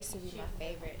used to be my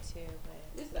favorite too,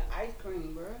 but This is the ice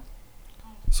cream, bro.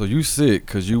 So you sick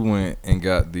because you went and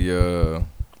got the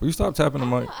will you stop tapping the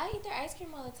mic? I eat their ice cream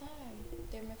all the time.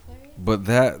 Their McFlurry. But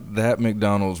that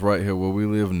McDonald's right here where we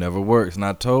live never works. And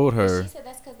I told But her, she said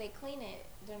that's because they clean it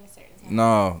during a certain time.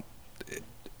 no,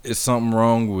 it's something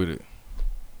wrong with it.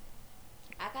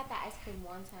 I got the ice cream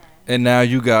one time. And now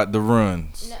you got the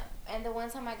runs. No, and the one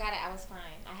time I got it, I was fine.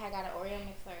 I had got an Oreo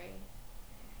McFlurry.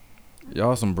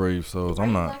 Y'all some brave souls.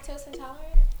 I'm Are not. you lactose intolerant?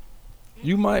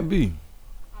 You might be.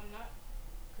 I'm not,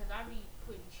 cause I be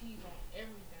putting cheese on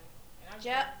everything. And I be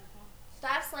Yep.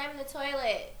 Stop slamming the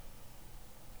toilet.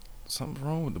 Something's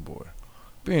wrong with the boy.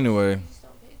 But anyway, You just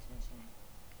don't pay attention.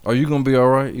 are you gonna be all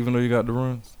right even though you got the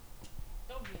runs?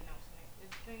 Don't be announcing it.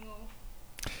 This thing on.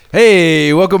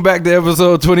 Hey, welcome back to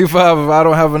episode 25 of I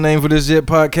Don't Have a Name for This Yet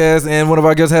podcast. And one of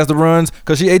our guests has the runs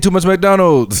because she ate too much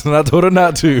McDonald's. And I told her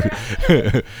not to.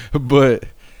 But,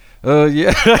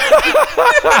 yeah.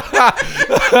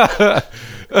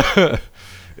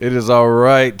 It is all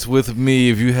right with me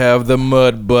if you have the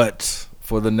mud butt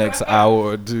for the next hour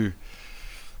or two.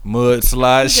 Mud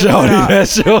slide shorty,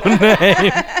 that's your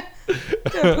name.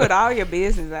 Just put all your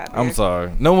business out there. I'm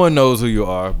sorry. No one knows who you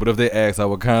are, but if they ask, I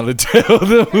will kindly tell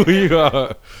them who you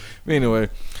are. But anyway,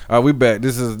 all right, we back.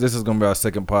 This is gonna be our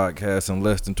second podcast in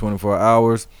less than 24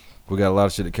 hours. We got a lot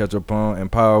of shit to catch up on,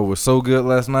 and Power was so good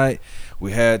last night.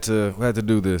 We had to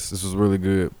do this. This was really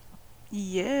good.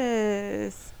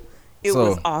 Yes. It So-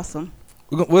 was awesome.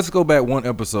 Let's go back one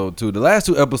episode too. The last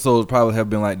two episodes probably have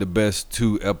been like the best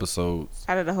two episodes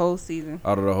Out of the whole season.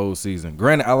 out of the whole season.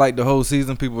 Granted, I like the whole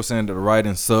season. People were saying that the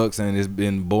writing sucks and it's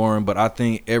been boring, but I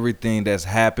think everything that's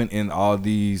happened in all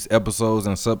these episodes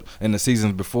and in the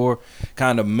seasons before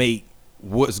kind of make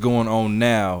what's going on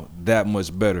now that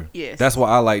much better. Yes. That's why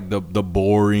I like the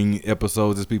boring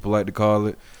episodes, as people like to call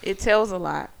it. It tells a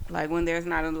lot. Like when there's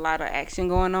not a lot of action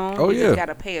going on, Oh, you yeah. just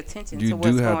gotta pay attention You to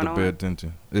what's do have going to on. pay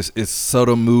attention. It's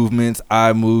subtle movements,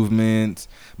 eye movements,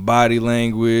 body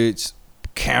language,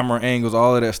 camera angles.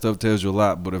 All of that stuff tells you a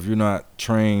lot. But if you're not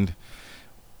trained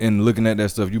in looking at that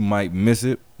stuff, you might miss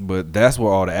it. But that's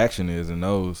where all the action is in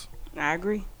those. I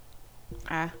agree.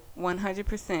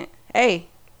 100%. Hey,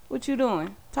 what you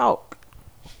doing? Talk.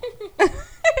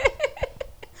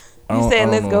 I You don't- I said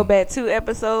don't let's know. go back 2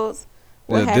 episodes.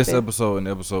 What Yeah, happened? this episode and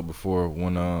the episode before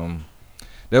when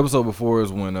the episode before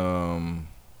is when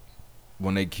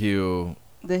they kill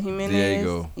The Jimenez.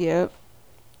 Diego. Yep.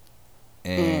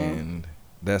 and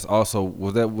that's also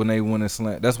was that when they went and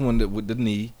slammed. That's when with the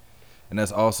knee, and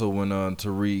that's also when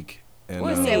Tariq and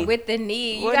What You knee? said with the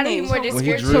knee. You What gotta knee? be more When he when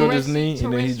he descriptive. drilled his knee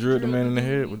and then he drilled the man in the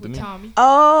head with the knee. Tommy.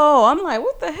 Oh, I'm like,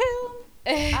 what the hell?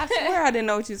 I swear I didn't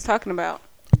know what you was talking about.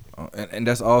 And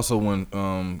that's also when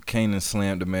Kanan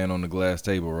slammed the man on the glass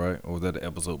table, right? Or was that the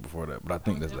episode before that? But I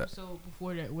think that's the that. episode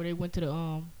before that where they went to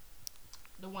the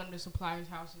one of the suppliers'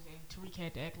 houses and Tariq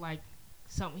had to act like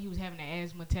something he was having an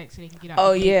asthma attack so they can get out.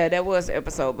 Oh the gate. yeah, that was the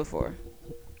episode before.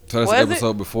 So that's Was the it?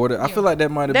 episode before that. I Yeah. feel like that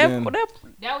might have been.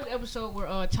 That was the episode where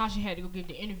Tasha had to go give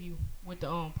the interview with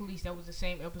the police. That was the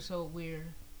same episode where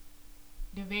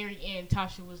the very end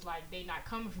Tasha was like, "They not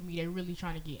coming for me. They really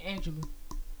trying to get Angela."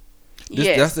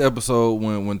 That's the episode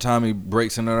when Tommy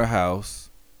breaks into her house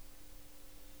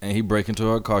and he breaks into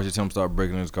her car. She tells him to start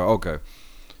breaking into his car. Okay.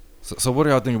 So what do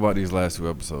y'all think about these last two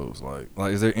episodes? Like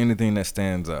is there anything that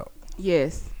stands out?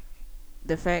 Yes,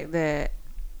 the fact that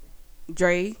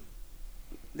Dre,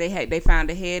 they found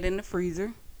a head in the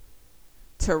freezer.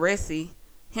 Teresi,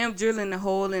 him drilling the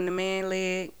hole in the man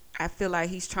leg. I feel like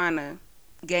he's trying to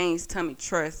gain Tommy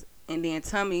trust, and then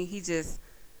Tommy he's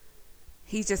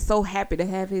just so happy to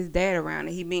have his dad around,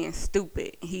 and he being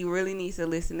stupid. He really needs to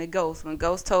listen to Ghost. When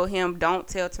Ghost told him, "Don't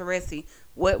tell Teresi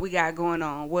what we got going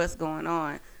on, what's going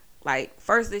on." Like,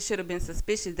 first it should have been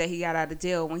suspicious that he got out of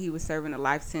jail when he was serving a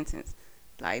life sentence.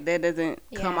 Like, that doesn't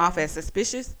come Yeah. off as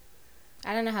suspicious.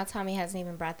 I don't know how Tommy hasn't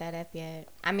even brought that up yet.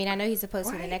 I mean, I know he's supposed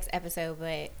to in the Right. next episode,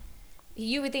 but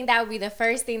you would think that would be the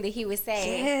first thing that he would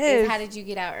say Yes. is, "How did you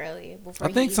get out early?" Before I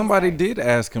he think even somebody starts. did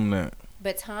ask him that.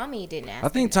 But Tommy didn't ask I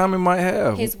think him Tommy might that.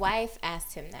 have. His wife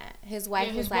asked him that. His wife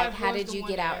Yeah, was his like, wife "How was did the you one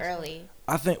get that out asked him.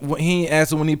 I early?" think he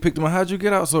asked him when he picked him up. How'd you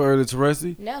get out so early,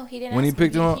 Teresi? No, he didn't When he ask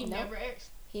picked him up? He No. never asked.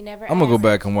 He never I'm gonna go asked.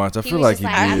 back and watch. I He feel was like just he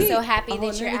like, "I'm did. so happy Oh,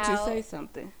 that you're let me out." just say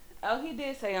something. Oh, he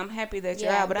did say, "I'm happy that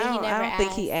you're Yeah, out," but I he don't never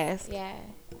think he asked. asked. Yeah,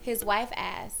 his wife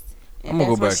asked. And I'm gonna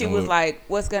that's go when back she and was look. like,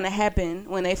 "What's gonna happen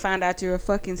when they find out you're a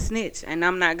fucking snitch and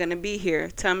I'm not gonna be here?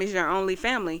 Tommy's your only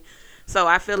family." So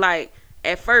I feel like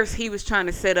at first he was trying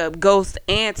to set up Ghost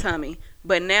and Tommy,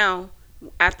 but now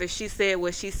after she said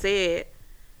what she said,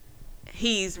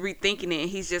 he's rethinking it and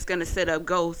he's just gonna set up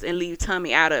Ghost and leave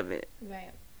Tommy out of it.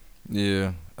 Right.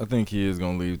 Yeah, I think he is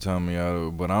gonna leave Tommy out of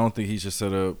it, but I don't think he should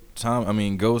set up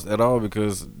Ghost at all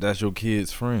because that's your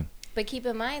kid's friend. But keep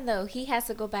in mind, though, he has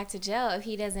to go back to jail if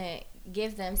he doesn't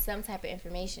give them some type of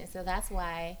information. So that's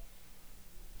why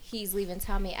he's leaving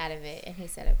Tommy out of it, and he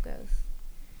set up Ghost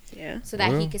Yeah. so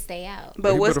that Well, he could stay out.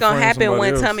 But He what's better gonna find happen somebody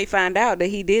when else. Tommy find out that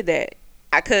he did that?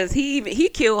 Because he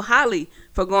killed Holly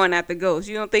for going after Ghost.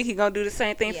 You don't think he gonna do the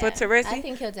same thing for Teresi? I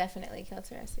think he'll definitely kill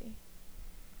Teresi.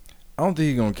 I don't think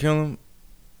he's gonna kill him.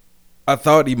 I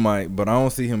thought he might, but I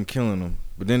don't see him killing him.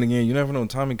 But then again, you never know.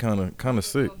 Tommy kind of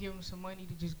sick. Gonna give him some money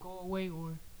to just go away,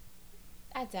 or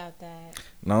I doubt that.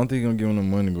 No, I don't think he's gonna give him the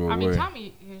money to go I away. mean,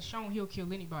 Tommy has shown he'll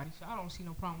kill anybody, so I don't see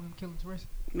no problem with him killing Teresi.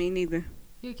 Me neither.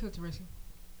 He'll kill Teresi.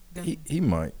 He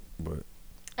might, but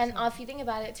And if you think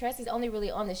about it, Teresi's only really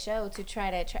on the show to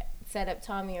try to set up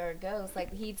Tommy or a Ghost.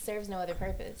 Like, he serves no other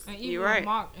purpose. And even You're when right.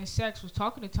 Mark and Sax was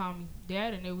talking to Tommy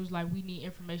dad, and it was like, we need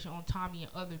information on Tommy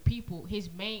and other people. His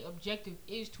main objective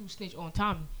is to snitch on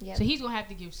Tommy. Yep. So he's gonna have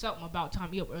to give something about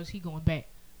Tommy up, or else he going back.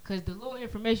 Cause the little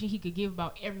information he could give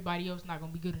about everybody else not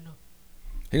gonna be good enough.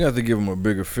 he got to give him a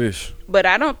bigger fish. But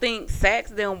I don't think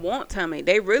Sax them want Tommy.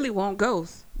 They really want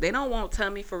Ghost. They don't want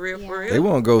Tommy for real, for Yeah. They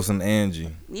real. want Ghost and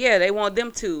Angie. Yeah, they want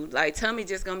them to. Like, Tommy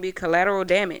just gonna be collateral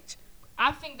damage.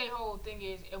 I think their whole thing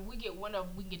is if we get one of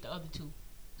them, we can get the other two.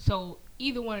 So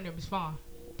either one of them is fine.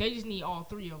 They just need all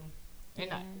three of them. And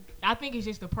Yeah. I think it's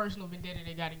just the personal vendetta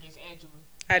they got against Angela.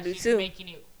 I That's do just too. Making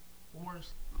it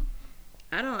worse.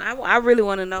 I really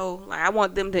want to know. Like, I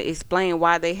want them to explain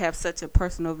why they have such a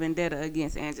personal vendetta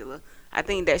against Angela. I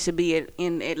think that should be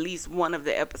in at least one of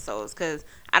the episodes because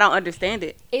I don't understand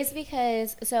it. It's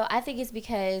because, so I think it's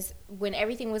because when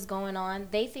everything was going on,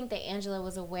 they think that Angela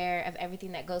was aware of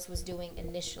everything that Ghost was doing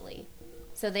initially.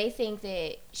 So they think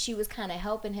that she was kind of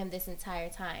helping him this entire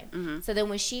time. Mm-hmm. So then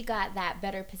when she got that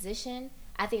better position,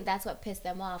 I think that's what pissed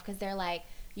them off because they're like,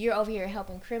 you're over here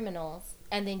helping criminals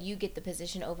and then you get the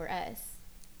position over us.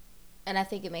 And I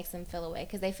think it makes them feel away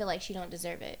because they feel like she don't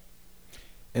deserve it.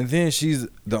 And then she's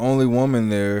the only woman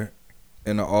there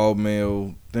in an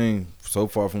all-male thing so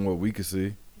far from what we could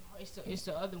see. It's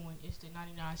the other one. It's the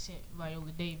 99-cent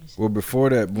Viola Davis. Well, before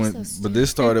that, So but this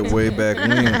started way back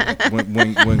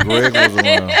when Greg was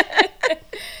around.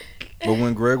 But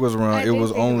when Greg was around, I it did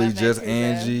was think only about that just too, though.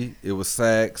 Angie. It was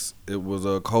Sax. It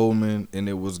was Coleman, and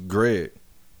it was Greg.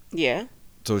 Yeah.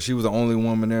 So she was the only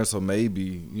woman there. So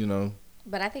maybe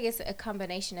But I think it's a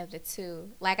combination of the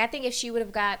two. Like, I think if she would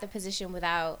have got the position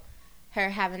without her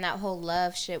having that whole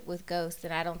love ship with Ghost,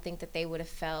 then I don't think that they would have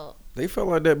felt they felt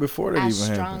like that before that as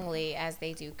even happened. strongly as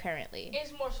they do currently.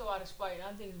 It's more so out of spite.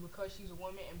 I think it's because she's a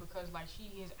woman and because like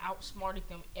she has outsmarted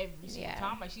them every single Yeah.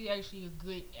 time. Like she's actually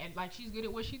good at she's good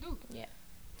at what she do.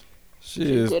 She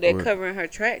is Good at but covering her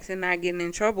tracks and not getting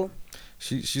in trouble.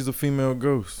 she's a female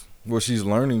ghost. Well, she's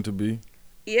learning to be.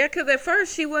 Yeah, because at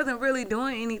first she wasn't really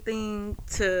doing anything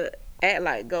to act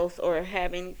like Ghost or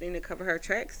have anything to cover her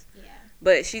tracks. Yeah.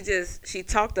 But she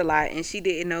talked a lot and she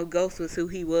didn't know Ghost was who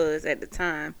he was at the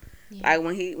time. Yeah.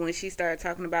 Like when she started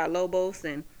talking about Lobos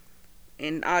and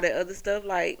all that other stuff,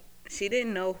 like she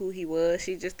didn't know who he was.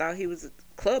 She just thought he was a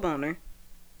club owner.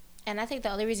 And I think the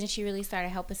only reason she really started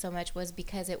helping so much was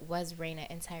because it was Raina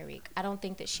and Tyreek. I don't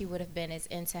think that she would have been as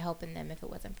into helping them if it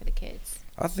wasn't for the kids.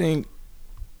 I think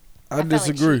I felt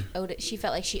disagree. Like she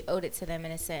felt like she owed it to them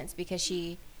in a sense because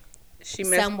she She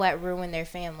messed, somewhat ruined their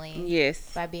family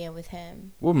yes, by being with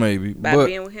him. Well, maybe, by but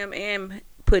being with him and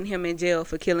putting him in jail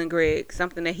for killing Greg,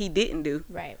 something that he didn't do.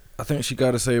 Right. I think she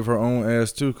got to save her own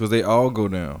ass too, because they all go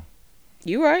down.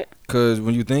 You right? Because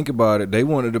when you think about it, they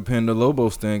wanted to pin the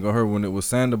Lobos thing on her when it was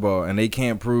Sandoval, and they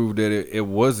can't prove that it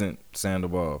wasn't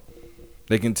Sandoval.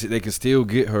 They can still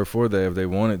get her for that if they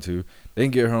wanted to. They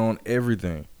can get her on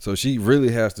everything. So she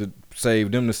really has to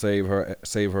save them to save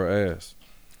her ass.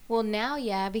 Well, now,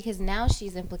 yeah, because now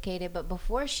she's implicated, but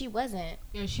before she wasn't.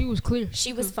 Yeah, she was clear.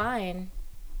 She was fine.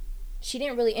 She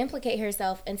didn't really implicate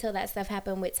herself until that stuff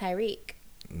happened with Tyreek.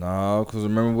 No, because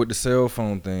remember with the cell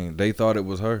phone thing, they thought it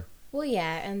was her. Well,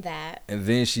 yeah, and that. And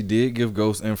then she did give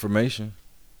Ghost information.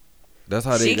 That's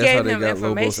how She they gave him got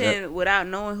Lobos. information without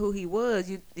knowing who he was.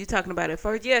 You talking about it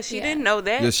first? Yeah, she Yeah. didn't know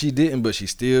that. Yeah, she didn't, but she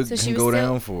still So can she was go still,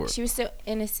 down for it. She was still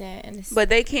innocent. But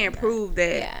they can't prove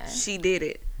that Yeah. she did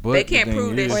it. But they the can't thing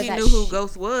prove that is- Or she that knew who she-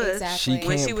 Ghost was. Exactly. She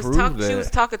When can't she was prove talking, that. she was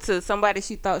talking to somebody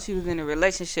she thought she was in a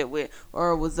relationship with,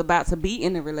 or was about to be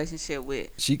in a relationship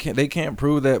with. They can't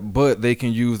prove that, but they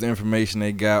can use the information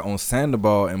they got on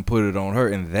Sandoval and put it on her,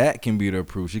 and that can be their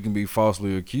proof. She can be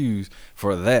falsely accused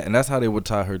for that, and that's how they would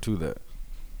tie her to that.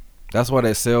 That's why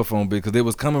that cell phone, because it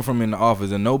was coming from in the office,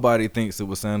 and nobody thinks it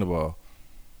was Sandoval.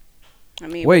 I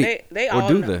mean, Wait, they or all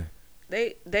do know. they?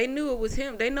 They knew it was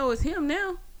him. They know it's him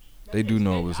now. They do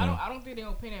know it was him. I don't think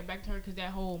they'll pin that back to her because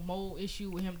that whole mole issue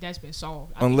with him, that's been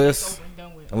solved. Unless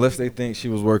they think she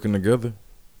was working together.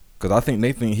 Because I think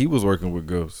they think he was working with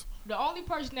Ghost. The only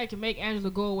person that can make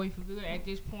Angela go away for good at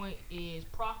this point is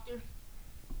Proctor.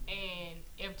 And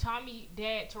if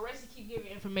Teresi keep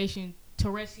giving information,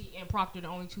 Teresi and Proctor the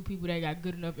only two people that got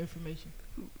good enough information.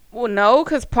 Well, no,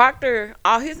 because Proctor,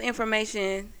 all his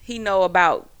information he know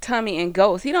about Tommy and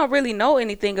Ghost. He don't really know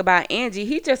anything about Angie.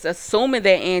 He just assuming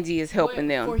that Angie is helping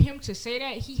them. For him to say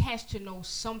that, he has to know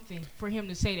something for him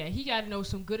to say that. He got to know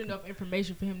some good enough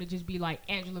information for him to just be like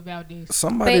Angela Valdez.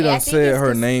 Somebody done said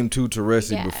her name to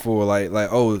Teresi before. Like,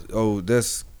 oh,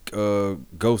 that's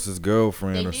Ghost's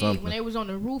girlfriend or something. When they was on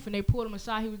the roof and they pulled him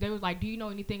aside, they was like, do you know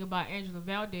anything about Angela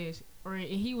Valdez? And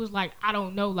he was like, I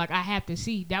don't know, like I have to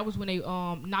see. That was when they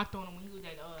knocked on him when he was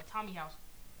at Tommy's house.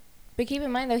 But keep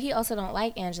in mind though, he also don't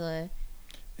like Angela.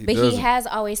 He has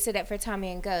always stood up for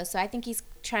Tommy and Ghost. So I think he's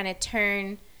trying to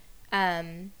turn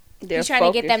he's trying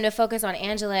to get them to focus on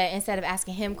Angela instead of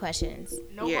asking him questions.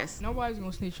 Nobody's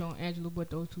gonna snitch on Angela but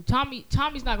those two.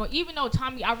 Tommy's not gonna, even though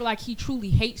Tommy, I feel like he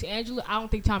truly hates Angela, I don't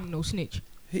think Tommy no snitch.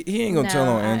 He ain't gonna tell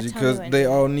on Angie because they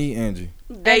all need Angie.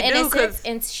 They do,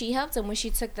 and she helped him when she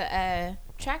took the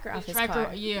tracker off his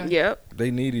car. Yeah. Yep.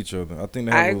 They need each other. I think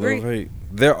they have a love-hate.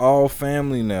 They're all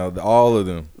family now. All of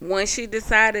them. When she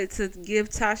decided to give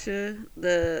Tasha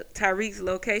the Tariq's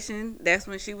location, that's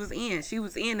when she was in. She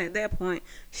was in at that point.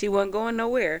 She wasn't going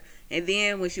nowhere. And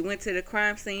then when she went to the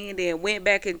crime scene, then went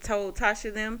back and told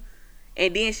Tasha them,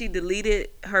 and then she deleted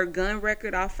her gun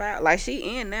record off file. Like,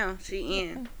 she in now. She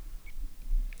in.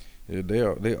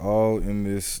 Yeah, they all in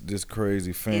this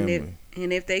crazy family.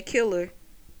 And if they kill her,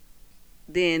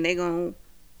 then they gonna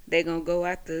go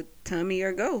after Tommy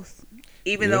or Ghost.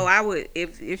 Even though I would,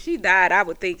 if she died, I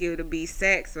would think it would be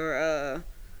Sax or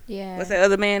what's that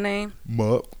other man name?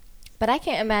 Mupp. But I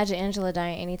can't imagine Angela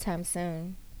dying anytime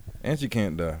soon. Angie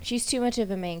can't die. She's too much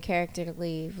of a main character to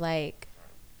leave. Like,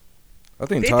 I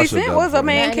think 50 Cent was a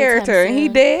main character and he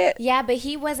dead. Yeah, but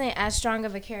he wasn't as strong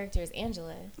of a character as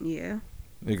Angela. Yeah.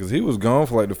 Yeah, because he was gone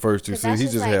for like the first two seasons. He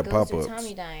just had pop-ups.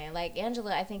 Tommy dying. Like,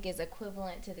 Angela, I think, is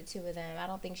equivalent to the two of them. I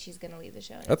don't think she's going to leave the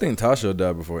show. I think Tasha will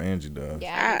die before Angie dies.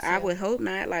 Yeah, I would hope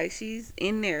not. Like, she's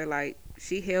in there. Like,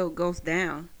 she held Ghost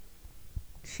down.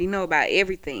 She know about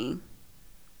everything.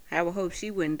 I would hope she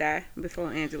wouldn't die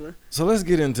before Angela. So let's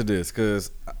get into this,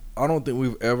 because I don't think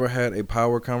we've ever had a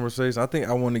power conversation. I think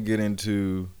I want to get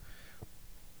into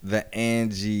the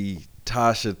Angie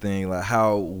Tasha thing, like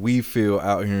how we feel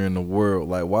out here in the world.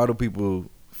 Like, why do people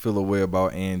feel a way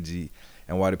about Angie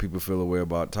and why do people feel a way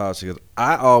about Tasha? Because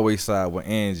I always side with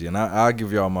Angie, and I'll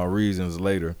give y'all my reasons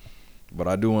later, but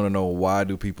I do want to know, why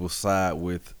do people side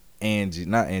with Angie,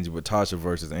 not Angie, but Tasha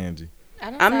versus Angie?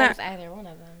 I'm not with either one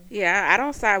of them. Yeah, I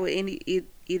don't side with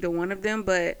either one of them,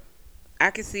 but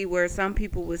I can see where some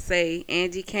people would say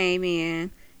Angie came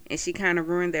in and she kind of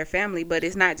ruined their family, but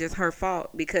it's not just her fault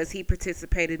because he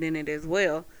participated in it as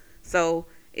well. So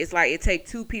it's like it takes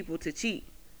two people to cheat,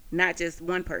 not just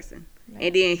one person. Right.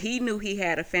 And then he knew he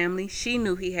had a family, she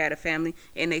knew he had a family,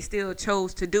 and they still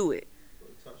chose to do it.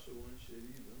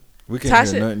 We can't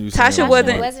hear nothing you saying.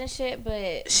 Tasha wasn't shit,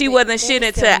 but she wasn't shit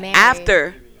until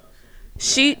after.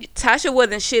 Tasha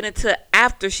wasn't shit until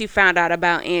after she found out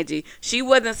about Angie. She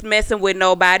wasn't messing with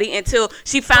nobody until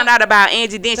she found out about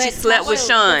Angie. Then she slept with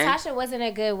Sean. Tasha wasn't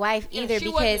a good wife either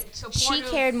because she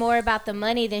cared more about the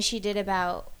money than she did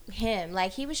about him.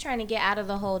 Like, he was trying to get out of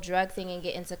the whole drug thing and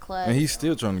get into clubs. And he's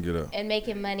still trying to get out. And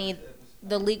making money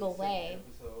the legal way.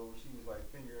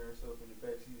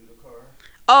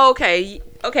 Oh, okay.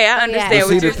 Okay, I understand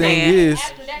what you're saying.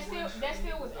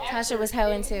 Tasha was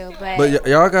hoeing too, but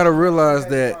y'all gotta realize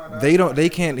that they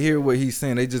can't hear what he's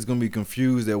saying. They just gonna be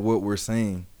confused at what we're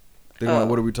saying. They're like,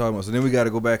 what are we talking about? So then we got to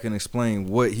go back and explain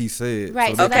what he said.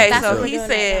 Right. So so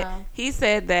he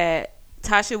said that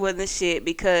Tasha wasn't shit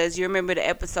because you remember the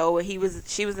episode where she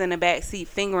was in the back seat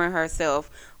fingering herself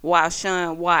while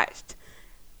Sean watched,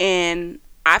 and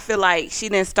I feel like she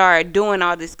didn't start doing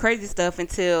all this crazy stuff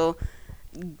until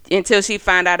she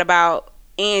found out about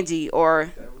Angie.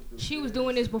 Or she was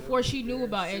doing this before she knew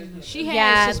about Angie.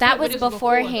 That was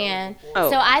beforehand.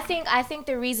 So I think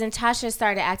the reason Tasha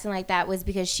started acting like that was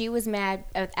because she was mad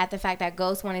at the fact that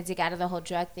Ghost wanted to get out of the whole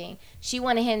drug thing. She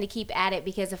wanted him to keep at it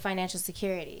because of financial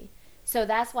security. So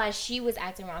that's why she was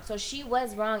acting wrong. So she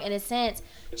was wrong in a sense.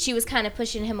 She was kind of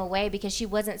pushing him away because she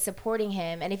wasn't supporting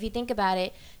him. And if you think about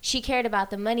it, she cared about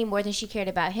the money more than she cared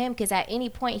about him, because at any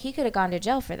point he could have gone to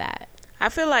jail for that. I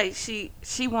feel like she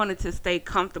wanted to stay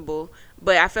comfortable,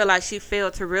 but I feel like she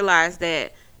failed to realize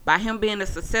that by him being a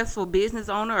successful business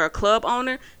owner or club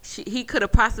owner, he could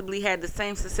have possibly had the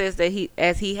same success that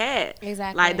he had.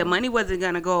 Exactly. Like, the money wasn't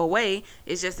going to go away.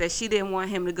 It's just that she didn't want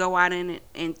him to go out and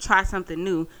try something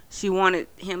new. She wanted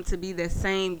him to be the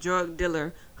same drug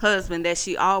dealer husband that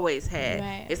she always had.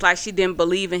 Right. It's like she didn't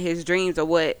believe in his dreams or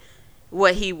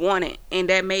what he wanted, and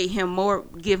that made him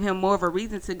give him more of a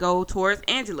reason to go towards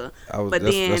Angela.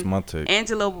 That's my take.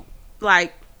 Angela,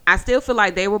 like, I still feel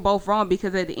like they were both wrong,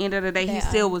 because at the end of the day, he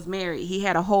still was married. He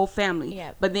had a whole family.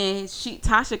 Yep. But then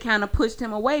Tasha kind of pushed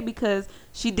him away because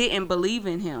she didn't believe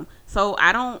in him. So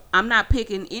I'm not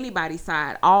picking anybody's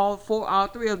side. All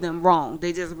three of them wrong.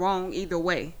 They just wrong either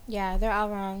way. Yeah, they're all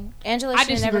wrong. Angela I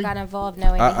should have never disagree. got involved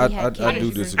knowing that he had kids. I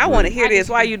do disagree. I want to hear I this.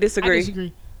 Why you I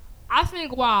disagree. I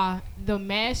think why the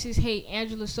masses hate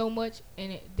Angela so much,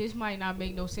 and this might not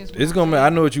make no sense. It's gonna. I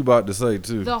know what you about to say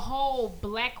too. The whole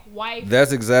black wife.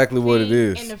 That's exactly what it thing,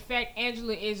 is. And the fact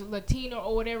Angela is Latina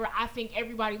or whatever, I think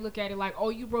everybody look at it like,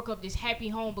 oh, you broke up this happy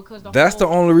home because That's the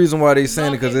only reason why they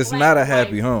saying it, because it's not a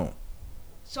happy home.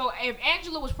 So if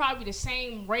Angela was probably the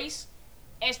same race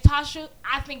as Tasha,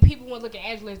 I think people wouldn't look at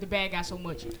Angela as the bad guy so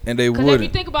much. And they Because wouldn't. if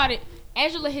you think about it,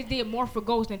 Angela has did more for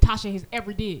Ghost than Tasha has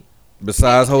ever did.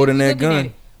 Besides holding that Looking at gun.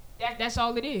 it, that's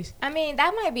all it is. I mean,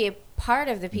 that might be a part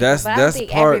of the people. That's but I don't think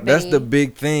part. everybody, That's the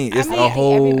big thing. It's I mean, a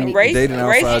whole everybody- dating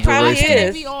Race outside your probably race is. thing.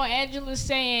 Can't be on Angela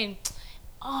saying,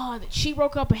 oh, she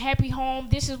broke up a happy home.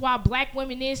 This is why black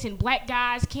women this and black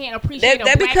guys can't appreciate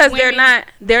That black because women.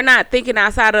 they're not thinking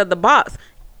outside of the box.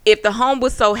 If the home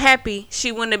was so happy,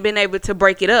 she wouldn't have been able to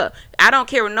break it up. I don't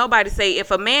care what nobody say.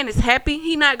 If a man is happy,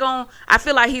 I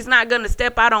feel like he's not going to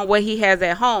step out on what he has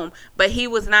at home. But he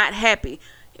was not happy.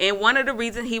 And one of the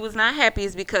reasons he was not happy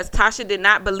is because Tasha did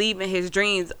not believe in his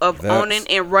dreams of owning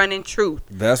and running Truth.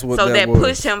 That's what so that that was.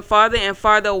 pushed him farther and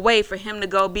farther away for him to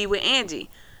go be with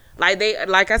Angie.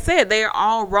 Like I said, they are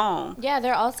all wrong. Yeah,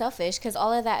 they're all selfish because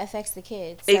all of that affects the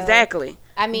kids. So, Exactly.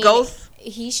 I mean, Ghost.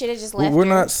 he should have just left. We're her.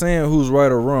 not saying who's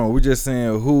right or wrong. We're just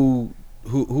saying who.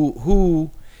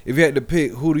 If you had to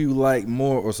pick, who do you like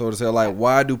more, or so to say? Like,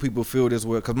 why do people feel this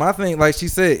way? Because my thing, like she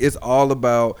said, it's all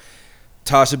about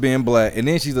Tasha being black, and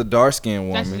then she's a dark skinned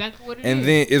woman. That's exactly what it and is.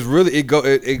 then it's really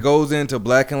it goes into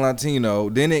black and Latino.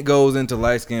 Then it goes into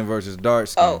light skin versus dark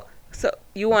skin. Oh, so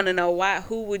you want to know why?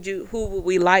 Who would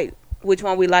we like? Which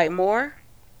one we like more?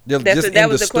 Just That in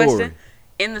was the the story. question.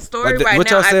 In the story Like right what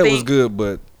now, y'all said I think was good,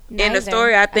 but in the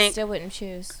story, I think- still wouldn't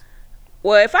choose.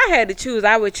 Well, if I had to choose,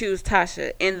 I would choose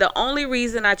Tasha. And the only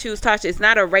reason I choose Tasha is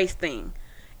not a race thing.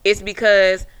 It's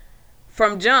because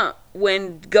from jump,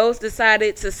 when Ghost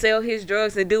decided to sell his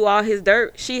drugs and do all his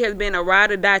dirt, she has been a ride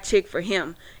or die chick for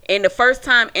him. And the first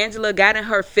time Angela got in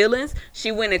her feelings,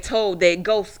 she went and told that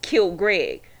Ghost killed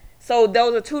Greg. So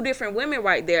those are two different women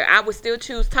right there. I would still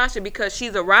choose Tasha because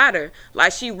she's a rider.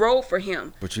 Like, she rode for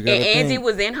him. But you gotta and Angie think.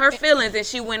 was in her feelings, and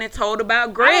she went and told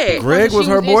about Greg. Greg She was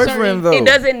her was boyfriend though. It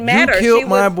doesn't matter. You killed She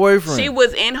my was, boyfriend. She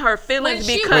was in her feelings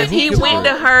When she because went he and went to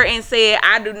told- her and said,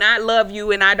 "I do not love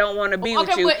you and I don't want to be Okay,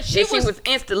 with you." but And she she was- was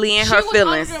instantly in she her was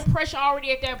feelings. under pressure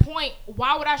already at that point.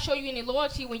 Why would I show you any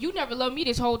loyalty when you never loved me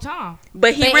this whole time?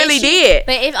 But he But really if she- did.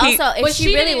 But if He- also if But she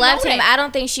she really didn't loved know him, that. I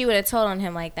don't think she would have told on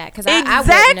him like that. Because I wouldn't have.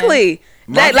 Exactly.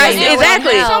 That, like, thing is,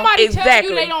 exactly. Well, Somebody tells you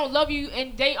Exactly. they don't love you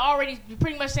and they already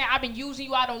pretty much saying, I've been using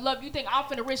you, I don't love you. You think I'm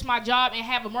finna risk my job and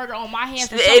have a murder on my hands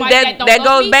for And somebody that don't that love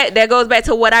goes me? back. That goes back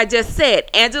to what I just said.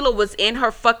 Angela was in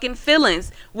her fucking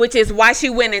feelings, which is why she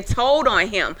went and told on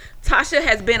him. Tasha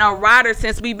has been a rider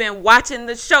since we've been watching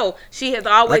the show. She has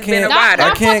always been a rider. I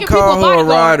Not can't fucking call people her a bodyguards.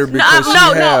 rider No, because she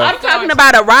no, have. I'm talking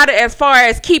about a rider as far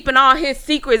as keeping all his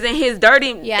secrets and his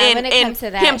dirty Yeah, and, when it and comes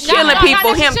to that, him she- killing Not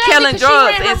people, him necessarily, killing 'cause she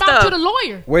drugs ran her and mouth to stuff. the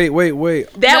lawyer. Wait.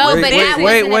 That No, was but this. that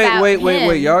wasn't about Wait.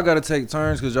 him. Y'all gotta take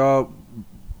turns because y'all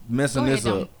messing Go this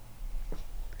ahead, up.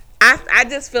 I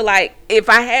just feel like if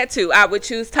I had to, I would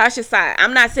choose Tasha's side.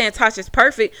 I'm not saying Tasha's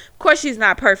perfect. Of course, she's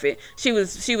not perfect. She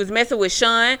was messing with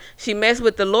Sean. She messed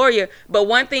with the lawyer. But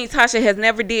one thing Tasha has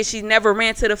never did, she never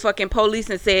ran to the fucking police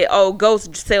and said, "Oh,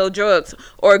 Ghost sell drugs,"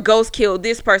 or "Ghost killed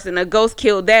this person," or "Ghost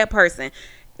killed that person."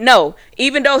 No,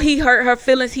 even though he hurt her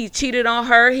feelings, he cheated on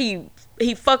her.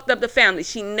 He fucked up the family.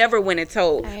 She never went and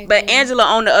told. I But agree. Angela,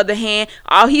 on the other hand,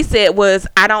 all he said was,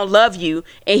 "I don't love you,"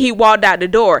 and he walked out the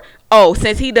door. Oh,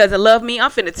 since he doesn't love me,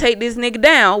 I'm finna take this nigga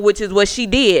down, which is what she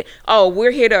did. Oh, we're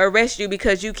here to arrest you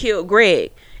because you killed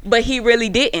Greg. But he really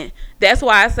didn't. That's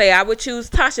why I say I would choose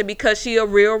Tasha because she a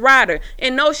real rider.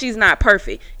 And no, she's not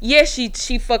perfect. Yes,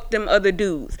 she fucked them other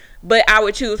dudes. But I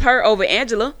would choose her over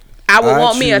Angela. I would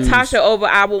want me a choose- Tasha over.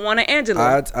 I would want an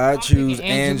Angela. I choose thinking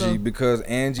Angela. Angie because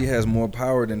Angie has more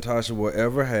power than Tasha will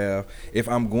ever have. If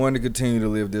I'm going to continue to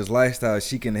live this lifestyle,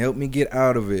 she can help me get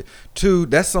out of it. 2,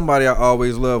 that's somebody I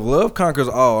always love. Love conquers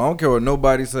all. I don't care what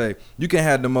nobody say. You can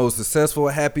have the most successful,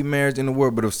 happy marriage in the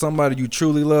world, but if somebody you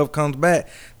truly love comes back,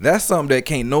 that's something that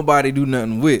can't nobody do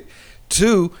nothing with.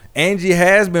 2, Angie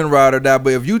has been ride or die,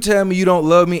 but if you tell me you don't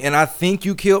love me and I think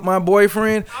you killed my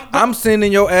boyfriend, I'm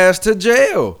sending your ass to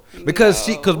jail. Because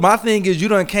my thing is, you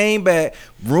done came back,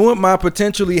 ruined my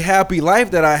potentially happy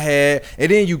life that I had,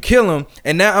 and then you kill him,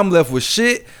 and now I'm left with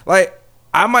shit. Like,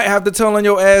 I might have to tell on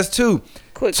your ass too.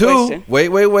 Quick 2, question.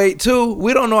 wait. 2,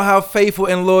 we don't know how faithful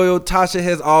and loyal Tasha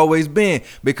has always been,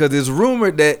 because it's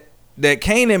rumored that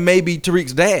Kanan may be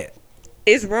Tariq's dad.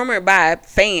 It's rumored by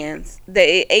fans that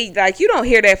it like you don't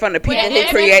hear that from the people But who there's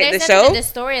create the nothing show. in the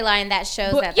storyline that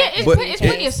shows But that. yeah, that it's, could But be it's the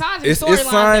plenty of case. signs in It's storylines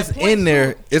signs that point in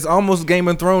there. to- It's almost Game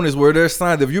of Thrones where there's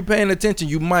signs. If you're paying attention,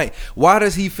 you might. Why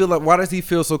does he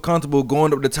feel so comfortable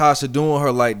going up to Tasha, doing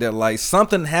her like that? Like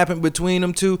something happened between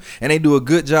them two, and they do a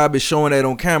good job at showing that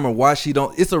on camera. Why she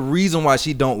don't? It's a reason why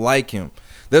she don't like him.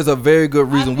 There's a very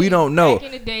good reason. We don't know. Back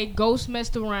in the day, Ghost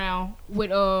messed around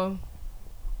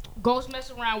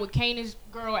with Kanan's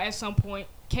girl at some point.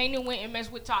 Kanan went and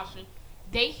messed with Tasha.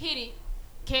 They hit it.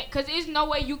 Because there's no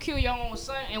way you kill your own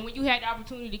son, and when you had the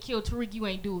opportunity to kill Tariq, you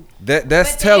ain't do it.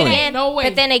 That's But telling. then- No way.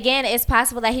 But then again, it's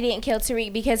possible that he didn't kill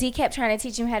Tariq because he kept trying to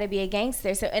teach him how to be a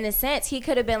gangster. So in a sense, he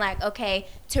could have been like, okay,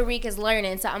 Tariq is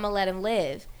learning, so I'm gonna let him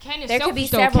live. Kanan's There could be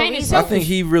selfish, though. several Kanan's reasons. I selfish. think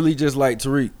he really just liked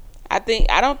Tariq.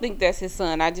 I don't think that's his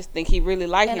son. I just think he really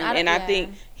liked And him, I don't- and I yeah. think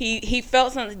he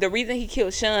felt something. The reason he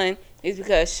killed Sean is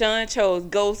because Sean chose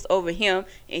Ghost over him,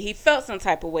 and he felt some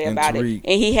type of way And about Tariq.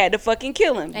 it, and he had to fucking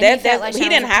kill him. And he felt That's like he Sean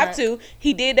didn't was a have punk. to.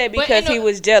 He did that But because in he the-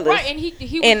 was jealous. Right, and he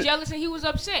was And- jealous and he was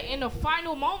upset. In the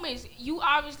final moments, you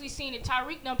obviously seen that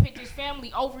Tariq done picked his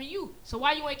family over you. So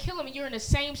why you ain't kill him and you're in the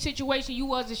same situation you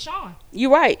was as Sean?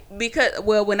 You're right, because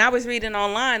when I was reading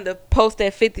online the post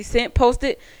that 50 Cent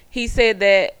posted, he said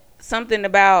that something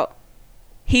about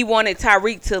he wanted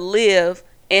Tariq to live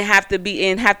and have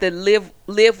to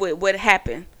live with what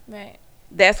happened. Right.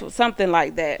 That's something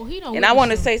like that. Well, he don't And I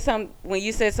want to witness say something when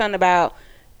you said something about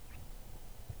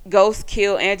Ghost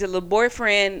killed Angela's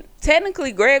boyfriend.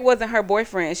 Technically, Greg wasn't her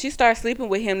boyfriend. She started sleeping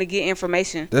with him to get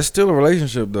information. That's still a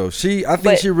relationship though. I think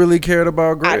But she really cared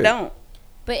about Greg. I don't.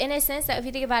 But in a sense, that if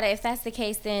you think about it, if that's the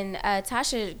case, then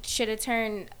Tasha should have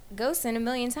turned Ghost in a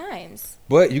million times.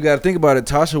 But you got to think about it.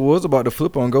 Tasha was about to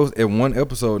flip on Ghost in one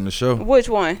episode in the show. Which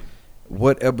one?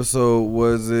 What episode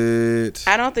was it?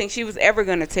 I don't think she was ever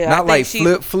gonna tell. I Not think like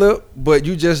she- flip, but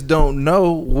you just don't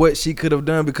know what she could have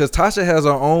done because Tasha has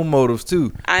her own motives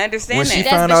too. I understand When that. she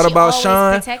does, found but out she about always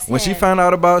Sean, protects when she him. found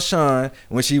out about Sean,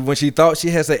 when she thought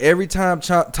she had said every time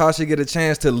Tasha get a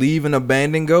chance to leave and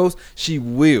abandon Ghost, she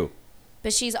will.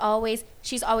 But she's always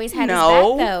had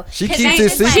No. his back though. She 'Cause keeps that's it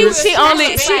just like-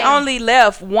 secret. She like- only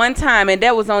left one time, and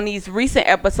that was on these recent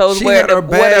episodes She where had her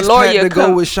where bags the lawyer packed to go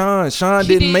come. with Sean. Sean She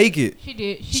didn't did. make it. She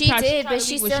did. She tried- did, tried but to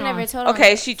she leave with still Sean. never told him.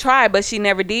 Okay, she tried, but she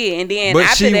never did. And then But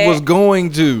after she that, was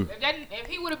going to. If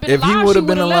he would have been If he alive, would've she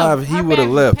been would've alive, left. he Her would've bags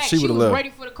was left. packed. She would've was left. ready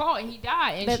for the call, and he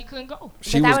died, and But- she couldn't go.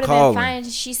 She but that was would have calling. been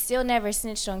fine. She still never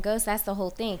snitched on Ghost. That's the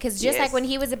whole thing. Because just Yes. like when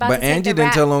he was about But to take Angie the didn't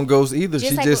rap, tell on Ghost either.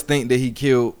 Just She like just what- think that he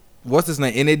killed what's his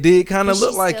name, and it did kind but of she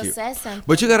look like still it. says something.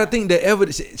 But you got to think that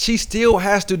evidence. She still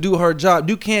has to do her job.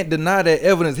 You can't deny that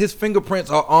evidence. His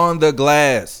fingerprints are on the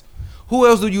glass. Who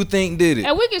else do you think did it?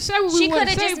 And we can say what we She want could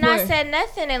to have say, just not but, said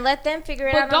nothing and let them figure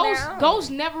it but out on Ghost, their own. Ghost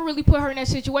never really put her in that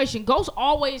situation. Ghost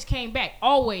always came back,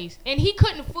 always. And he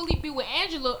couldn't fully be with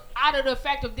Angela out of the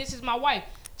fact of this is my wife.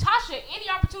 Tasha, any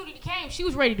opportunity came, she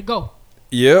was ready to go.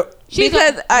 Yep. She's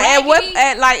because a at what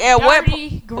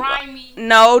dirty, grimy.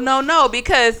 no,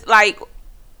 because like,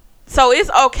 so it's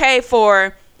okay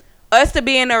for us to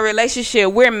be in a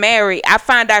relationship. We're married. I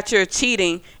find out you're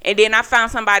cheating, and then I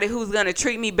found somebody who's gonna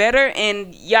treat me better,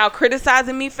 and y'all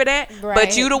criticizing me for that. But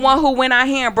Right. you the one who went out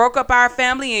here and broke up our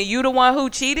family, and you the one who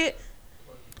cheated.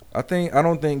 I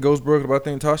don't think Ghost broke it up. I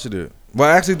think Tasha did. Well,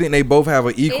 I actually think they both have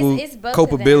an equal It's both of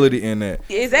culpability in that.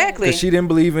 Exactly. Because she didn't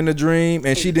believe in the dream,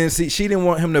 and she didn't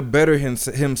want him to better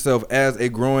himself as a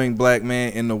growing black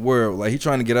man in the world. Like, he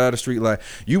trying to get out of the street. Like,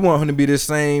 you want him to be this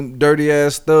same dirty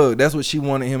ass thug. That's what she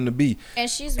wanted him to be. And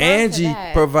she's wrong Angie for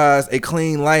that. provides a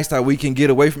clean lifestyle. We can get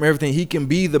away from everything. He can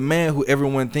be the man who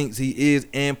everyone thinks he is,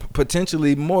 and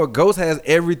potentially more. Ghost has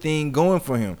everything going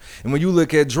for him. And when you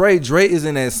look at Dre is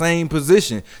in that same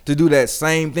position to do that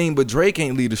same thing, but Dre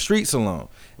can't leave the streets alone,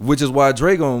 which is why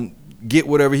Dre gonna get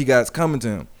whatever he got coming to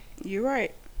him. You're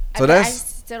right. So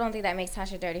that's still don't think that makes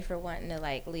Tasha dirty for wanting to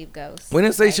like leave Ghost. We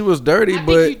didn't say she was dirty, I think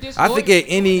but you disloyal I think for at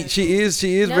doing any that. she is No,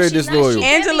 very she's not. disloyal. She-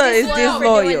 Angela is disloyal for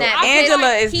doing disloyal. that. Angela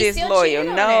Like, is he still disloyal. cheated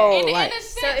on No, In like, a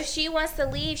So sense, if she wants to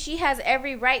leave, she has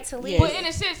every right to leave. Yeah. but in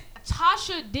a sense,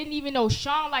 Tasha didn't even know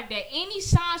Sean like that. Any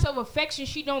signs of affection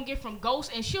she don't get from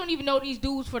Ghost, and she don't even know these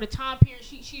dudes for the time period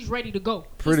she's ready to go.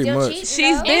 Pretty still much. cheating,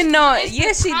 she's though. been It's- knowing. it's the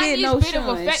Yes, she did tiniest know bit of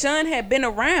Sean. affect- Sean had been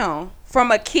around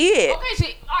from a kid. Okay, so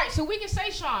all right, so we can say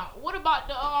Sean. What about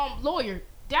the lawyer?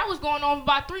 That was going on for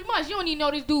about 3 months. You don't even know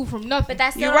this dude from nothing. But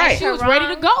that's still You're don't right. make she her was wrong.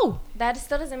 ready to go. That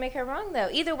still doesn't make her wrong though.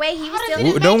 Either way, he How was does still. it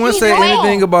Well, make no one you said wrong?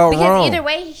 anything about Because wrong. either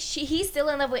way, he's still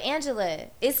in love with Angela.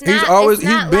 It's not. He's always it's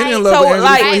not he's been like, in love So, with Angela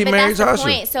like- before he Right, but married that's the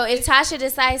Tasha. point. So if Tasha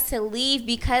decides to leave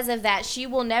because of that, she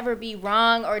will never be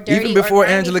wrong or dirty. Even before or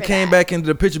grimy Angela for came that. back into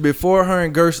the picture, before her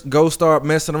and Ghost started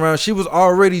messing around, she was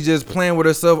already just playing with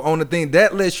herself on the thing.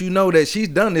 That lets you know that she's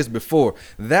done this before.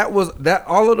 That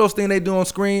all of those things they do on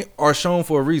screen are shown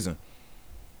for a reason.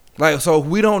 Like, so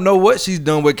we don't know what she's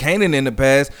done with Kanan in the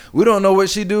past. We don't know what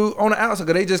she do on the outside,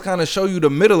 because they just kind of show you the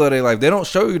middle of their life. They don't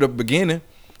show you the beginning.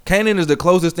 Kanan is the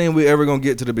closest thing we ever gonna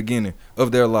get to the beginning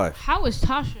of their life. How is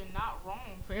Tasha not wrong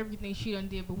for everything she done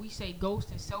did? But we say Ghost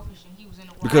is selfish and he was in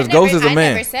the wrong. Because I Ghost never- is a I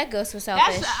man. never said Ghost was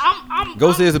selfish. That's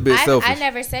Ghost is a bit selfish. I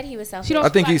never said he was selfish. She don't- I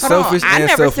think he's Hold on. selfish I and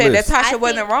never selfless. said that Tasha I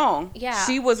wasn't think- wrong. yeah.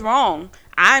 She was wrong.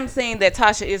 I'm saying that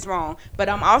Tasha is wrong, but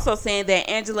I'm also saying that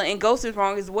Angela and Ghost is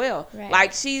wrong as well. Right.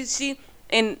 Like she,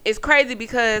 and it's crazy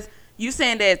because you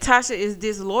saying that Tasha is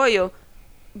disloyal.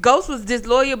 Ghost was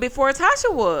disloyal before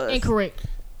Tasha was. Incorrect.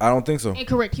 I don't think so.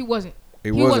 Incorrect. He wasn't.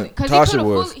 He wasn't. 'Cause Tasha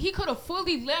was. He could have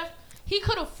fully left. He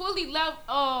could have fully left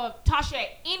Tasha at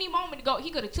any moment to go. He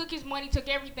could have took his money, took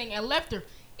everything, and left her.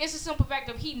 It's a simple fact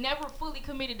of he never fully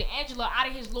committed to Angela out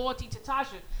of his loyalty to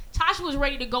Tasha. Tasha was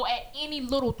ready to go at any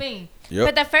little thing. Yep.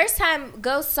 But the first time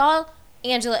Ghost saw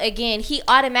Angela again, he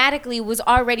automatically was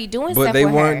already doing But stuff they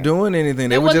with weren't her. doing anything.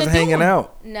 They They were just wasn't hanging doing.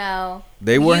 out. No.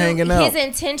 They were hanging out. His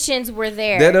intentions were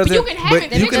there. That doesn't. you can have But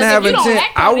intentions, you can have you don't intent.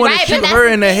 act I on it. want Right, to but shoot that's her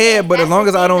the in the thing. head, but as That's long the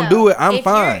as I thing, don't though. do it, I'm If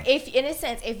fine. If in a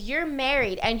sense, if you're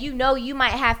married and you know you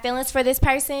might have feelings for this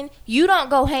person, you don't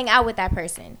go hang out with that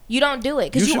person. You don't do it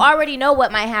because You you should- already know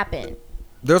what might happen.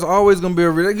 There's always gonna be a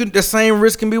risk. The same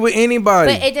risk can be with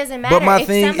anybody. But it doesn't matter. But my if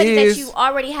thing somebody is, that you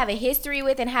already have a history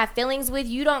with and have feelings with,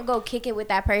 you don't go kick it with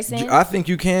that person. I think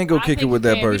you can go I kick it think with you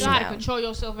that can. You person. know how to control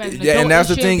yourself as an Yeah, adult. and that's It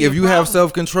the shouldn't thing. be If a you have problem.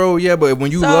 self control, yeah, but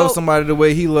when you So- love somebody the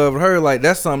way he loved her, like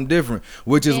that's something different.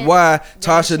 Which is Then why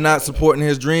that's Tasha not right. supporting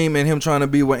his dream and him trying to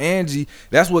be with Angie.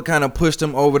 That's what kind of pushed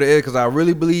him over the edge. Because I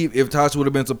really believe if Tasha would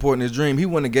have been supporting his dream, he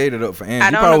wouldn't have gave it up for Angie. I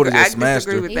He don't probably would agree. have I just smashed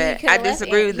disagree her. with He that. could've I left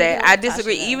disagree with He that. could've I left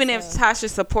disagree. Tasha, Even though, if so.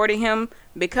 Tasha supported him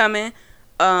becoming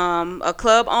a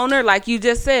club owner, like you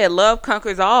just said, love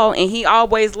conquers all, and he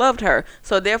always loved her.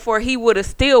 So therefore, he would have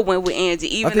still went with Angie,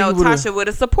 even think though he would've- Tasha would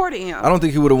have supported him. I don't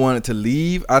think he would have wanted to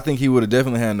leave. I think he would have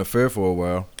definitely had an affair for a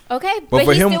while. okay, But but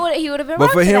for he him- still he would have been But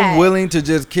wrong for him that. willing to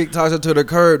just kick Tasha to the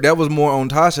curb, that was more on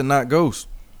Tasha, not Ghost.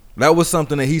 That was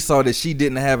something that he saw that she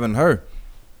didn't have in her.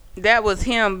 That was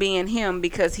him being him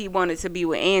because he wanted to be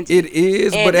with Angie. It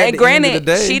is, And, but at and the granted, end of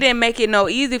the day, she didn't make it no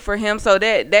easy for him, so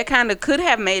that kind of could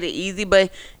have made it easy.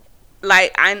 But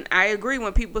like I agree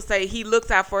when people say he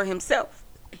looks out for himself.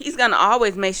 He's gonna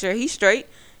always make sure he's straight.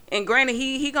 And granted,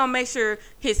 he gonna make sure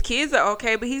his kids are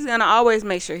okay, but he's gonna always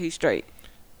make sure he's straight.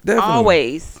 definitely.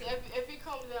 Always. If it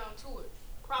comes down to it,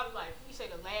 probably like we say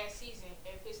the last season,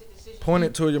 if it's a decision, Point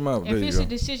it toward your mouth. There If you it's go. a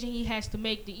decision he has to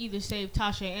make to either save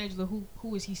Tasha and Angela,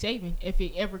 who is he saving? If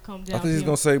it ever comes I down, think to he's him?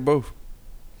 gonna say both.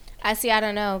 I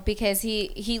don't know because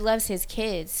he loves his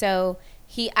kids, so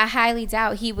I highly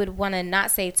doubt he would want to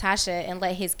not save Tasha and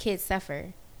let his kids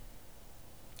suffer.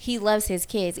 He loves his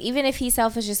kids, even if he's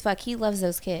selfish as fuck. He loves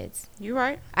those kids. You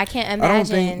right. I can't I imagine. don't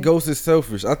think Ghost is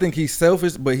selfish. I think he's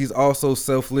selfish, but he's also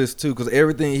selfless too. Because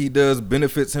everything he does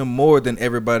benefits him more than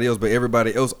everybody else, but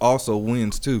everybody else also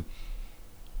wins too.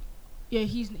 Yeah,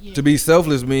 he's yeah. To be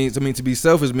selfless means, to be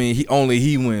selfish means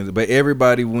he wins, but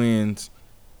everybody wins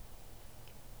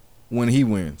when he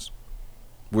wins,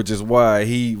 which is why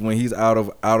when he's out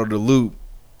of the loop,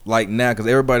 like now, because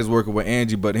everybody's working with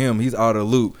Angie, but him, he's out of the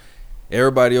loop.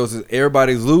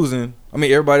 Everybody's losing. I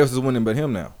mean, everybody else is winning, but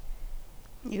him now.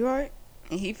 You right.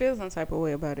 And he feels some type of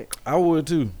way about it. I would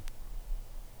too,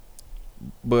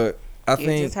 but I You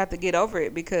think just have to get over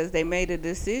it because they made a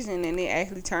decision and it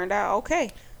actually turned out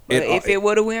okay. But It- if it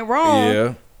would have went wrong,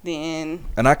 yeah. then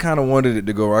And I kind of wanted it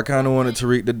to go. I kind of wanted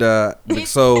Tariq to die.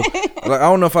 So, like, I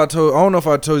don't know if I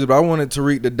told you, but I wanted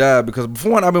Tariq to die because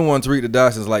before I've been wanting Tariq to die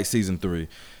since like season 3.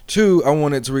 2, I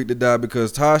wanted Tariq to die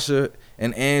because Tasha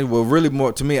well, really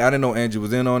more to me, I didn't know Angie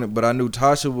was in on it, but I knew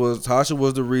Tasha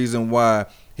was the reason why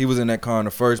he was in that car in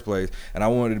the first place, and I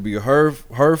wanted it to be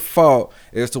her fault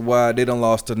as to why they done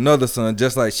lost another son,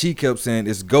 just like she kept saying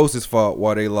it's Ghost's fault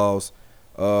why they lost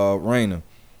Raina.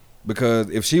 Because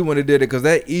if she wouldn't have did it, because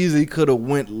that easily could have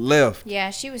went left.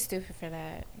 Yeah, she was stupid for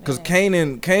that. Because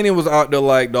Kanan was out there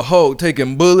like the Hulk,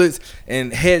 taking bullets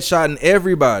and headshotting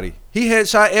everybody. He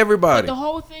headshot everybody. But the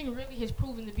whole thing really has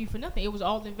proven to be for nothing. It was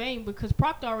all in vain because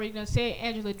Proctor already done said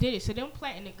Angela did it. So them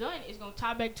planting the gun is going to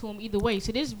tie back to him either way.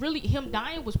 So this really, him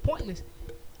dying was pointless.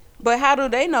 But how do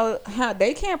they know? How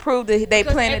they can't prove that they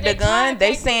Because planted at the that gun? time,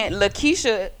 They they- saying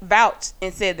Lakeisha vouched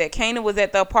and said that Kanan was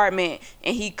at the apartment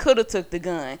and he could have took the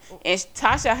gun, and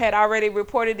Tasha had already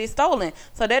reported it stolen.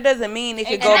 So that doesn't mean it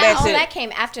could And go back all to. that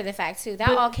came after the fact too. That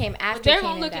But- all came after. But they're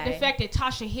going to look at the fact that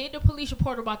Tasha hid the police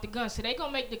report about the gun. So they're going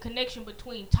to make the connection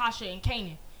between Tasha and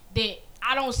Kanan. That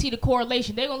I don't see the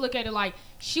correlation. They're going to look at it like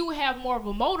she would have more of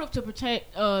a motive to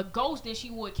protect Ghost than she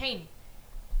would Kanan.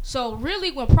 So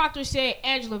really, when Proctor said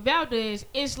Angela Valdez,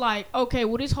 it's like, okay,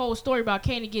 well, this whole story about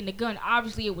Kanan getting the gun,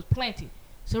 obviously it was planted.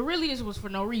 So really, this was for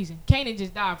no reason. Kanan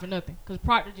just died for nothing because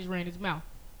Proctor just ran his mouth.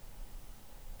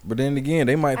 But then again,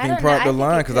 they might I think don't know. I Proctor think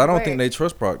lying it because could I don't work. think they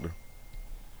trust Proctor.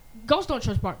 Ghost don't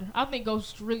trust Proctor. I think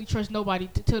Ghost really trusts nobody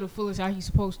to the fullest how he's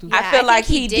supposed to. Yeah, I feel I like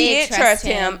think he did trust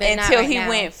him but not until right he now.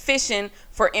 went fishing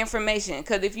for information.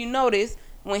 Because if you notice,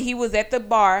 when he was at the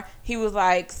bar, he was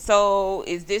like, so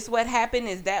is this what happened?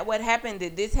 Is that what happened?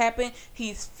 Did this happen?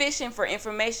 He's fishing for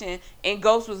information, and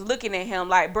Ghost was looking at him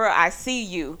like, bro, I see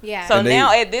you. Yeah. So And they-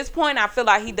 now at this point, I feel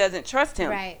like he doesn't trust him.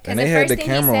 Right. Because And the they had first the thing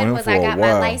he camera on said him was, for I a got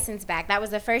my while. license back. That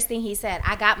was the first thing he said.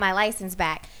 I got my license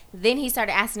back. Then he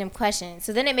started asking him questions.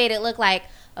 So then it made it look like,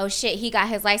 oh shit, he got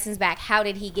his license back. How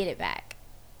did he get it back?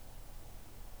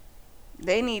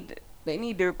 They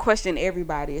need to question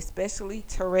everybody, especially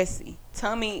Teresi.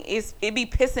 Tommy it be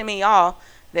pissing me off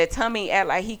that Tommy act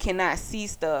like he cannot see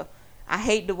stuff. I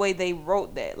hate the way they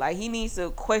wrote that. Like he needs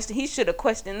to question. He should have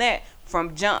questioned that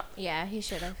from jump. Yeah, he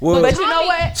should have. Well, But you know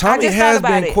what? I Tommy just thought has about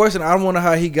been it. questioned. I don't wonder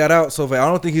how he got out so fast. I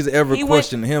don't think he's ever He went-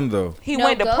 questioned him though. He No,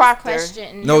 went to Ghost Proctor.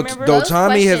 questioned- No, Remember? though Ghost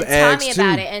Tommy has questioned asked Tommy too.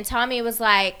 about it, and Tommy was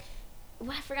like,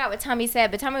 well, I forgot what Tommy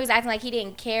said, but Tommy was acting like he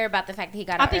didn't care about the fact that he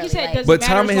got out I think he early. said like- doesn't But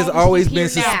matter Tommy as has long as always he's been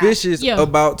here now. suspicious Yeah.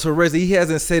 about Teresi. He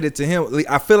hasn't said it to him. Like,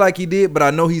 I feel like he did, but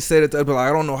I know he said it to other people. Like,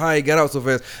 I don't know how he got out so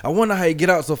fast. I wonder how he get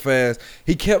out so fast.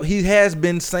 He has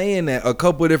been saying that a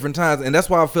couple of different times, and that's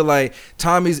why I feel like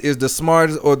Tommy's is the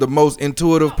smartest or the most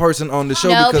intuitive person on the show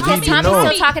no, because because he be Tommy's knowing.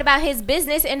 still talking about his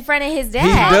business in front of his dad.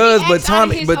 He does, but acts out of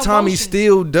Tommy, his emotions.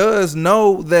 still does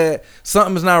know that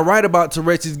something's not right about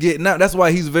Teresi's getting out. That's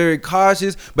why he's very cautious.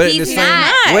 But at He's the same,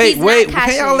 not. wait, He's not wait, can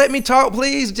y'all cautious. let me talk,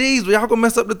 please? Jeez, y'all gonna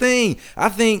mess up the thing. I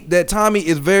think that Tommy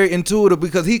is very intuitive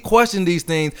because he questioned these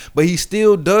things, but he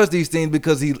still does these things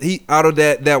because he out of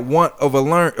that want of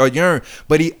a yearn.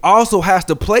 But he also has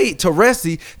to play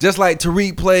Teresi just like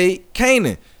Tariq played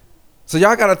Kanan. So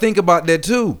y'all got to think about that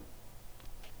too.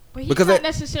 But he's Because not that-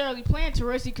 necessarily playing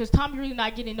Teresi because Tommy really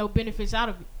not getting no benefits out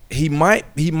of it. He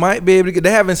might be able to get.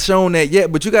 They haven't shown that yet,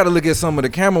 but you got to look at some of the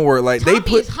camera work. Like Tommy they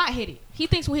put. is hot-headed. He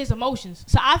thinks with his emotions.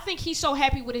 So I think he's so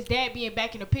happy with his dad being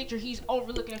back in the picture, he's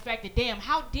overlooking the fact that, damn,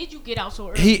 how did you get out so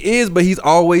early? He is, but he's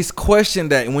always questioned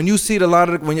that. And when you see a lot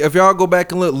of, if y'all go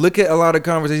back and look at a lot of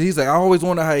conversations, he's like, I always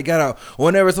wonder how he got out.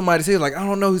 Whenever somebody says, like, I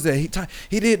don't know, he said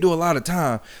he did do a lot of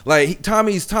time. Like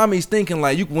Tommy's thinking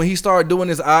like when he started doing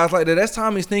his eyes like that. That's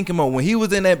Tommy's thinking mode. When he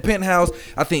was in that penthouse,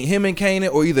 I think him and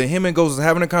Kanan or either him and Ghost was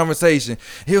having a conversation.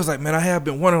 He was like, man, I have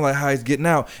been wondering like how he's getting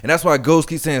out, and that's why Ghost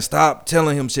keeps saying stop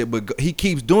telling him shit. But he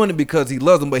keeps doing it because he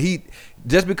loves him. But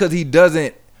just because he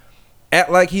doesn't act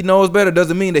like he knows better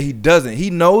doesn't mean that he doesn't. He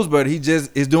knows better. He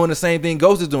just is doing the same thing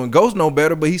Ghost is doing. Ghost know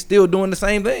better, but he's still doing the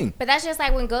same thing. But that's just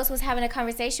like when Ghost was having a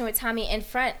conversation with Tommy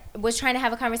was trying to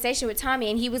have a conversation with Tommy,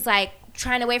 and he was like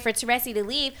trying to wait for Teresi to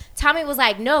leave. Tommy was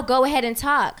like, no, go ahead and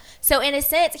talk. So in a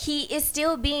sense, he is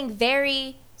still being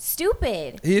very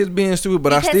stupid. He is being stupid,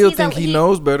 but I Because still he's think he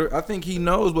knows better. I think he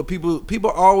knows, but people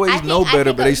always know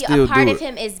better, but they still a part do of it.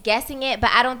 him is guessing it, but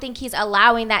I don't think he's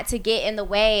allowing that to get in the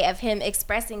way of him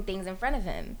expressing things in front of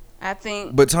him. I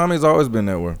think But Tommy's always been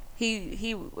that way.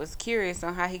 he was curious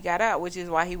on how he got out, which is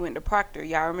why he went to Proctor.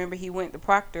 Y'all remember he went to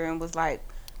Proctor and was like,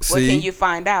 what See? can you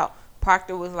find out?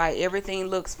 Proctor was like, everything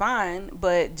looks fine,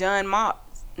 but John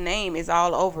Mott's name is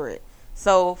all over it.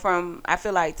 So I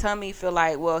feel like Tommy feel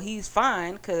like, well, he's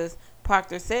fine because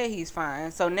Proctor said he's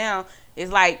fine. So now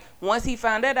it's like once he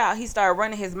found that out, he started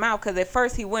running his mouth because at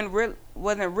first he wasn't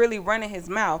really running his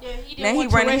mouth. Yeah, he didn't now he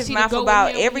want running Teresi his to mouth go with about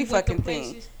him when every he went to fucking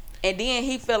thing. places. And then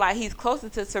he feel like he's closer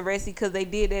to Teresi because they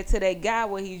did that to that guy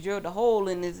where he drilled a hole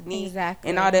in his knee Exactly.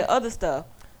 and all that other stuff.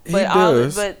 He But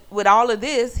does. but with all of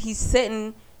this, he's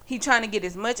trying to get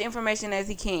as much information as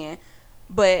he can.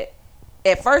 But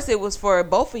at first it was for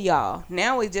both of y'all.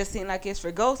 Now it just seems like it's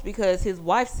for Ghost because his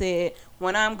wife said,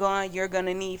 when I'm gone, you're going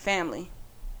to need family.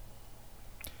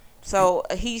 So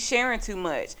he's sharing too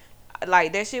much.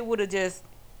 Like, that shit would have just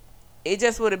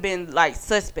would have been like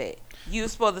suspect. You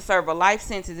supposed to serve a life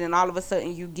sentence and all of a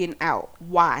sudden you getting out.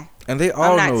 Why? And they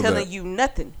all know I'm not telling that. you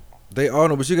nothing. They all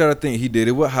know, but you gotta think he did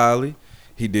it with Holly,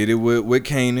 he did it with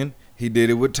Kanan, he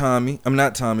did it with Tommy. I'm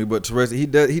not Tommy, but Teresa. He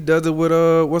does it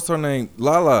with what's her name,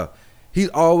 Lala. He's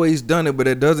always done it, but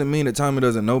it doesn't mean that Tommy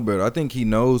doesn't know better. I think he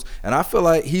knows, and I feel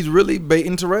like he's really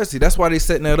baiting Teresi. That's why they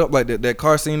setting that up, like that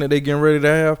car scene that they getting ready to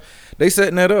have. They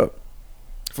setting that up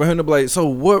for him to be like, so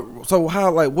what? So how?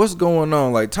 Like, what's going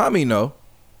on? Like, Tommy know.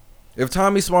 If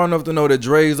Tommy's smart enough to know that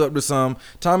Dre's up to some,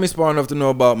 Tommy's smart enough to know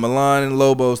about Milan and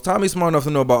Lobos, Tommy's smart enough to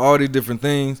know about all these different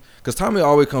things, because Tommy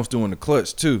always comes through in the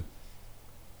clutch too.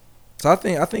 So I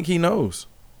think he knows.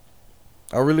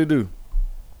 I really do.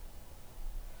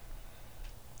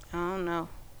 I don't know.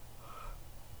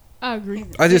 I agree.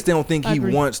 I just don't think I he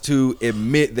agree. wants to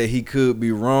admit that he could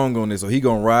be wrong on this, so he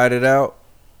gonna ride it out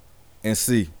and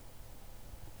see.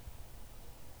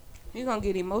 He's gonna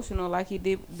get emotional like he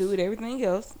did do with everything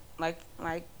else. Like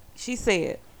she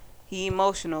said, he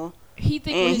emotional. He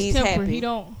think And with his he's temper, happy. he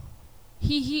don't.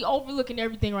 He overlooking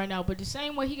everything right now. But the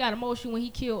same way he got emotion when he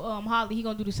killed Holly, he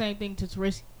gonna do the same thing to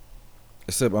Teresi.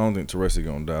 Except I don't think Teresi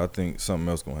gonna die. I think something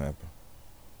else gonna happen.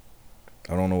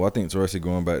 I don't know. I think Teresi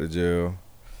going back to jail.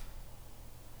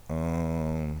 I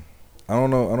don't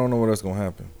know. I don't know what else gonna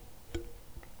happen.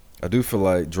 I do feel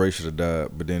like Dre should have died,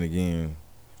 but then again,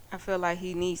 I feel like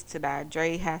he needs to die.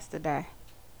 Dre has to die.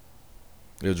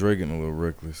 yeah, Dre getting a little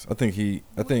reckless. I think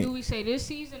Do we say this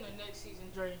season or next season?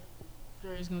 Dre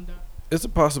is gonna die. it's a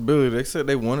possibility. They said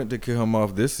they wanted to kill him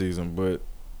off this season, but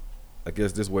I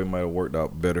guess this way might have worked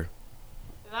out better.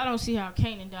 I don't see how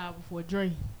Kanan died before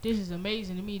Dre. This is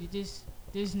amazing to me that this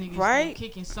nigga's Right? still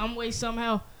kicking some way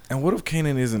somehow. And what if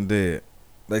Kanan isn't dead?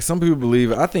 Like, some people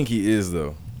believe it. I think he is,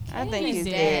 though. I think he's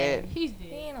dead. dead. He's He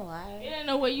dead. ain't alive. It ain't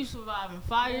no way you surviving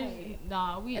fires. Right.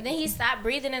 Nah, we And then he stopped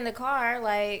breathing in the car.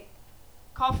 Like,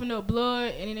 coughing up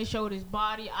blood, and then they showed his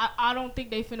body. I don't think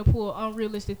they finna pull an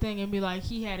unrealistic thing and be like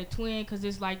he had a twin, because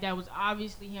it's like that was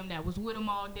obviously him that was with him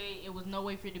all day. It was no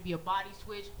way for it to be a body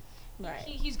switch. right.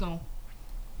 He's gone.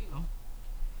 He's gone.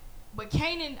 But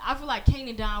Kanan, I feel like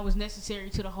Kanan dying was necessary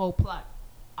to the whole plot.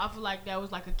 I feel like that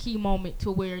was like a key moment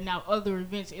to where now other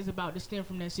events is about to stem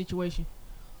from that situation.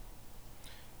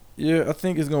 Yeah, I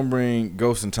think it's gonna bring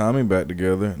Ghost and Tommy back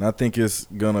together, and I think it's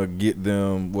gonna get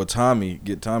them. Well,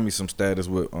 get Tommy some status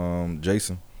with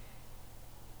Jason.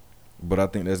 But I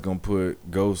think that's gonna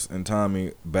put Ghost and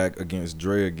Tommy back against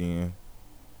Dre again,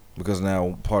 because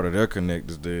now part of their connect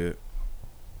is dead.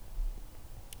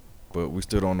 But we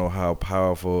still don't know how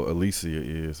powerful Alicia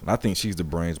is, and I think she's the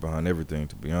brains behind everything.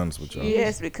 To be honest with y'all,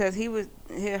 Yes, because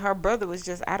her brother was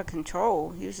just out of control.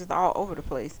 He was just all over the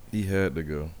place. he had to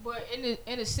go. But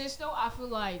in a sense though, I feel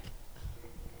like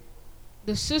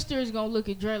the sister is gonna look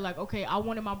at Dre like, okay, I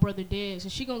wanted my brother dead, so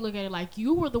she gonna look at it like,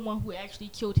 you were the one who actually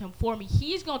killed him for me.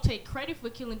 He's gonna take credit for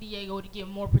killing Diego to get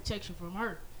more protection from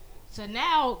her. So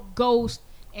now Ghost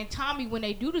and Tommy, when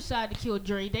they do decide to kill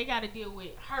Dre, they gotta deal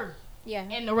with her Yeah.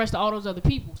 and the rest of all those other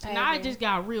people. So I now it agree. just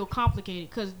got real complicated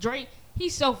because Dre,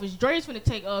 he's selfish. Dre's gonna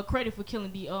take credit for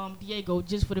killing Diego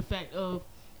just for the fact of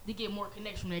to get more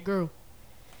connection from that girl.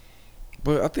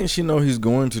 But I think she know he's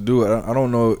going to do it. I don't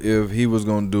know if he was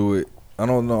going to do it. I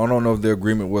don't know if the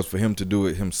agreement was for him to do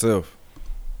it himself.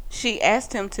 She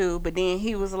asked him to, but then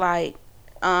he was like,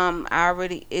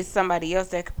 it's somebody else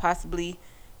that could possibly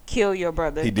kill your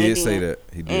brother. He did And say then that.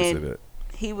 He did say that.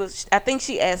 He was, I think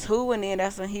she asked who, and then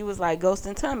that's when he was like, Ghost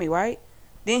and Tommy, right?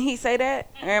 Didn't he say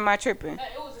that? Or am I tripping? It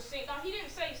was a scene. No, he didn't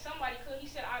say somebody could. He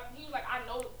said he was like, I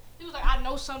know. He was like, I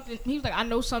know something. He was like, I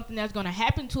know something that's gonna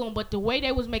happen to him. But the way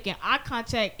they was making eye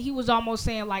contact, he was almost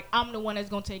saying like, I'm the one that's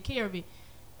gonna take care of it.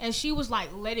 And she was like,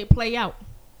 let it play out.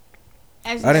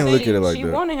 As I didn't he look said, at it like She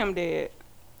that. wanted him dead.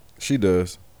 She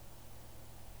does.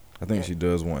 I think she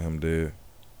does want him dead.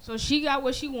 So she got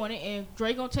what she wanted, and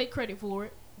Dre gonna take credit for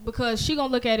it because she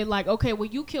gonna look at it like, okay, well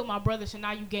you killed my brother, so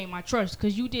now you gained my trust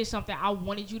because you did something I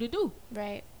wanted you to do.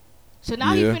 Right. So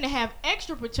now Yeah. he's finna have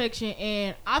extra protection,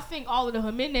 and I think all of the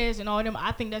Jimenez and all of them,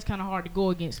 I think that's kind of hard to go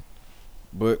against.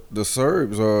 But the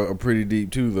Serbs are pretty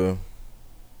deep too, though.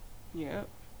 Yep.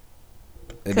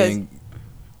 And 'Cause then,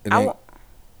 and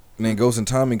then Ghost and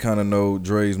Tommy kind of know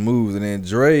Dre's moves, and then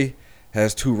Dre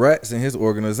has 2 rats in his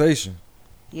organization.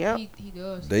 Yep. He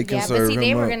does. They can Yeah, but serve see, him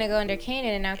they were up. gonna go under Kanan,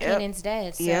 and now Yep. Kanan's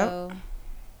dead. So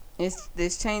Yep.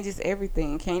 This changes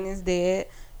everything. Kanan's dead.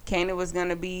 Kanan was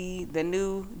gonna be the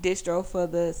new distro for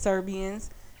the Serbians.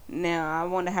 Now I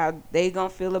wonder how they gonna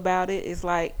feel about it. It's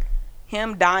like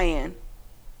him dying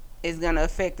is gonna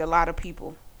affect a lot of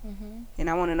people, and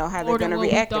I want to know how they're More than gonna what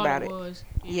we react thought about it. was.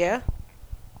 Yeah.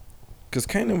 Cause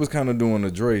Kanan was kind of doing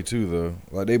the Dre too, though.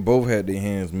 Like they both had their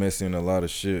hands messy in a lot of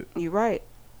shit. You're right.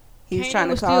 He was Kanan trying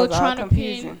to was cause still all trying to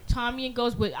confusion. pin Tommy and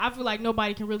Ghost, but I feel like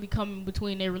nobody can really come in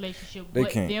between their relationship They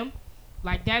but can't. them.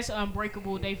 Like that's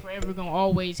unbreakable. They forever gonna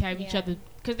always have each Yeah. other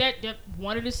because they're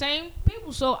one of the same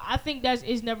people. So I think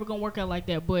it's never gonna work out like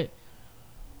that. But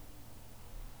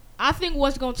I think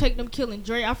what's gonna take them killing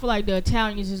Dre, I feel like the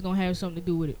Italians is gonna have something to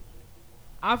do with it.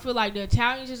 I feel like the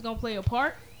Italians is gonna play a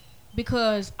part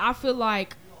because I feel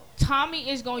like Tommy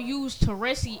is gonna use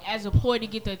Teresi as a ploy to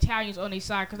get the Italians on their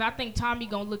side. Because I think Tommy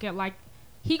gonna look at like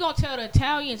he gonna tell the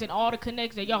Italians and all the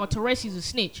connects that y'all Teresi's a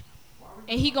snitch,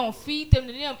 and he gonna feed them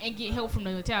to them and get help from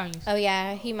the Italians. oh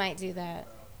yeah, he might do that.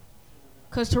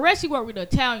 Cause Teresi worked with the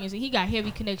Italians and he got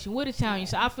heavy connection with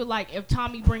Italians. So I feel like if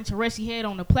Tommy bring Teresi head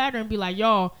on the platter and be like,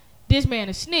 y'all, this man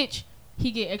a snitch,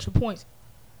 he get extra points.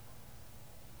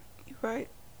 You're right.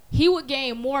 He would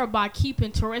gain more by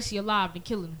keeping Teresi alive than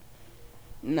killing him.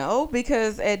 No,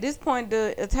 because at this point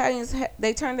the Italians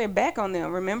they turned their back on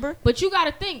them. Remember? But you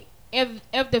gotta think, if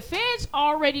the feds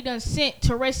already done sent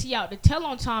Teresi out to tell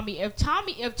on Tommy, if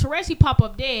Teresi pop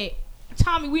up dead,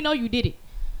 Tommy, we know you did it.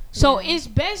 So it's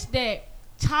best that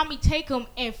Tommy take him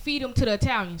and feed him to the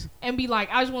Italians and be like,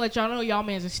 I just want to let y'all know y'all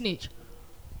man's a snitch.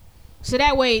 So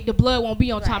that way the blood won't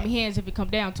be on Right. Tommy's hands if it come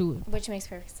down to it. Which makes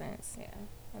perfect sense. Yeah,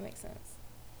 that makes sense.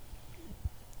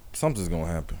 Something's gonna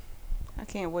happen. I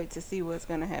can't wait to see what's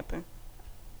gonna happen.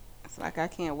 It's like I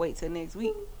can't wait till next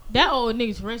week. That old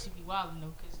nigga's recipe wildin'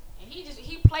 though, cause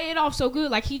he play it off so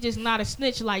good, like he just not a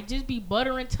snitch, like just be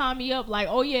buttering Tommy up, like,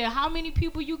 oh yeah, how many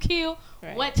people you kill,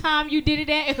 Right. what time you did it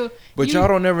at. But y'all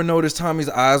don't never notice Tommy's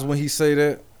eyes when he say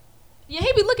that. Yeah,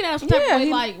 he be looking at us some type of way,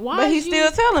 like, why? But he is you-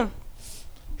 still tell him.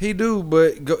 He do,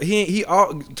 but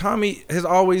Tommy has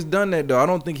always done that though. I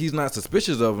don't think he's not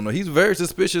suspicious of him. Though. He's very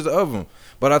suspicious of him,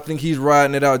 but I think he's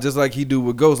riding it out just like he do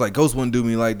with Ghost. Like Ghost wouldn't do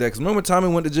me like that. Cause remember Tommy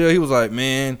went to jail, he was like,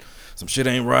 man, some shit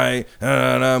ain't right.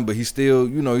 But he still,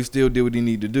 he still did what he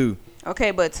need to do.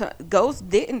 Okay, but Ghost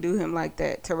didn't do him like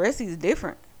that. Teresi's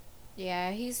different.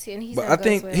 Yeah, he's But I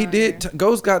think he did.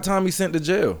 Ghost got Tommy sent to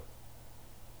jail.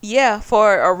 Yeah,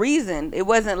 for a reason. It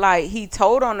wasn't like he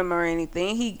told on him or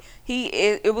anything.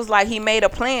 It was like he made a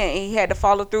plan and he had to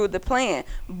follow through with the plan.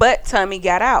 But Tommy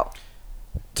got out.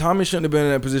 Tommy shouldn't have been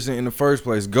in that position in the first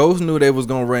place. Ghost knew they was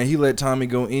gonna run. He let Tommy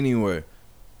go anyway,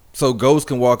 so Ghost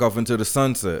can walk off into the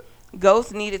sunset.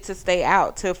 Ghost needed to stay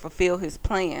out to fulfill his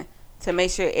plan to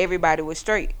make sure everybody was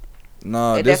straight.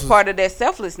 Nah, And that's part of their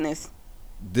selflessness.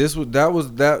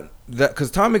 That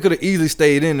because Tommy could have easily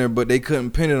stayed in there, but they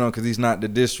couldn't pin it on because he's not the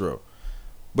distro.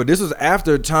 But this was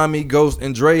after Tommy, Ghost,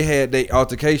 and Dre had their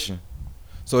altercation.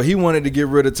 So he wanted to get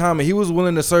rid of Tommy. He was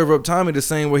willing to serve up Tommy the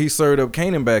same way he served up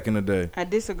Kanan back in the day. I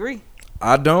disagree.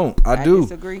 I don't. I do.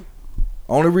 Disagree.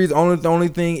 The only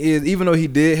thing is, even though he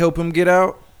did help him get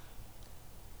out,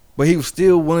 but he was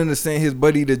still willing to send his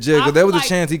buddy to jail because there was a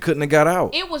chance he couldn't have got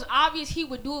out. It was obvious he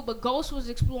would do it, but Ghost was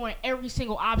exploring every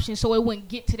single option so it wouldn't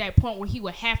get to that point where he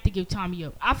would have to give Tommy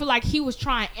up. I feel like he was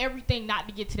trying everything not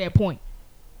to get to that point.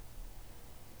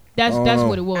 That's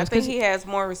what it was. I think he has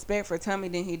more respect for Tommy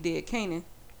than he did Kanan.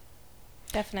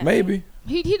 Definitely. Maybe.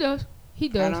 He does. He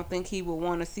does. I don't think he would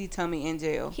want to see Tommy in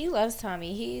jail. He loves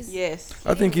Tommy. Yes.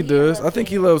 I think he does. I think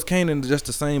he loves Kanan just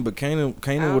the same, but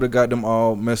Kanan would have got them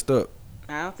all messed up.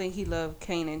 I don't think he loved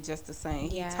Kanan just the same.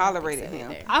 He Yeah, I don't tolerated think so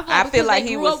him. either. I feel like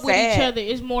he grew was up with each sad. other.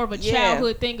 It's more of a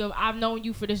childhood thing of I've known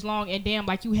you for this long, and damn,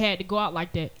 like you had to go out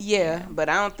like that. Yeah, but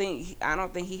I don't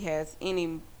think he has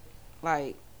any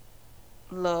like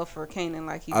love for Kanan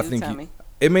like he do Tommy.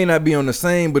 It may not be on the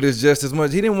same, but it's just as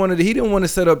much. He didn't want to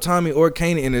set up Tommy or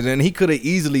Kanan in it, and he could have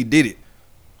easily did it.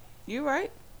 You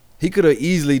right. He could have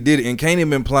easily did it, and Kanan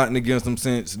been plotting against him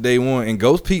since day one. And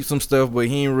Ghost peeped some stuff, but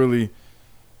he ain't really.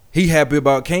 He happy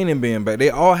about Kanan being back. They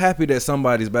all happy that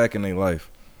somebody's back in their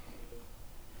life.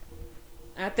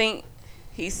 I think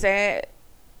he's sad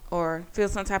or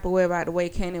feels some type of way about the way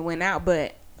Kanan went out.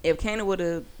 But if Kanan would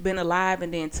have been alive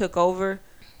and then took over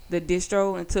the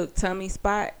distro and took Tommy's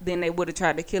spot, then they would have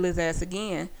tried to kill his ass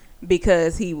again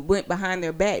because he went behind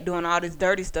their back doing all this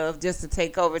dirty stuff just to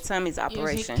take over Tommy's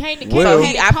operation. Well,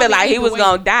 I feel like he was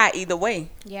going to die either way.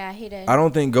 Yeah, he did. I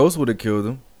don't think Ghost would have killed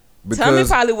him. Tommy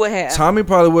probably would have. Tommy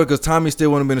probably would, because Tommy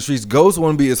still want to be in the streets. Ghost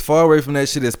want to be as far away from that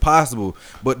shit as possible.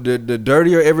 But the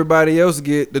dirtier everybody else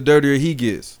get, the dirtier he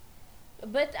gets.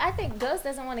 But I think Ghost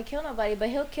doesn't want to kill nobody, but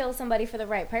he'll kill somebody for the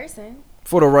right person.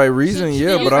 For the right reason,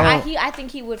 yeah. But I think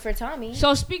he would for Tommy.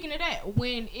 So speaking of that,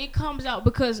 when it comes out,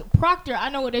 because Proctor, I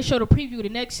know when they showed a preview of the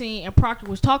next scene, and Proctor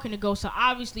was talking to Ghost, so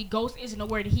obviously Ghost isn't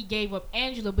aware that he gave up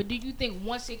Angela. But do you think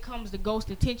once it comes to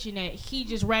Ghost's attention that he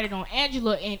just ratted on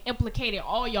Angela and implicated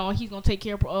all y'all, he's gonna take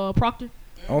care of Proctor?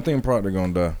 I don't think Proctor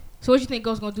gonna die. So what you think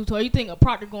Ghost gonna do to her? You think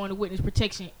Proctor going to witness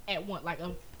protection at once, like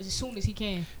as soon as he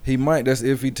can? He might. That's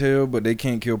if he tell, but they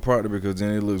can't kill Proctor because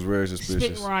then it looks very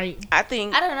suspicious. Right. I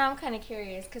don't know. I'm kind of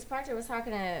curious because Proctor was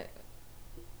talking to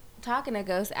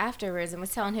Ghost afterwards and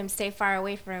was telling him stay far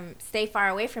away from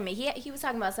me. He was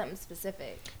talking about something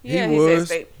specific. Yeah, he was.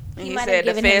 Said he said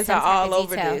the feds are all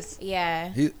over this. Yeah.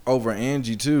 He over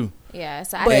Angie too. Yeah.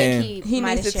 So I think he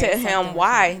needs to tell him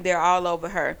why they're all over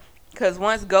her. Because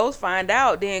once Ghost find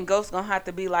out, then Ghost going to have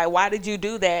to be like, why did you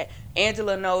do that?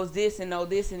 Angela knows this and know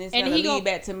this, and it's going to lead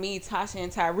back to me, Tasha, and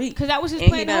Tyreek. Because that was his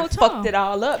plan the whole time. Fucked it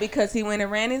all up because he went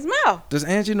and ran his mouth. Does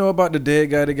Angie know about the dead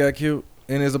guy that got killed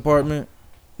in his apartment?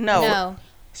 No.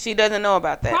 She doesn't know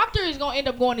about that. Proctor is going to end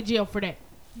up going to jail for that.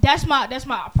 That's my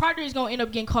Proctor is going to end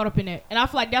up getting caught up in that. And I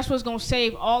feel like that's what's going to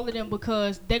save all of them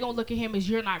because they're going to look at him as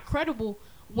you're not credible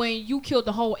when you killed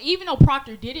the whole. Even though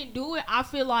Proctor didn't do it, I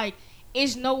feel like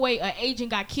it's no way an agent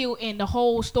got killed and the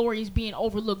whole story is being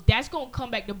overlooked. That's going to come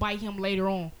back to bite him later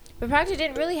on. But Proctor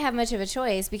didn't really have much of a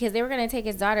choice because they were going to take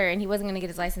his daughter and he wasn't going to get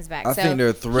his license back. I think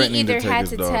they're threatening to take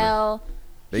his daughter.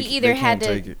 He either had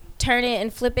to turn it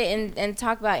and flip it and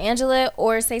talk about Angela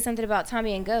or say something about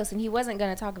Tommy and Ghost, and he wasn't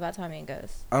going to talk about Tommy and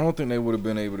Ghost. I don't think they would have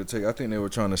been able to take. I think they were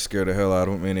trying to scare the hell out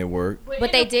of him, and it worked.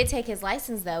 But they did take his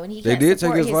license though, and he they did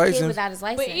take his license kid without his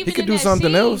license. But he could do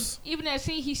something else. Even that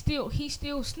scene, he still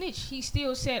snitched. He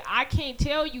still said, "I can't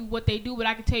tell you what they do, but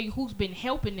I can tell you who's been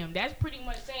helping them." That's pretty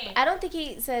much saying. I don't think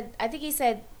he said. I think he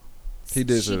said. He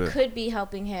did she say that. could be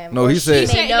helping him. No, he said.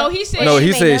 He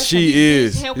said she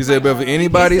is. He said, but if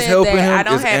anybody's helping him,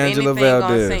 it's Angela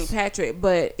Valdez. On St. Patrick,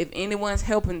 but if anyone's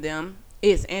helping them,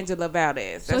 it's Angela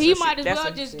Valdez. So he might as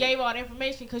well just gave all the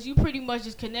information because you pretty much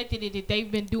just connected it that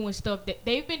they've been doing stuff that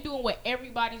they've been doing what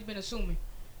everybody's been assuming.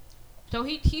 So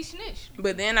he snitched.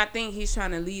 But then I think he's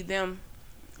trying to lead them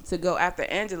to go after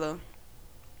Angela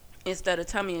instead of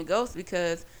Tommy and Ghost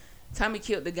because Tommy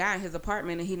killed the guy in his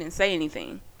apartment and he didn't say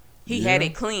anything. He had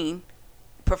it clean,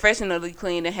 professionally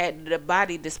clean, and had the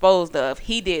body disposed of.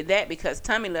 He did that because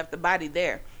Tommy left the body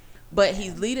there. But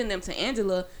he's leading them to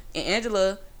Angela, and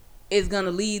Angela is going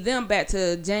to lead them back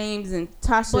to James and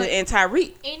Tasha and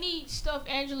Tyreek. Any stuff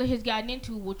Angela has gotten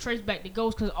into will trace back to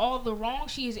Ghost because all the wrong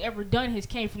she has ever done has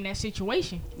came from that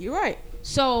situation. You're right.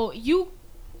 So you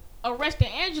arresting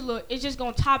Angela is just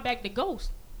going to tie back to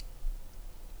Ghost.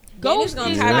 Ghost is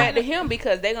going to tie back to him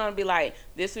because they're going to be like,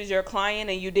 this was your client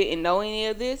and you didn't know any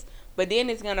of this. But then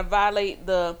it's going to violate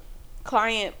the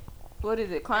client, what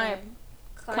is it? Patient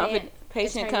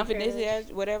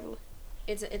confidentiality, whatever.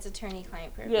 It's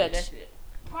attorney-client privilege. Yeah, that's it.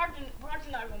 Proctor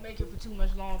not going to make it for too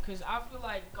much long because I feel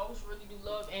like Ghost really do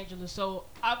love Angela. So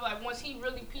I feel like once he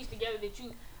really pieced together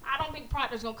I don't think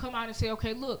Proctor's going to come out and say,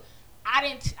 okay, look, I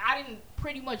didn't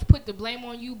pretty much put the blame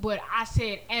on you, but I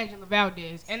said Angela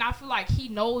Valdez. And I feel like he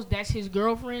knows that's his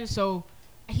girlfriend, so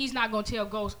he's not going to tell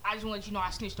Ghost, I just want to let you know I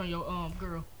snitched on your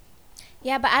girl.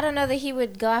 Yeah, but I don't know that he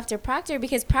would go after Proctor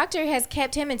because Proctor has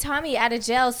kept him and Tommy out of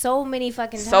jail so many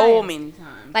fucking times. So many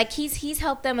times. Like, he's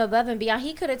helped them above and beyond.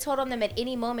 He could have told on them at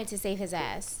any moment to save his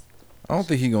ass. I don't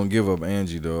think he going to give up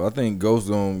Angie, though. I think Ghost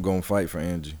going to fight for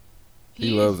Angie.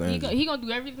 He loves Angie. He gonna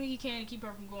do everything he can to keep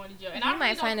her from going to jail. And he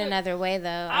might find another way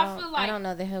though. I don't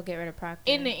know that he'll get rid of Proctor.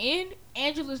 In the end,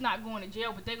 Angela's not going to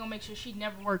jail, but they're gonna make sure she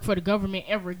never worked for the government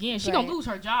ever again. She gonna lose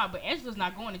her job, but Angela's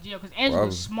not going to jail because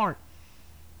Angela's smart.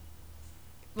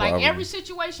 Like every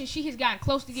situation she has gotten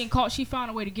close to getting caught, she found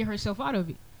a way to get herself out of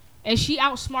it, and she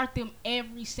outsmarted them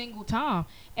every single time.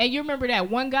 And you remember that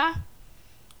one guy?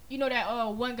 You know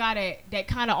that one guy that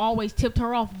kind of always tipped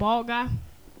her off, bald guy.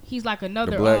 He's like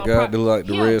another the black guy,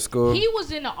 the red skull. He was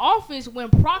in the office when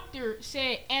Proctor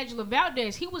said Angela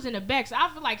Valdez. He was in the back, so I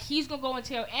feel like he's gonna go and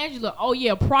tell Angela, "Oh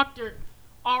yeah, Proctor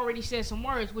already said some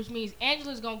words," which means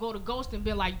Angela's gonna go to Ghost and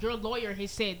be like, "Your lawyer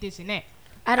has said this and that."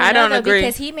 I don't agree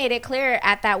because he made it clear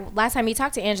at that last time he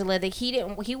talked to Angela that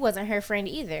he wasn't her friend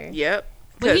either. Yep,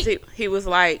 because he was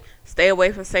like, "Stay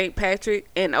away from St. Patrick,"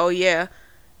 and oh yeah.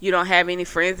 You don't have any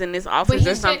friends in this office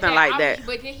or something like that.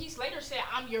 But then he later said,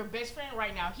 I'm your best friend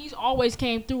right now. He's always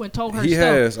came through and told her he stuff.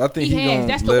 Has. I think he has.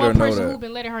 That's the one person who's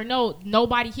been letting her know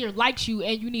nobody here likes you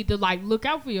and you need to like look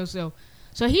out for yourself.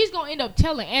 So he's gonna end up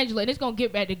telling Angela, and it's gonna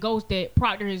get back to Ghost that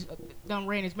Proctor has done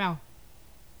ran his mouth.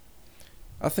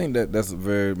 I think that's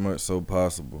very much so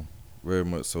possible. Very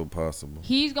much so possible.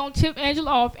 He's gonna tip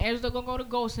Angela off. Angela gonna go to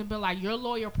Ghost and be like, "Your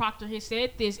lawyer Proctor has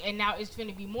said this, and now it's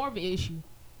finna be more of an issue."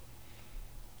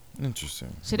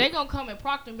 Interesting. So they gonna come at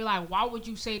Proctor and be like, "Why would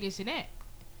you say this and that?"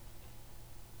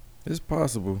 It's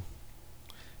possible.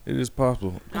 It is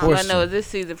possible. All I know Question. is this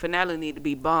season finale need to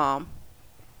be bomb.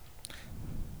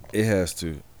 It has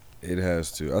to. It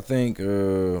has to. I think.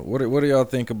 What do y'all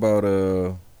think about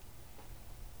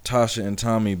Tasha and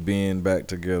Tommy being back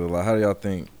together? Like, how do y'all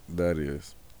think that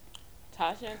is?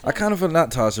 Tasha and I kind of feel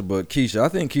not Tasha, but Keisha. I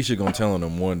think Keisha gonna tell on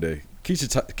them one day.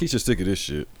 Keisha sick of this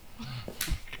shit.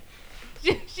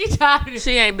 She tired of it.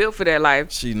 She ain't built for that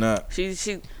life. She not. She.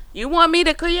 You want me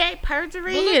to create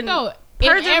perjury But look, and though,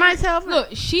 perjure myself? Look,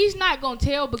 she's not gonna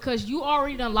tell because you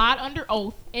already done lied under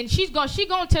oath, and she gonna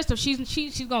testify.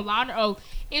 She's gonna lie under oath.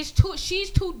 She's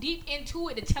too deep into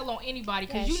it to tell on anybody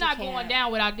because Yeah, you're not she going can't.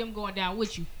 down without them going down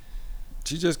with you.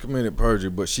 She just committed perjury,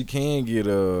 but she can get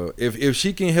if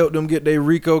she can help them get their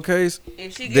RICO case,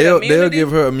 If she get they'll immunity,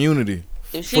 give her immunity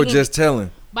If she for can- just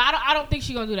telling. But I don't think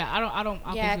she's gonna do that. I don't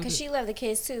Yeah, think because she'll she loved the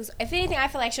kids too. So if anything, I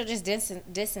feel like she'll just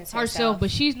distance do herself, but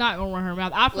she's not gonna run her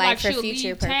mouth. I feel Like, like for she'll future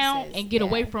leave town purposes, and get yeah.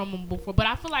 away from him before. But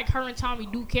I feel like her and Tommy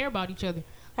do care about each other.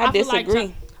 I feel like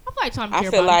disagree. I feel like Tommy I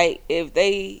care feel about him. like if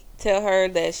they tell her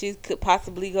that she could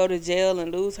possibly go to jail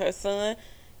and lose her son,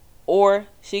 or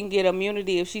she can get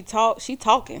immunity if she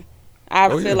talking. I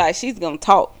Oh, feel yeah. like she's gonna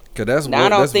talk. Cause that's Now, I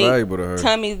don't that's think valuable to her.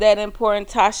 Tommy's that important,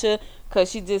 Tasha,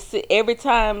 because she just every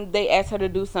time they ask her to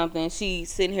do something, she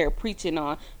sitting here preaching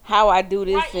on how I do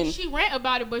this Right, and and she rant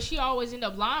about it, but she always end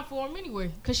up lying for him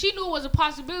anyway. Because she knew it was a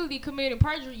possibility committing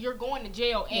perjury, you're going to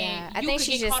jail, and Yeah, I you think could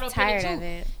she's get just caught up tired in it of too.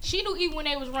 it. She knew even when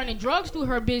they was running drugs through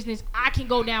her business, I can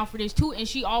go down for this too, and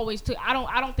she always took. I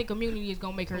don't think immunity is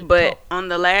gonna make her. But talk. on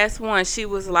the last one, she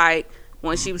was like,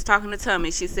 when she was talking to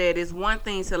Tommy, she said, it's one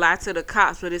thing to lie to the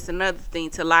cops, but it's another thing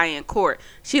to lie in court.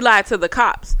 She lied to the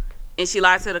cops, and she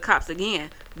lied to the cops again.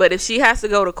 But if she has to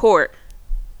go to court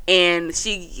and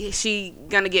she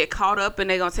gonna get caught up and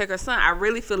they gonna take her son, I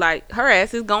really feel like her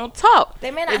ass is gonna talk. They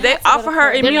may not If they have to go to offer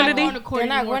her court. They're not immunity, going to court They're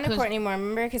not anymore going to 'cause- court anymore.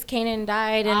 Remember, because Kanan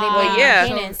died and they Ah, blamed yeah.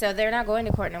 Kanan, so they're not going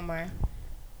to court no more.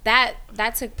 That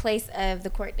took place of the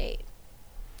court date,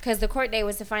 because the court date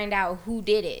was to find out who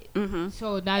did it,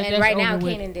 So that, and that's right over now with.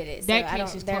 Kanan did it. So That I case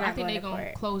don't. is They're closed. I not think going they're to gonna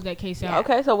court. close that case out.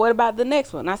 okay, so what about the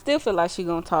next one? I still feel like she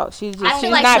gonna talk. She's I she's feel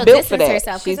like not she'll built for distance that.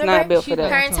 herself. 'Cause She's remember, not built for she's Her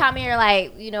that. and Tommy are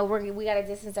like, we gotta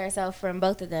distance ourselves from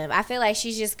both of them. I feel like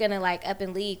she's just gonna like up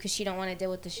and leave because she don't want to deal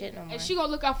with the shit no more. And she gonna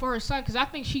look out for her son because I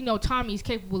think she know Tommy's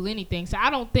capable of anything. So I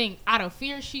don't think out of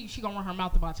fear she gonna run her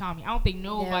mouth about Tommy. I don't think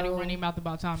nobody No. run their mouth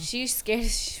about Tommy. She's scared.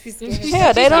 She's scared.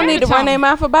 Yeah, they She's don't scared need to of run Tommy. their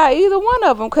mouth about either one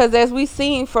of them because as we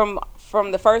seen from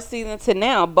the first season to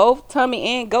now, both Tommy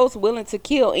and Ghost willing to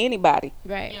kill anybody.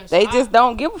 Right. Yeah, so They I- just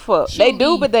don't give a fuck. She'll They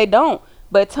do, leave. but they don't.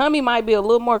 But Tommy might be a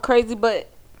little more crazy, but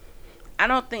I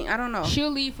don't know.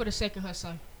 She'll leave for the sake of her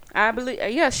son. I believe,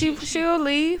 yeah, she'll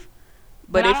leave.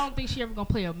 But But I if don't think she ever gonna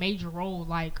play a major role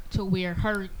like to where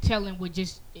her telling would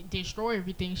just destroy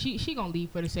everything. She gonna leave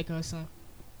for the sake of her son.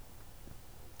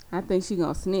 I think she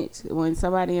gonna snitch when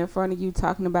somebody in front of you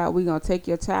talking about we gonna take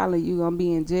your child and you gonna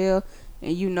be in jail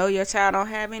and you know your child don't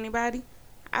have anybody.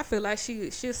 I feel like she'll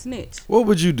snitch. What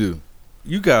would you do?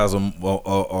 You guys are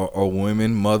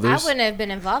women, I mothers. wouldn't have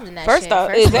been involved in that First shit. off,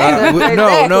 First of all. exactly.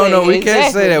 No, we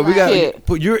can't say that. We got Shit.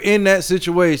 put. You're in that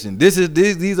situation. These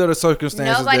are the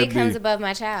circumstances. Nobody that comes be. above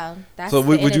my child. That's So the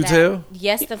would end you of that. tell?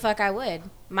 Yes, the fuck I would.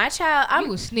 My child, You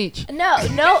I'm a snitch. no. Look,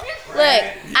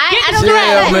 I don't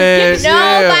Yeah, know. man.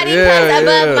 Nobody Yeah, comes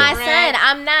above yeah. my son.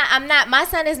 I'm not. My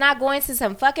son is not going to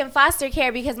some fucking foster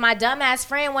care because my dumbass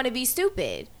friend want to be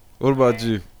stupid. What about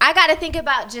you? I got to think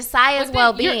about Josiah's But then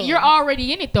well-being. You're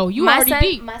already in it though. You already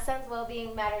deep. My son's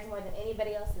well-being matters more than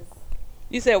anybody else's.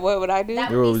 You said what would I do? That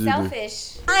What would would be you do?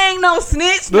 selfish. I ain't no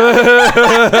snitch. I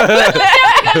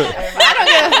don't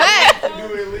give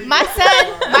a fuck. My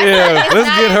son. My Yeah, son is let's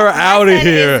not, get her my outta son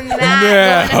here Is not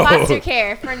now. going to foster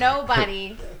care for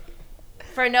nobody.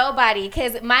 For nobody,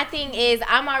 because my thing is,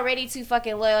 I'm already too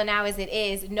fucking loyal now as it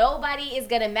is. Nobody is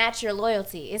gonna match your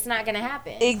loyalty. It's not gonna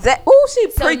happen. Exactly. Oh,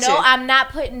 she So preaching no, I'm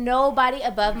not putting nobody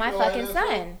above my fucking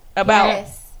son. about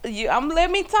Yes. you. Let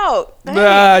me talk.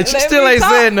 Nah, she Let still me ain't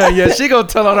talk. said nothing yet. She gonna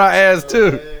tell on our ass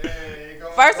too.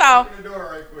 First off,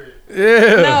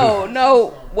 Yeah.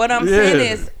 no. What I'm Yeah. saying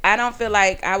is, I don't feel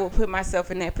like I would put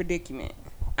myself in that predicament.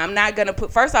 I'm not gonna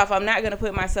put. First off, I'm not gonna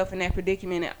put myself in that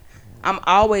predicament. I'm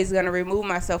always gonna remove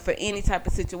myself for any type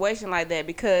of situation like that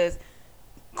because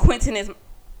Quentin is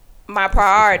my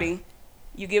priority,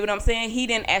 You get what I'm saying? He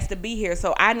didn't ask to be here,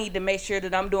 so I need to make sure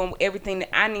that I'm doing everything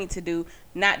that I need to do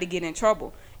not to get in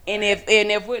trouble. And if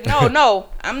we're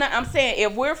I'm saying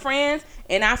if we're friends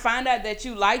and I find out that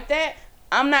you like that,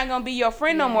 I'm not gonna be your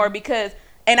friend no more because.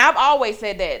 And I've always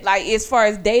said that, like, as far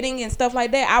as dating and stuff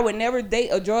like that, I would never date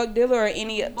a drug dealer or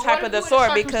any type of the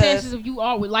sort because if you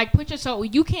are like put yourself,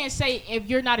 you can't say if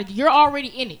you're not you're already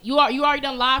in it. You already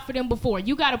done lied for them before.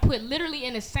 You got to put literally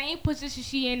in the same position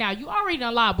she in now. You already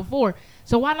done lied before,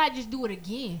 so why not just do it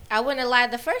again? I wouldn't have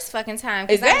lied the first fucking time.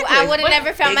 Exactly. I would have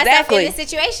never found myself in this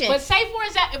situation. But say for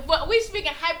example, but we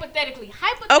speaking hypothetically.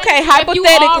 Okay,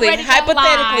 hypothetically,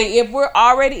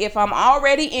 if I'm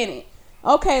already in it.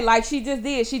 Okay, like she just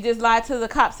did. She just lied to the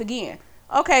cops again.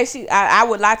 Okay, I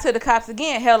would lie to the cops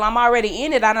again. Hell, I'm already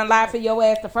in it. I done lied for your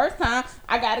ass the first time.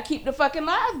 I gotta keep the fucking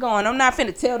lies going. I'm not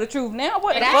finna tell the truth now.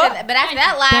 What the fuck? But after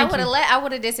that lie, I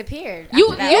would have disappeared. You're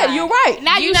right.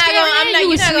 Now you're not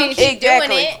gonna keep doing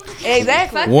it.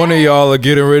 Exactly. One of y'all are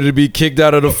getting ready to be kicked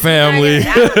out of the family.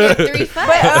 That's what it is.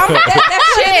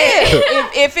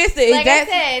 If it's the like exact.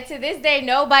 I said, to this day,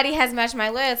 nobody has matched my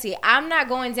loyalty. I'm not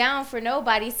going down for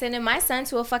nobody sending my son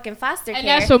to a fucking foster care. And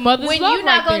that's a mother's when love you're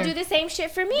not right gonna there. do the same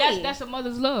shit for me. That's a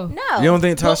mother's love. No. You don't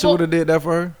think Tasha would have did that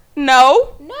for her?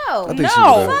 No. No. I think she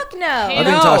would've. Fuck no. I think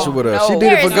Tasha would have. She did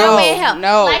There it for is no way in Ghost. hell.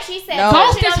 No. Like she said, No. Tasha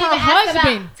Ghost is don't her even ask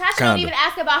husband. Tasha don't even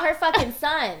ask about her fucking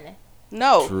son.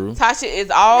 No. True. Tasha is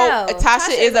all. No. Tasha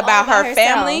is all about her herself.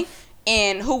 family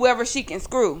and whoever she can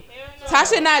screw.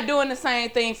 Tasha not doing the same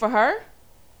thing for her.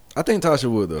 I think Tasha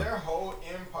would though. Their whole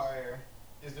empire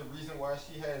is the reason why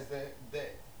she has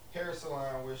that hair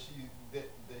salon where that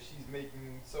she's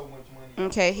making so much money.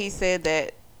 Okay, he said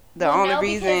that the only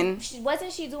reason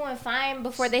wasn't she doing fine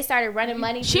before they started running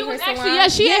money She through was her actually, salon?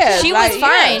 like, she was fine.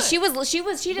 yeah.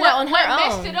 She did it on her What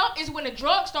own. messed it up is when the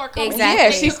drugs start coming. Exactly. Yeah,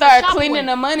 They she took her started shop cleaning away.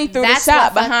 the money through That's the shop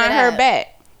what fucked behind it her up. back.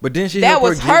 But then she That helped her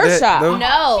was get her that, shop. though?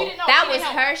 No, She didn't help. that She was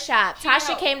didn't her help. shop. She didn't Tasha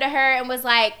help. came to her and was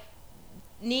like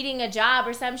needing a job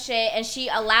or some shit, and she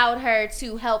allowed her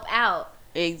to help out.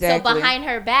 Exactly. So behind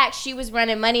her back, she was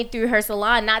running money through her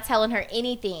salon, not telling her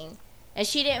anything. And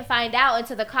she didn't find out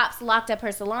until the cops locked up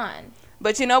her salon.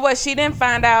 But you know what? She didn't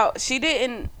find out. She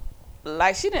didn't.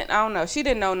 I don't know. She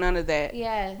didn't know none of that.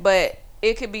 Yeah. But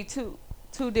it could be two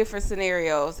different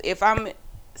scenarios. If I'm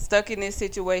stuck in this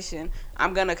situation,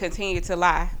 I'm gonna continue to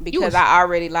lie because I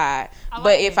already lied.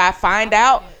 But if I find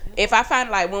out,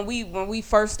 like when we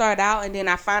first start out and then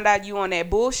I find out you on that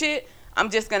bullshit, I'm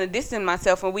just gonna distance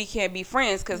myself and we can't be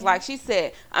friends. Cause like she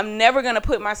said, I'm never gonna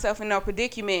put myself in no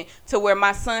predicament to where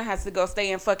my son has to go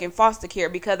stay in fucking foster care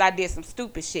because I did some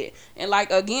stupid shit. And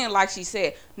like she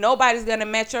said, nobody's gonna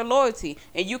match your loyalty,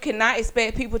 and you cannot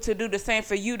expect people to do the same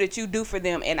for you that you do for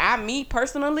them. And me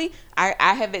personally, I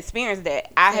have experienced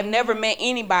that. I have never met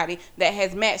anybody that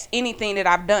has matched anything that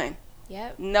I've done.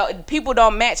 Yep. No, people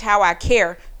don't match how I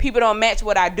care. People don't match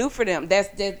what I do for them. That's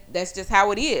just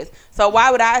how it is. So why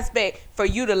would I expect for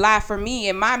you to lie for me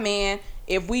and my man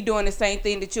if we doing the same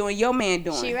thing that you and your man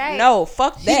doing? She right. No,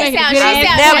 fuck that. She sound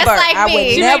I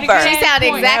would never. She sound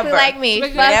exactly Never. like me.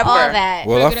 Fuck Never. all that.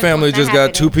 Well, our family just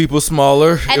got 2 people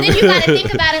smaller. And then you gotta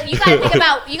think about it.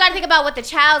 You gotta think about what the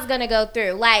child's gonna go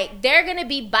through. Like, they're gonna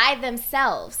be by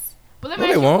themselves. But let No,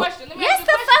 me they ask you a won't. question. Yes, the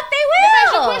fuck Let me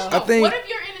ask you a they will. question. I think- What if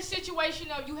you're in a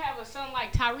situation of you have a son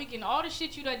like Tyreek and all the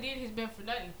shit you done did has been for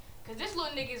nothing? Because this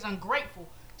little nigga is ungrateful.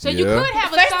 So you Yeah. could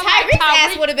have a First, son like Tyreek's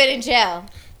ass Tyreek. would have been in jail.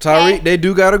 Tyreek, they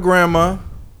do got a grandma.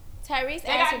 Tyreek's They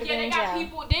ass got, would have yeah, been they in got jail.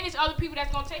 people. Then there's other people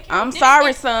that's gonna take care of I'm them.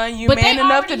 sorry, son. You But man they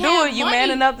enough to already do have it. You money.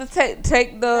 man enough to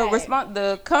take the Right.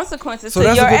 the consequences So to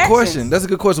that's your a good actions. question. That's a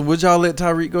good question. Would y'all let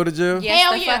Tyreek go to jail? Yes,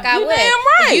 Hell the yeah. fuck I You would. damn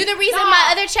right. You the reason my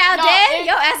other child dead?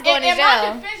 Your ass going to in my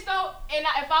jail. defense, though, and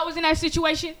if I was in that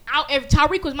situation, if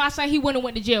Tyreek was my son, he wouldn't have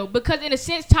went to jail. Because in a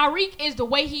sense, Tyreek is the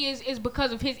way he is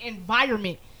because of his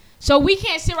environment. So we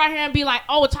can't sit right here and be like,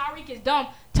 oh, Tyreek is dumb.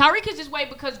 Tyreek is this way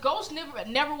because Ghost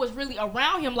never was really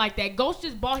around him like that. Ghost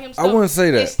just bought him stuff. I wouldn't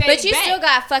say that. and stayed But you back. still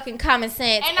got fucking common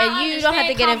sense, And I and you don't have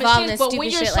to understand get common involved in sense, but stupid when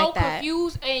you're shit so like that.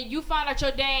 confused and you find out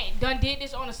your dad did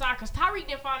this on the side, because Tyreek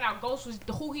didn't find out Ghost was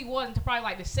who he was until probably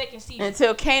like the second season.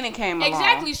 Until Kanan came along.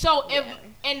 Exactly. So if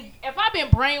I've been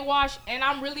brainwashed and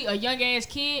I'm really a young ass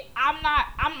kid,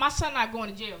 my son not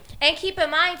going to jail. And keep in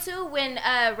mind too, when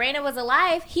Raina was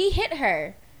alive, he hit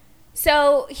her.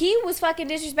 So he was fucking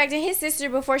disrespecting his sister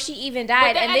before she even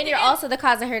died, and then you're also the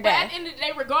cause of her But at death. the end of the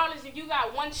day, regardless if you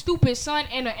got one stupid son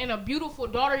and a beautiful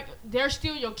daughter, they're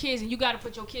still your kids, and you got to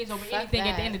put your kids over anything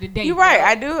at the end of the day. You're right.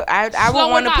 I do. I would Slow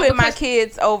want to or not, put my because-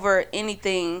 kids over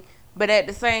anything, but at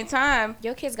the same time,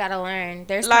 Your kids gotta learn.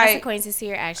 There's Like- consequences to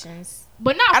your actions.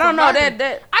 But not I for don't know murder.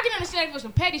 that. I can understand if it was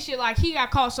some petty shit like he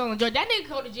got caught selling drugs. That nigga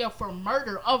go to jail for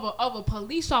murder of a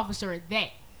police officer at that.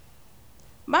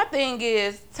 My thing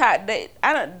is, Todd,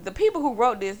 the people who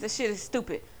wrote this shit is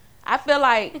stupid. I feel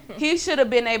like he should have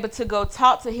been able to go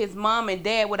talk to his mom and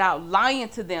dad without lying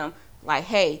to them. Like,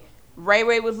 hey,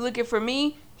 Ray was looking for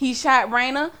me. He shot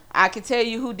Raina. I can tell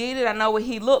you who did it. I know what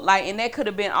he looked like. And that could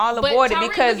have been all But avoided Tyreek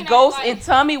because looking at Ghost it like- and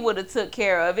Tommy would have took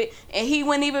care of it. And he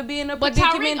wouldn't even be in the But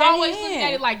predicament Tyreek that always he looking in.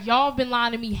 at it like y'all been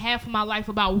lying to me half of my life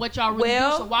about what y'all really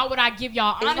Well, do. So why would I give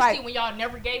y'all it's honesty like- when y'all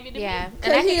never gave it to Yeah. me?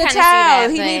 And I Cause he can a kinda see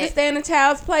child. that, He need to but- stay in the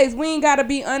child's place. We ain't gotta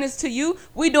be honest to you.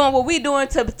 We doing what we doing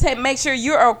to make sure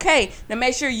you're okay. To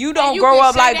make sure you don't And you grow can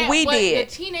up say like that, we but did.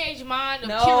 The teenage mind of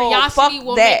No, curiosity fuck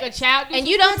will that. make a child do And some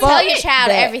you don't stupid tell Fuck your shit. child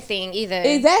that. everything either.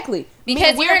 Exactly.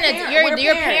 Because We're you're parents. you're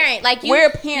a We're parent. Like We're you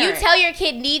parents. tell your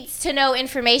kid needs to know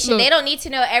information. Look. They don't need to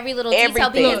know every little detail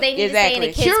Everything. because they need to stay in a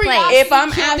Exactly. kid's Curiosity place. If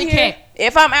I'm Kill out the here, cat.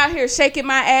 if I'm out here shaking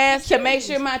my ass to make Curious.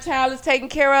 sure my child is taken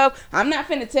care of, I'm not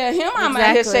finna tell him I'm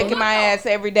out here Exactly. shaking my Look, ass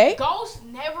every day. Ghost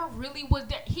never really was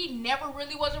there. He never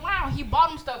really was around. He bought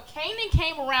him stuff. Kanan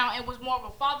came around and was more of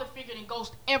a father figure than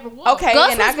Ghost ever was. Okay,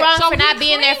 Ghost and I was can- wrong So for not he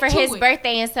being there for cling his to it.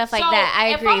 birthday and stuff like So, that. I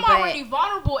agree, if I'm but already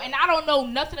vulnerable and I don't know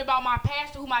nothing about my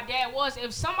past or who my dad was,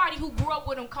 if somebody who grew up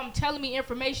with him come telling me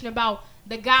information about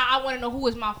the guy I want to know who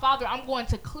is my father, I'm going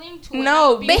to cling to it.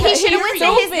 No, But he shoulda went to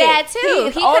his dad, too.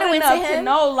 He's He old coulda went to enough to him.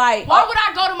 know, like, Why would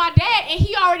I go to my dad and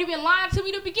he already been lying to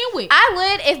me to begin with? I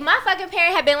would, if my fucking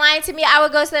parent had been lying to me, I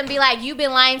would go to them and be like, "You've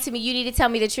been lying to me. You need to tell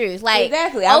me the truth." Like,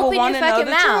 exactly. I would open want your to know fucking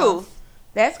the mouth. truth.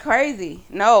 That's crazy.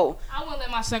 No. I wouldn't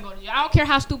let my son go to jail. I don't care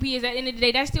how stupid he is. At the end of the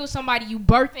day, that's still somebody you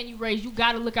birth and you raise. You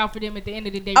got to look out for them at the end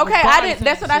of the day. Okay, I regardless did. of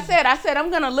That's the what I decision. said. I said I'm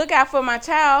gonna look out for my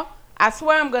child. I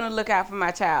swear I'm gonna look out for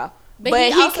my child. But But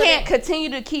he he also can't didn't- continue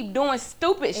to keep doing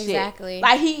stupid shit. Exactly.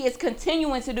 Like he is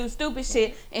continuing to do stupid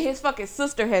shit, and his fucking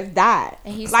sister has died.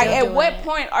 And he's like, still at doing what it.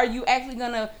 point are you actually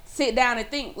gonna sit down and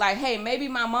think, like, hey, maybe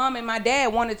my mom and my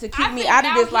dad wanted to keep I me think out of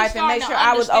now this he's life and make starting sure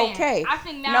to I was understand. okay? I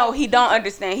think now No, he don't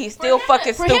understand. He's still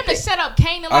fucking for him to stupid. set up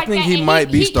Kanan like think that, he and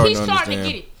might be he's starting to to understand.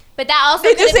 get it. But that also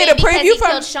Did you could've see been the because preview he from-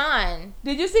 killed Sean.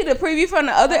 Did you see the preview from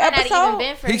the other Might not even episode?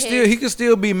 been for He his- still he could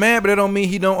still be mad, but that don't mean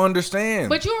he don't understand.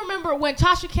 But you remember when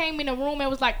Tasha came in the room and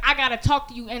was like, "I gotta talk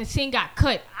to you," and the scene got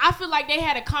cut. I feel like they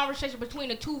had a conversation between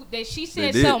the two that she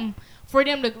said did. something for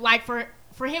them to like for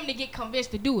him to get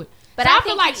convinced to do it. But So I I feel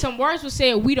think like he- some words were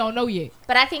said we don't know yet.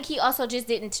 But I think he also just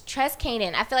didn't trust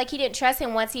Kanan. I feel like he didn't trust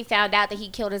him once he found out that he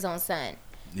killed his own son.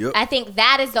 Yep. I think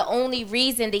that is the only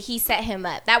reason that he set him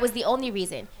up. That was the only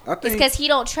reason. I It's think- because he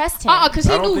don't trust him. Because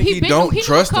I he don't knew think he he been don't knew, he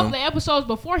trust knew a couple him. of episodes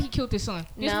before he killed his son.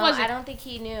 This No, wasn't. I don't think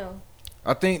he knew.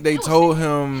 I think they It was told said-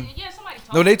 him. Yeah, somebody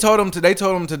told No, him. they told him. They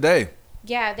told him today.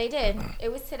 Yeah, they did.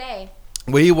 It was today.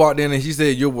 When he walked in and she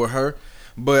said you're with her,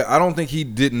 but I don't think he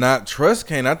did not trust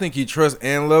Kanan. I think he trusts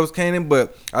and loves Kanan,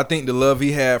 but I think the love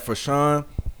he had for Sean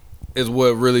is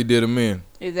what really did him in.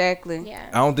 Exactly. Yeah.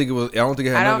 I don't think it was. I don't think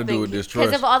it I had don't nothing to do think with he- distrust.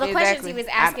 Because of all the questions Exactly. he was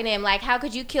asking him, like, how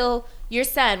could you kill your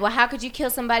son? Well, how could you kill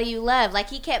somebody you love? Like,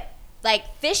 he kept, like,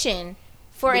 fishing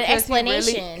for an Because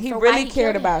explanation. He for really why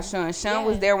cared killed about him. Sean. Sean Yeah.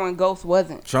 was there when Ghost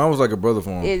wasn't. Sean was like a brother for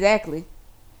him. Exactly.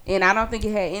 And I don't think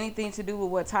it had anything to do with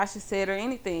what Tasha said or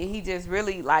anything. He just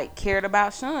really, like, cared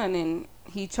about Sean, and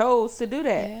he chose to do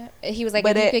that. Yeah. He was like,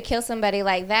 But if you it- could kill somebody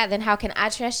like that, then how can I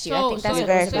trust you? I think that's so, what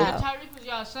it was Exactly. so about. if Tyreek was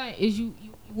y'all son, is you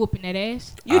whooping that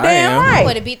ass? You I damn am. I right.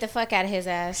 would have beat the fuck out of his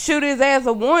ass. Shoot his ass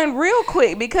a one real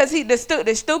quick because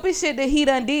the stupid shit that he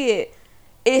done did,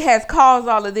 it has caused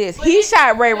all of this. But He it-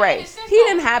 shot Ray but Ray. in a sense, He though-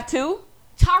 didn't have to.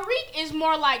 Tyreek is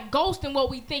more like Ghost than what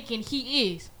we thinking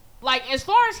he is. Like, as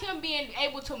far as him being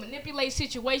able to manipulate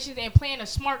situations and playing a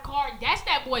smart card, that's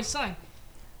that boy's son.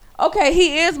 Okay,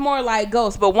 he is more like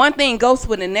Ghost, but one thing Ghost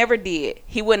would have never did,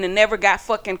 he wouldn't have never got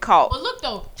fucking caught. But look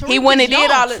though, Tariq He wouldn't is have did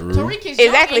young. all of- True. Tariq is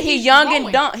Exactly, young and he's young and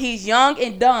growing. dumb. He's young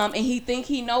and dumb, and he think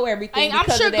he know everything And I'm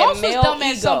because sure of that Ghost was male dumb ego.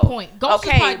 at some point. Ghost was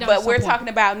okay, probably dumb at but some we're point. talking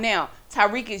about now.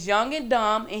 Tyreek is young and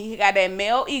dumb, and he got that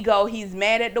male ego. He's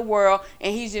mad at the world,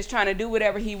 and he's just trying to do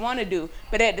whatever he want to do.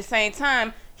 But at the same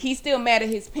time, he's still mad at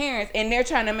his parents, and they're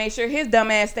trying to make sure his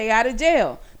dumb ass stay out of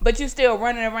jail. But you still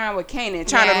running around with Kanan,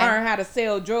 trying to Yeah. learn how to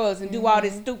sell drugs and do all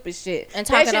this stupid shit. And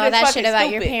That talking shit all is that fucking shit about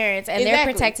your stupid. parents, and they're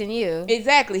Exactly. protecting you.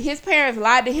 Exactly. His parents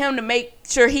lied to him to make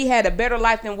sure he had a better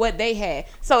life than what they had.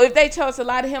 So if they chose to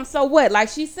lie to him, so what? Like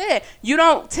she said, you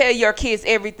don't tell your kids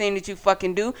everything that you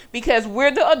fucking do because we're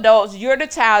the adults, you're the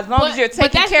child. As long as you're taken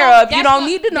that's care gonna- of, you that's don't gonna-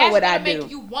 need to know that's what I gonna do. make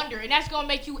you wonder, and that's gonna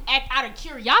make you act out of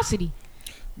curiosity.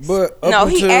 But No,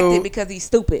 he acted because he's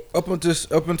stupid. up until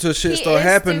shit He started is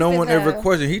happening, no stupid, one ever though.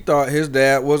 questioned. He thought his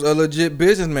dad was a legit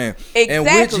businessman, and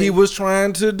which Exactly. he was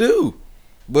trying to do.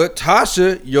 But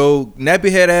Tasha, your nappy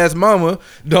head ass mama,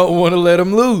 don't want to let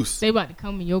him loose. They about to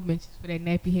come in your benches for that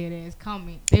nappy head ass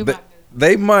comment. They about to.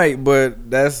 They might,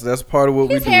 but that's part of what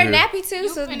His we do hair here. nappy too, You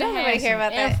so finna don't nobody have care some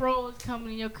about that. afros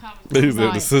coming in your comments. They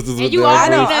said the sisters and with you the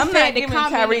already afros. done I'm said not the giving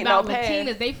comment Tyreek about no pass.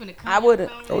 Latinas. They finna come. I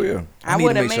would've- Oh yeah. I need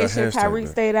would to have make made sure hashtag Tyreek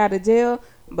that. stayed out of jail,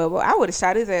 but I would have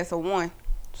shot his ass a one.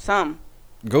 Something.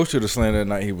 Ghost should have slammed that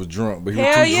night. He was drunk, but he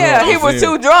Hell was too yeah, drunk. he to was see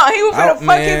too him. drunk. He was Out, finna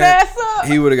fuck his man. ass up.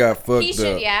 He would have got fucked He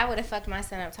should, up. yeah, I would have fucked my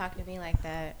son up talking to me like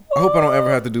that. I hope I don't ever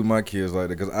have to do my kids like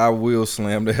that because I will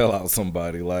slam the hell out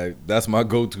somebody. Like that's my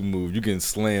go-to move. You getting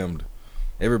slammed.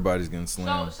 Everybody's getting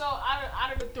slammed. So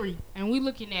out of the three, and we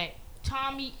looking at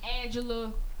Tommy,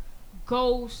 Angela,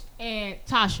 Ghost, and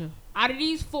Tasha. Out of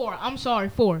these four,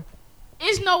 four.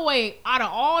 It's no way out of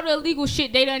all the illegal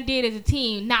shit they done did as a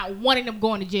team, not one of them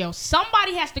going to jail.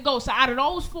 Somebody has to go. So out of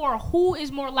those four, who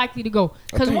is more likely to go?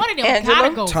 Because think one of them Angela.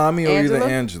 gotta go. Tommy or either Angela?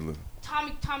 Angela.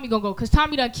 Tommy gonna go because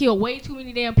Tommy done killed way too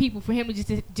many damn people for him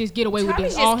to just get away with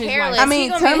Tommy's this all just his careless. life. I mean, He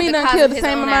gonna be Tommy the done cause killed of the his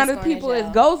same own amount ass of going to people as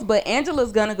jail. Ghost, but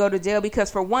Angela's gonna go to jail because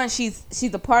for one, she's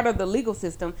a part of the legal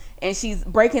system and she's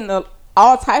breaking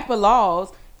all type of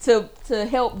laws to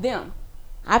help them.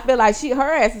 I feel like her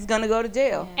ass is gonna go to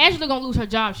jail. Angela gonna lose her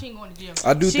job. She ain't going to jail.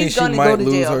 I do She's think she gonna might go to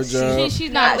lose jail. her job.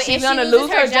 She's Nah, not. But she's if gonna she lose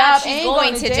loses her job she's and going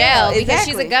going to to jail jail. because she's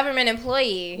Exactly. a government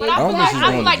employee. But I I don't feel think like she's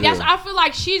going to jail. I feel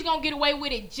like she's gonna get away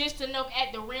with it just enough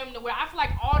at the rim to where I feel like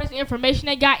all this information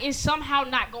they got is somehow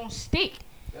not gonna stick.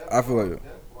 I feel like That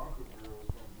Blanca girl is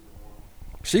gonna be the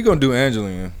one. she gonna do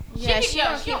Angelina. Yeah, she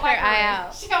gonna keep her like eye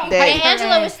out. She don't That- like And her Angela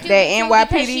ass. was stupid That too NYPD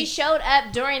because she showed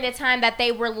up during the time that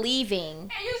they were leaving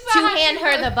And you to saw how hand she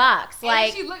her looked. the box. And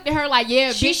Like she looked at her like,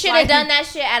 yeah, she bitch, should like, have done that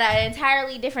shit at an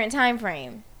entirely different time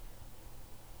frame.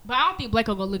 But I don't think Blake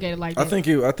will go look at it like that. I think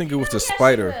it was to Yeah,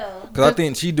 spite she her. will. Cause I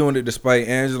think she doing it despite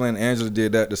Angela, and Angela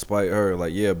did that despite her.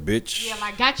 Like, yeah, bitch. Yeah,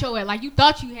 like got your ass. Like you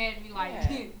thought you had me.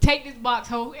 Like take this box,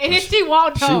 hoe. And then she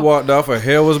walked She off. walked off. Her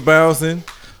hair was bouncing,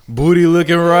 booty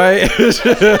looking right.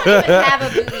 Have a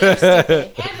booty, you're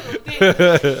stupid. Angela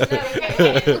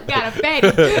did. Got a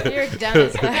fatty. You're dumb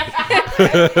as fuck.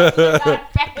 Got a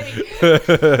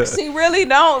fatty. She really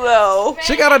don't though.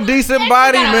 She got a decent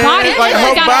body, got a man. body. Like Angela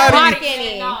her got a body,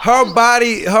 Skinny.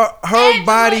 her Angela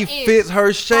body is fits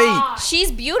her shape. fine.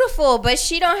 She's beautiful, but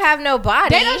she don't have no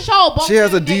body. They done show both She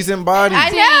has a of them. decent body. I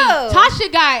know.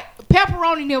 Tasha got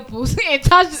pepperoni nipples and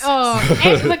Tasha,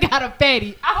 Angela got a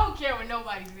fatty. I don't care what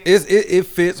nobody says. It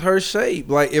fits her shape.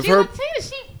 Like if She her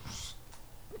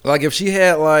Latina, if she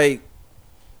had like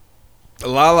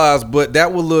Lala's butt,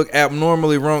 that would look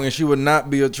abnormally wrong and she would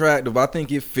not be attractive. I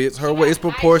think it fits her way. It's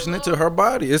proportionate to her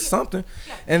body. It's something.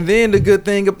 And then the good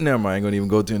thing, never mind, I ain't gonna even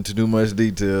go into too much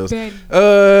details. Betty.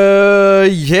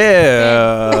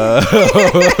 Yeah.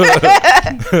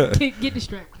 Get the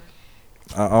strap.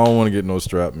 I don't want to get no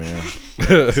strap, man.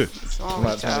 I'm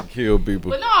not trying to kill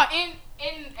people. But no, in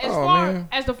as Oh, far man.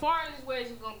 as where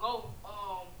it's gonna go,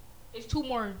 it's 2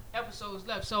 more episodes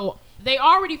left. So they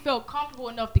already felt comfortable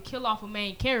enough to kill off a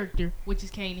main character, which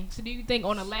is Kanan. So do you think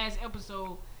on the last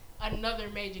episode another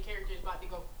major character is about to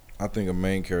go? I think a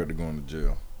main character going to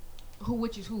jail.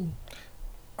 Which is who?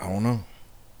 I don't know.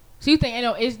 So you think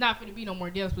it's not going to be no more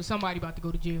deaths, but somebody about to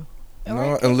go to jail?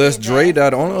 No, unless Dre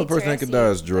died. The only other person that could die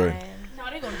is Dre. No,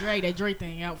 they gonna drag that Dre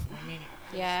thing out for a minute.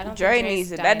 Yeah, I don't Dre think needs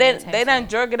Dre's it. dying They anytime done soon.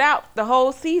 drug it out the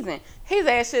whole season. His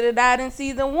ass should have died in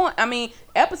season 1. I mean,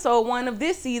 episode 1 of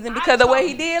this season because of what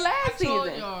he did I last told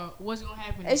season. y'all what's gonna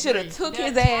happen. They to shoulda Dre. took The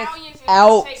his ass Italians is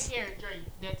out. gonna take care of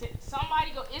Dre.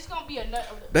 Somebody go. It's gonna be another.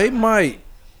 They might,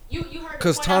 You heard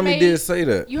because the point I Tommy made? did say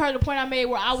that. You heard the point I made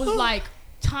where I was like,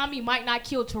 Tommy might not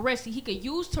kill Teresi. He could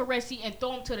use Teresi and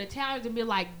throw him to the Italians and be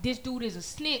like, this dude is a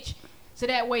snitch. So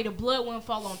that way the blood wouldn't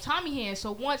fall on Tommy's hands.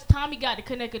 So once Tommy got the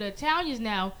connect of the Italians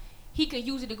now, he could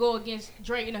use it to go against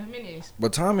Drake and the Jimenez.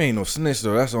 But Tommy ain't no snitch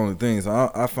though. That's the only thing.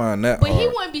 So I find that But hard. he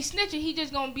wouldn't be snitching. He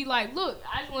just gonna be like, look,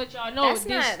 I just want to let y'all know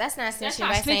That's not snitching not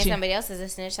by saying snitching. somebody else is a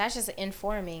snitch. That's just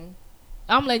informing.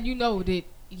 I'm letting you know that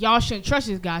y'all shouldn't trust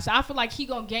this guy. So I feel like he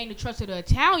gonna gain the trust of the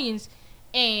Italians,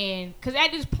 and because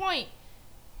at this point,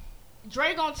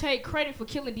 Dre gonna take credit for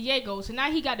killing Diego. So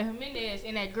now he got the Jimenez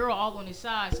and that girl all on his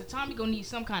side. So Tommy gonna need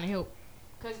some kind of help,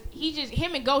 because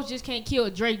him and Ghost just can't kill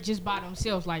Drake just by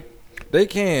themselves. Like They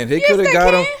can. He Yes, could have they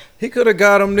got him. can. He could have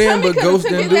got him then, Tommy but coulda Ghost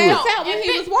took didn't his do ass it. out when If he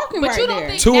it- was walking but right you don't there.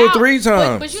 think 2 or now- 3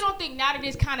 times. But you don't think now that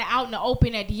it's kind of out in the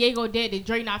open that Diego dead, that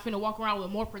Drake not finna walk around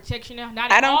with more protection now? Now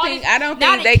that I don't all think- this- I don't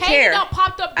now think that they Kanan care. done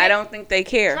popped up, I don't think they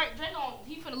care. Drake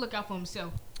he finna look out for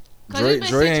himself. Dre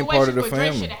ain't part of the Dre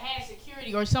family. should have had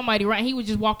security or somebody, right? He was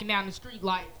just walking down the street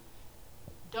like,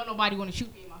 don't nobody want to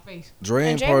shoot me in my face. Dre And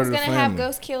ain't Dre part was of the gonna have family.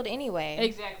 Ghost killed anyway.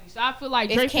 Exactly. So I feel like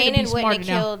If Drake could be Kanan smart wouldn't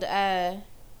have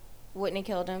now.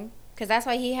 killed him, because that's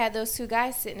why he had those two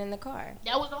guys sitting in the car.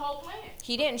 That was the whole plan.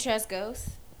 He didn't trust Ghost.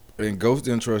 And Ghost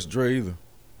didn't trust Dre either.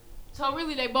 So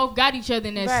really, they both got each other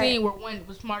in that Right. scene where one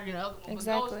was smarter than the other one.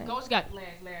 Exactly. But Ghost got the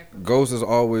last laugh. Ghost is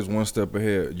always one step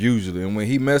ahead, usually, and when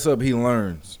he mess up, he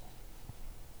learns.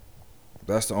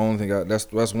 That's the only thing.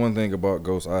 That's one thing about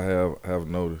Ghost I have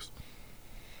noticed.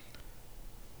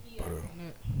 Yeah.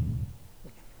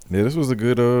 Yeah, this was a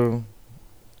good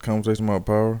conversation about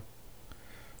power.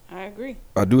 I agree.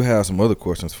 I do have some other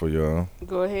questions for y'all.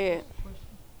 Go ahead.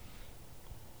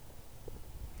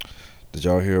 Did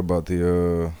y'all hear about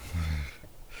the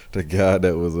the guy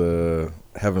that was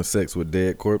having sex with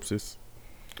dead corpses?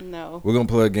 No. We're gonna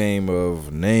play a game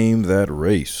of Name That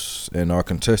Race, and our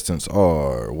contestants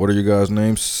are, what are you guys'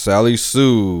 names? Sally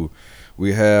Sue.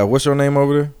 We have, what's your name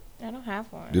over there? I don't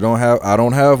have one. You don't have, I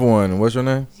don't have one. What's your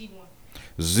name? Z1.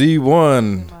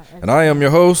 Z1. And I am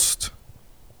your host.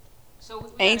 So we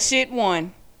Ain't shit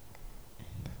one.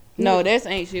 No, that's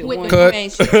ain't shit With one. the- Cut. You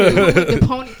ain't shit two. with the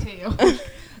ponytail.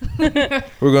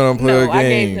 We're gonna play No, a I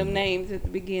gave them game. names at the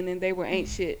beginning. They were ain't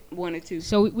shit one or two.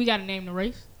 So we got to name the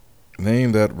race.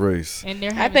 Name That Race. And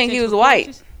they're I having think sex he was with white.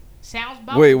 corpses. Sounds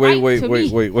about Wait. right to me.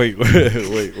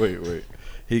 Wait.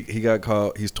 He got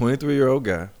called. He's 23-year-old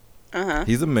guy. Uh-huh.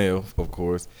 He's a male, of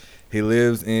course. He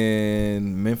lives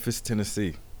in Memphis,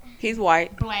 Tennessee. He's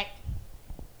white. Black.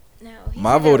 No.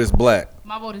 My vote is black.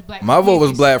 My vote is black. My vote was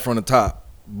Memphis. black from the top,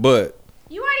 but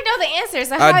You already know the answer,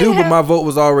 so I how do. you But have- my vote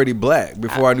was already black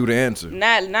before I knew the answer.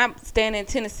 Not staying in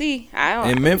Tennessee. I don't.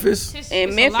 In Memphis, It's- In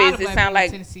it's a Memphis, lot of it black sound people in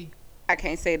like- Tennessee. I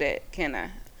can't say that, can I?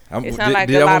 I'm, It sound like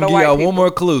did a I lot want to of give white y'all people. one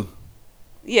more clue?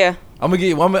 Yeah, I'm gonna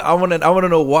give. I want to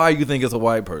know why you think it's a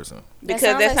white person. because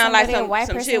sounds that like sounds like somebody a white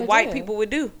some person shit would white do. people would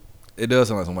do. It does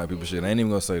sound like some white people shit. I ain't even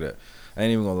gonna say that. I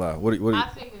ain't even gonna lie. What? I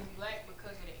think it's black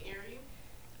because of the area.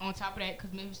 On top of that,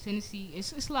 because Memphis, Tennessee,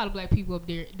 it's a lot of black people up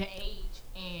there. The age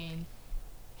and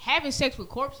having sex with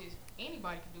corpses,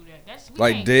 anybody can do that. That's we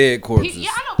Like can't- dead corpses. Yeah,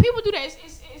 I know people do that.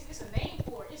 It's a name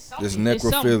for it. It's something. It's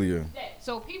something. necrophilia. Yeah.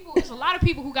 So people, it's a lot of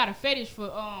people who got a fetish for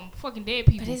fucking dead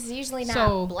people. But it's usually not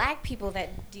So- black people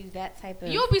that do that type of.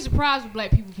 You'll be surprised what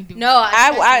black people can do. No,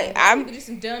 I'm- black people do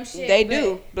some dumb shit. They but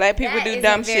do. Black people that do isn't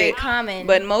dumb very shit. Common,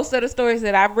 But most of the stories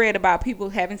that I've read about people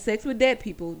having sex with dead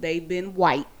people, they've been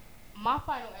white. My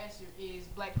final answer is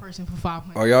black person for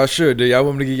 500. Are y'all sure? Do y'all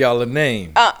want me to give y'all a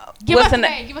name? Give us what's a the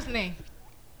name. Give us a name.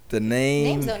 The name.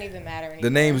 names don't even matter anymore. The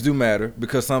names do matter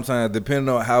because sometimes,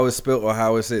 depending on how it's spelled or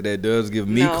how it's said, that does give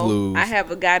me No, clues. I have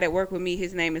a guy that worked with me.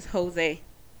 His name is Jose.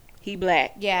 He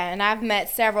black. Yeah, and I've met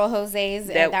several Jose's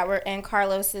that were and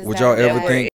Carlos's. Would that y'all were ever black.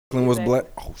 think Kirkland was Exactly.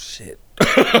 black? Oh shit!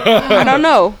 I don't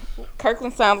know.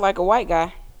 Kirkland sounds like a white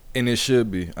guy. And it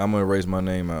should be. I'm gonna erase my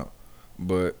name out,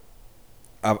 but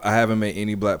I haven't met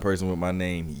any black person with my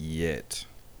name yet.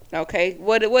 Okay,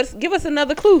 what's? Give us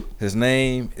another clue. His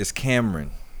name is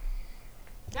Cameron.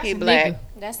 That's He a black. nigga.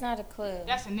 That's not a clue.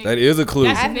 That's a nigga. That is a clue.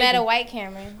 That's a I've met nigga. a white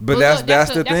Cameron. But Well, that's look, that's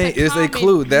that's the a- thing. that's a It's a common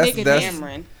clue. That's nigga that's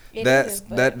Cameron. It that's is,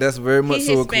 but that's very much He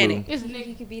so a Hispanic. clue. It's a he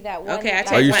nigga. could be that one. Okay, I white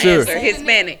take you my sure? answer.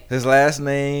 Hispanic. His last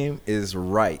name is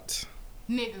Wright.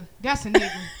 Nigga. That's a nigga.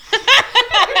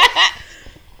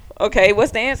 Okay,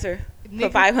 what's the answer for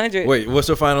Nigga. 500? Wait, what's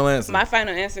your final answer? My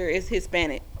final answer is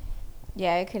Hispanic.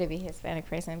 Yeah, it could be Hispanic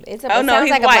person. It's a, Oh, it no, sounds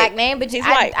he's like a white. black name, but He's I,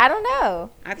 white. I don't know.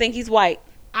 I think he's white.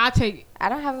 I'll take I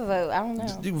don't have a vote. I don't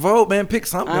know. You vote, man. Pick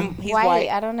something. He's white, white.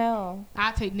 I don't know.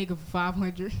 nigga for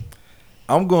 500.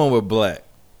 I'm going with black.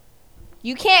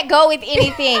 You can't go with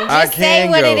anything. I Just say can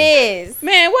what go. it is.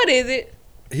 Man, what is it?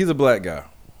 He's a black guy.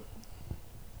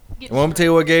 Get Want me to tell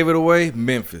you what gave it away?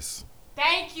 Memphis.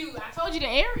 Thank you. I told you the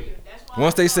area. That's why.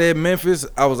 Once they said Memphis,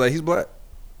 I was like, he's black.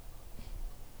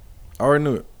 I already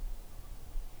knew it.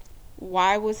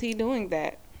 Why was he doing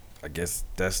that? I guess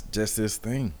that's just his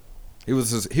thing. He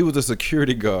was a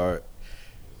security guard.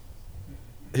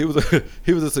 He was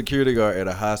a security guard at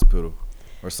a hospital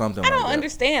or something I like don't that.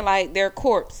 understand. Like, their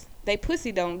corpse, they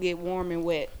pussy don't get warm and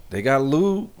wet. They got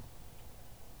lube.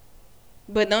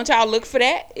 But don't y'all look for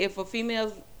that? If a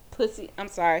female's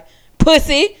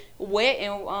pussy wet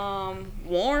and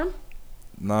warm.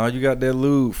 Nah, you got that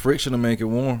lube friction to make it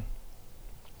warm.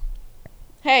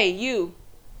 Hey, you.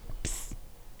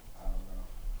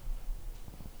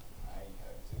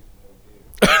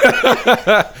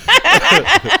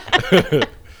 I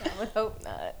would hope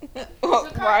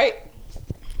not. Right?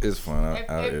 It's fine.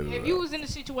 If you was in a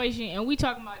situation and we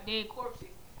talking about dead corpses,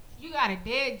 you got a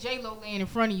dead J-Lo laying in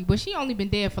front of you, but she only been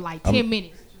dead for like 10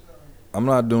 minutes. I'm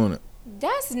not doing it.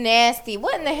 That's nasty.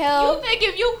 What in the hell? You think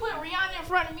if you put Rihanna in front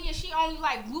front of me and she only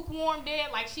like lukewarm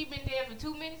dead, like she been dead for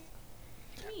 2 minutes.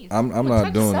 Please, I'm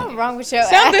not doing Something it. wrong with your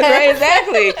Something's ass. right,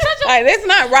 exactly. Like that's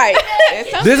not right. It's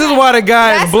something- This is why the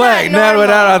guy That's is black. not Now normal.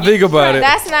 that I think about it.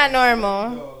 That's not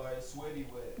normal. Yo, like sweaty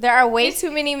wet. There are way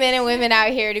too many men and women out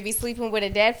here to be sleeping with a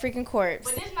dead freaking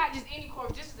corpse. But this not just any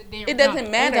corpse. This is a damn. It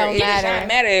doesn't matter. don't It does matter. not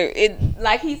matter. It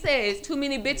like he said, it's too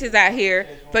many bitches out here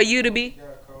for you to be.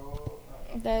 Got cold.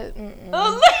 That,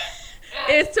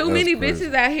 It's too That's many crazy.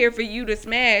 bitches out here for you to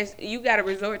smash. You got to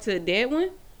resort to a dead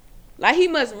one. Like he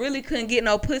must really couldn't get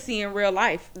no pussy in real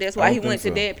life. That's I why don't he think went so.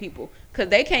 to dead people. Cause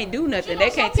they can't do nothing. You know,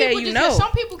 They can't some tell people you just- no.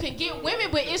 Some people can get women,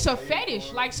 but it's a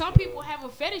fetish. Like some people have a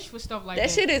fetish for stuff like that.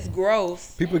 That shit is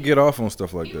gross. People get off on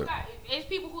stuff like People that. got, it's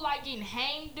people who like getting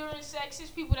hanged during sex. It's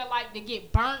people that like to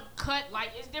get burnt, cut. Like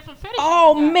it's different fetishes.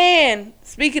 Oh you got. man.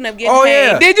 Speaking of getting Oh,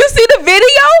 hanged. yeah. Did you see the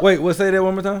video? Wait, what? Say that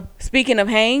one more time. Speaking of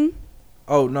hang.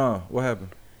 Oh no, what happened?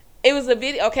 It was a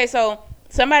video. Okay, so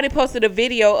somebody posted a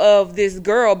video of this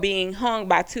girl being hung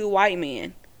by 2 white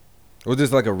men. Was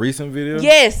this like a recent video?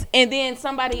 Yes, and then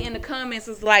somebody in the comments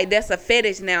was like, "That's a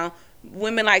fetish now.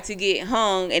 Women like to get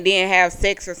hung and then have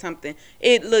sex or something."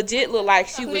 It legit looked like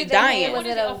she was did they hang? dying. Was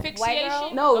it a Asphyxiation? white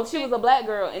girl? No, she was a black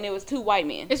girl and it was 2 white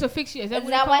men. It's asphyxiation. Is that Is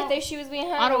what that it's why called? they she was being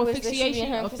hung? Or was that she being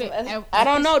Auto-asphyxiation? hung for some other- I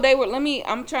don't know. They were.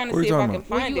 I'm trying to What are see you if I talking can about?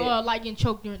 find When you it. like getting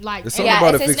choked during like It's and- something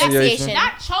about it's asphyxiation.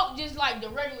 not choke just like the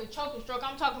regular choking stroke.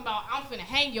 I'm talking about I'm finna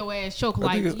hang your ass choke I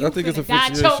like think it's- you I think it's finna die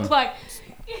asphyxiation. choke like.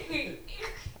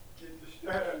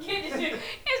 Get the strap.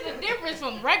 It's the difference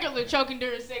from regular choking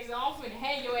during sex and I'm finna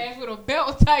hang your ass with a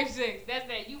belt type sex. That's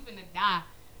that you finna die.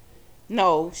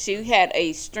 No, she had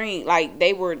a string. Like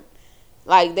they were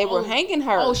hanging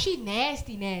her. Oh, she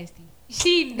nasty.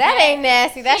 She That ain't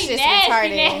nasty. That's she just nasty,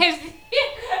 retarded. nasty.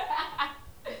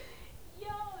 Yo,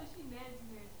 she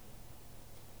nasty.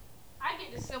 I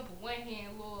get the simple one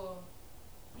hand, Lord.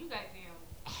 You goddamn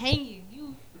hanging.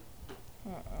 You.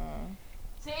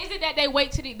 So is it that they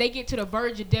wait till they get to the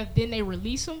verge of death, then they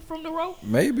release them from the rope?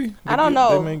 Maybe. I don't They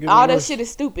know. may get All that worse. shit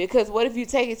is stupid. Cause what if you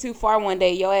take it too far one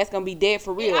day, your ass gonna be dead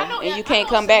for real, I know- and I you can't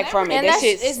know come back from it. And That that's-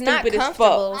 shit's it's not stupid as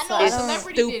comfortable, fuck. I so know I It's a don't-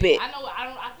 celebrity did stupid. it.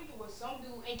 I think it was some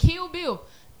dude and Kill Bill.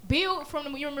 Bill from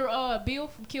the you remember Bill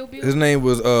from Kill Bill? His name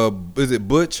was is it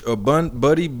Butch or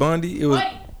Buddy Bundy? It was.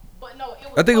 Buddy. But no, it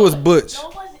was I think it was Butch. No,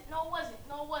 it wasn't.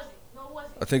 No, it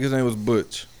wasn't. I think his name was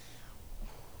Butch.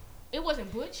 It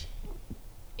wasn't Butch.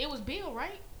 It was Bill,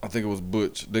 right? I think it was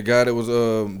Butch, the guy that was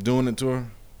doing it to her.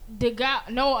 The guy,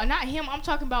 no, not him. I'm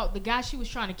talking about the guy she was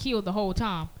trying to kill the whole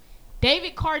time.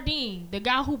 David Carradine, the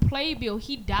guy who played Bill,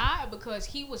 he died because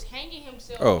he was hanging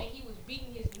himself Oh. and he was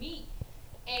beating his meat.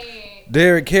 And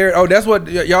Derek Carey. Oh, that's what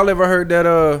y'all ever heard that?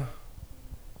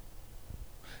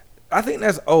 I think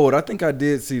that's old. I think I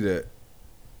did see that.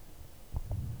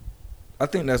 I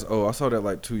think that's old. I saw that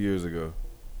like 2 years ago.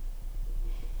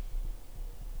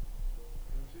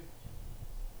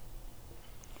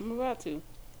 I'm about to.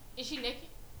 is she naked?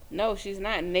 No, she's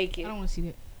not naked. I don't want to see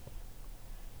that.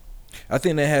 I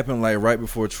think that happened like right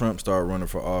before Trump started running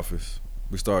for office.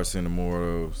 We started seeing more of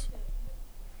those.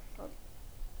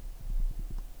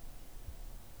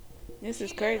 This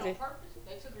is She did it on crazy. purpose?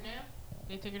 They took her down.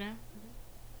 They took her down.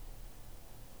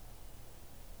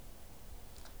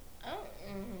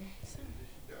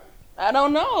 I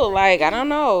don't know. Like I don't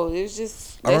know. It was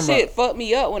just I that remember- shit fucked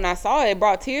me up when I saw it. It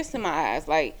brought tears to my eyes.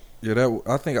 Like Yeah, that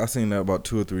I think I seen that about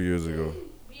 2 or 3 years ago.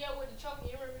 Yeah, with the choking,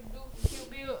 you remember the dude from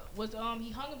Kill Bill was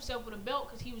he hung himself with a belt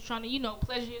because he was trying to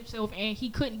pleasure himself and he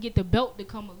couldn't get the belt to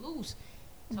come loose.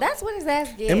 So That's what his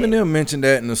ass did. Eminem mentioned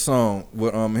that in the song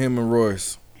with him and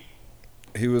Royce.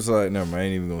 He was like, "Never mind, I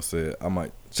ain't even gonna say it. I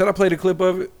might. Should I play the clip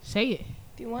of it?" say it.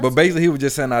 If you want But to. basically, he was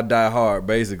just saying I die hard.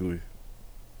 Basically,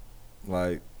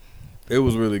 like it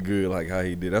was really good, like how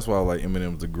he did. That's why I like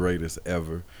Eminem's the greatest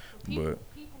ever. People But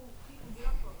get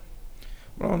up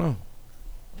for it. I don't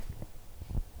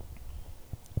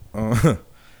know.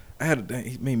 I had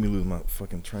he made me lose my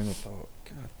fucking train of thought.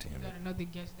 God damn You it. got another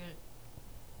guess that.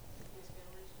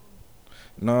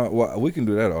 No, well, we can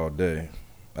do that all day.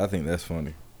 I think that's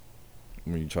funny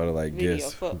when you try to like video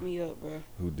guess fucked me up, bro.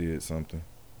 who did something.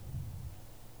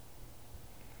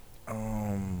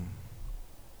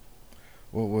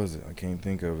 What was it? I can't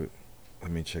think of it.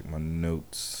 Let me check my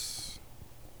notes.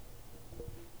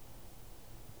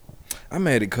 I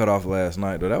made it cut off last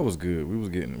night though. That was good. We was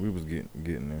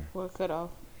getting there. What cut off?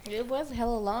 It was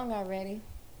hella long already.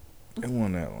 It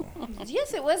wasn't that long.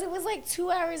 Yes, it was. It was like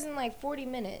 2 hours and like 40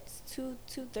 minutes.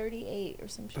 2:38 or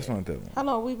some shit. That's not that long. How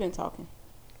long we been talking?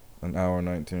 An hour and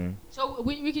 19. So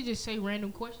we could just say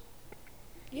random questions.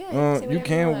 Yeah, say You whatever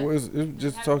can. want. It's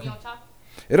just Have to be talking. on topic.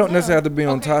 It don't necessarily have to be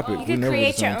on Okay, topic. you We can never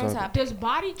create just your on own topic. topic. Does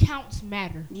body counts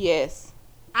matter? Yes.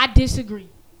 I disagree.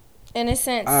 In a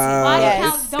sense, Body yes.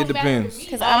 counts don't it matter depends. to me.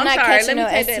 Because Oh, I'm not sorry. catching no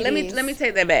take that. STDs. Let me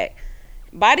take that back.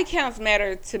 Body counts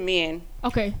matter to men.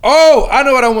 Okay. Oh, I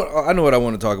know what I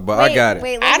want to talk about. I got it.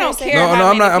 Wait, I don't care. No, how no,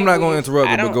 I'm many not- I'm not people gonna you- interrupt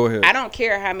you, I but don't- go ahead. I don't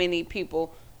care how many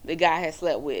people the guy has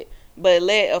slept with, but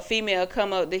let a female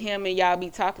come up to him and y'all be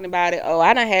talking about it. Oh,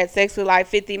 I done had sex with like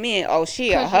 50 men. Oh,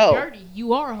 she a Because you're hoe. dirty.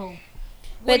 You are a hoe.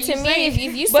 But What to are you me, saying?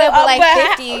 if you slept with like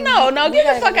 50, no, we get the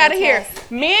gotta fuck go out of to here.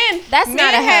 test. Men, That's men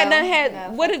not a had hoe. done had. No,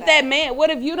 what fuck if that. that man? What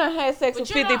if you done had sex with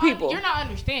 50 people? You're not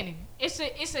understanding. It's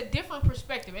a different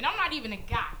perspective, and I'm not even a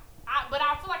guy. But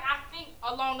I feel like I think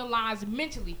along the lines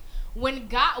mentally.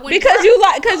 Because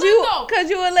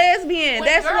you a lesbian.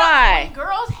 That's why. When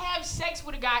girls have sex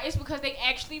with a guy, it's because they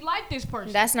actually like this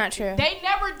person. That's not true. They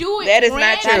never do it. That is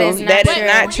not true. That is not That true. is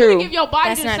not For you to true. give your body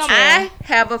That's to not someone. I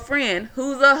have a friend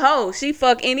who's a hoe. She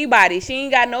fuck anybody. She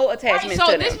ain't got no Right, attachment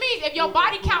so to this them. means if your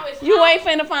body count is You high, ain't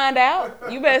finna find out.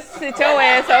 You better sit your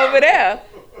ass over there.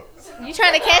 You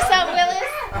trying to catch something,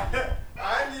 Willis?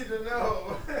 I need to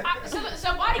know.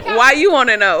 so body count. Why you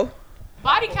wanna know?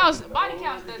 Body counts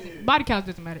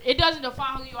doesn't matter. It doesn't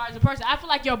define who you are as a person. I feel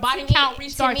like your body To me- count to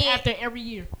restarts me- after every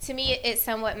year. To me, it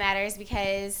somewhat matters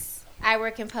because I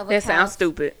work in public That health. sounds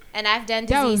stupid. And I've done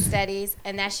That disease was- studies,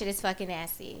 and that shit is fucking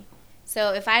nasty.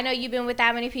 So if I know you've been with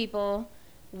that many people,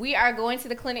 we are going to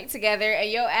the clinic together, and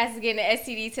your ass is getting an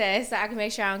STD test so I can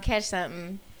make sure I don't catch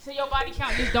something. So your body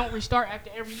count just don't restart after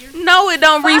every year. No, it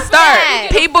don't Fuck restart. that.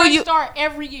 People, you start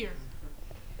every year.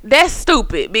 that's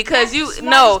stupid because That's you the no,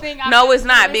 smartest thing I've no, ever it's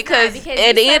not It's because not,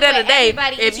 at the you end of slept the with day,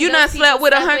 everybody if each you of done those slept people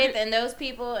with slept 100, and those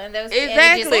people and those Exactly. and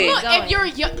it just keeps Look, going.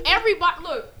 if you're everybody,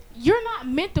 look, you're not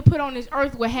meant to put on this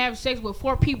earth will have sex with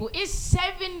 4 people. It's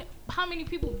 7. How many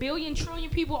people? Billion, trillion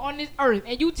people on this earth,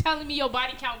 and you telling me your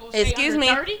body count goes stay excuse under me,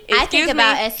 30? I think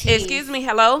about STDs. Excuse me,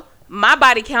 hello. My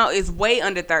body count is way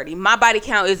under 30. My body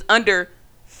count is under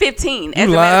 15. As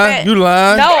You a matter of lying? fact. You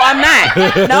lying? No, I'm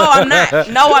not. No, I'm not.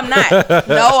 No, I'm not.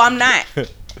 No, I'm not.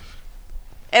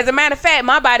 As a matter of fact,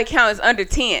 my body count is under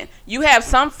 10. You have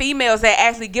some females that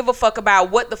actually give a fuck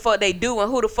about what the fuck they do and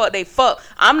who the fuck they fuck.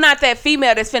 I'm not that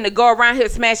female that's finna go around here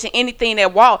smashing anything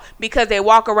that walk because they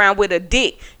walk around with a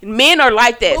dick. Men are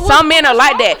like that. But Some men are what's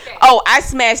like wrong that. with that? Oh, I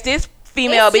smashed this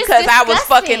female It's just because I was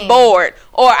fucking disgusting. bored.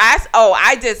 Or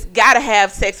I just gotta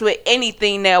have sex with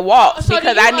anything that walks So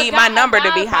because do you I need my number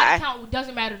to be high. Body count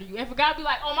doesn't matter to you. If a guy be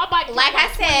like, oh, my body count Like I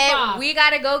is said, 25. we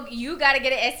gotta go. You gotta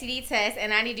get an STD test,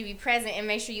 and I need to be present and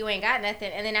make sure you ain't got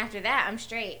nothing. And then after that, I'm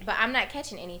straight. But I'm not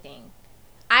catching anything.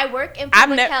 I work in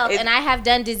public health, and I have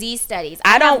done disease studies.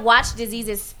 I don't- have watched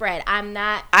diseases spread. I'm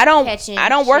not. I don't catching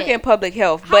work shit. in public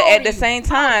health, How but old at are the you? same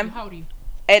time, How old are you?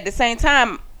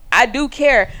 I do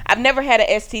care. I've never had an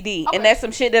STD, Okay. and that's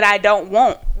some shit that I don't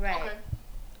want. Right. Okay.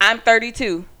 I'm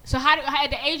 32. So at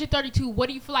the age of 32, what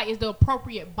do you feel like is the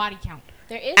appropriate body count?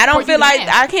 There is. I don't For feel you to like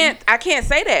have. I can't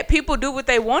say that. People do what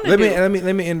they want to Let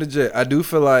do. me interject. I do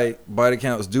feel like body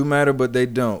counts do matter, but they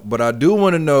don't. But I do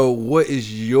want to know, what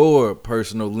is your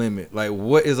personal limit? Like,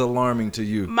 what is alarming to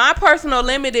you? My personal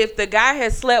limit, if the guy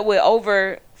has slept with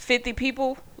over 50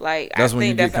 people, like That's I when you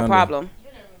think get that's a kinda- problem.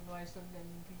 You never nobody slept with that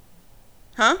many people.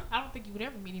 Huh? I don't think you would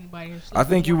ever meet anybody. Who slept I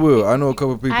think with you more than will. I 50 know a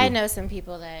couple people. I know some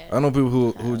people that. I know people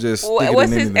who just stick it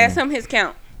What's in his? anything. Ask him his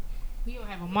count. We don't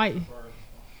have a mic.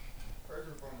 First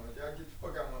and foremost, y'all get the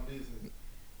fuck out of my business.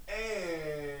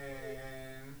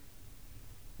 And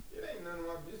it ain't none of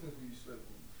my business who you slept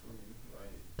with for me. Like,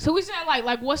 So we saying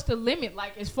like what's the limit?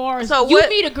 Like as far as So you what-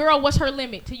 meet a girl, what's her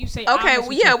limit till you say? Okay, I'm well,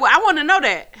 with yeah, you? well, I want to know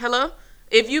that. Hello?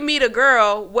 If you meet a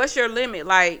girl, what's your limit?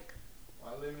 Like,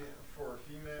 my limit for a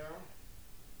female,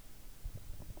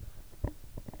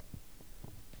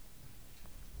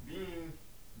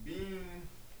 being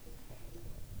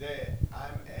that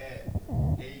I'm at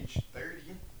age 30,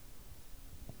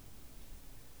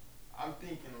 I'm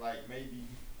thinking like maybe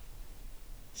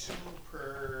 2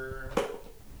 per.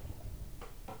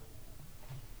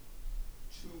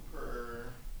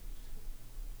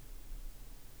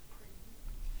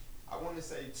 I want to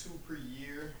say 2 per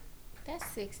year, That's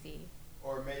 60.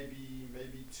 or maybe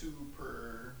 2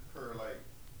 per like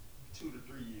 2 to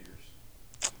 3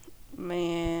 years.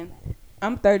 man,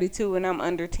 I'm 32 and I'm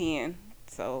under 10.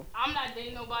 So I'm not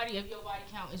dating nobody if your body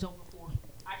count is over 4.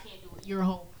 I can't do it. You're a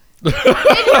hoe. You're a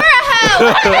hoe.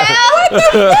 What the hell? What the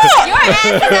fuck? Your ass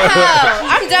is a hoe.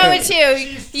 I'm done with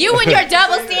you. You and your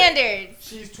double standards.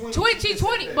 She's 20.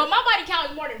 20, but my body count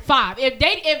is more than 5. If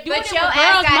doing But it your with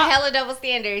ass girls, got hella double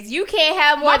standards. You can't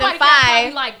have more my than body count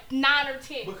probably 5. like 9 or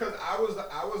 10. Because I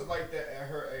was like that at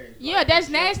her age. Yeah, Like, that's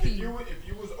if nasty. If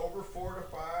you was over 4 to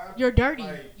 5, You're dirty.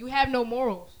 Like, You have no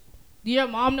morals. Do your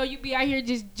mom know you be out here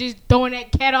just throwing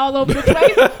that cat all over the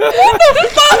place?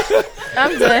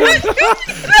 I'm done.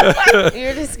 You're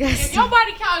If disgusting. your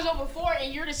body count is over 4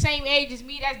 and you're the same age as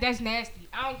me, that's nasty.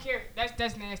 I don't care.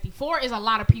 That's nasty. 4 is a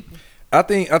lot of people. I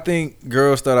think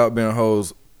girls start out being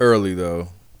hoes early though.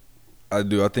 I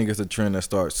do. I think it's a trend that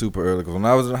starts super early. Because when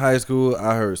I was in high school,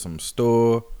 I heard some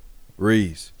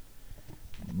stories.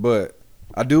 But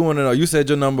I do want to know. You said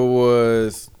your number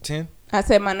was 10. I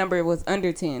said my number was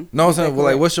under 10. No, I'm Is saying, that well,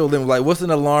 like, correct? what's your limit? Like, what's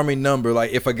an alarming number?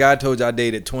 Like, if a guy told you I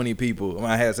dated 20 people, when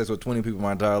I had sex with 20 people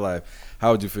my entire life,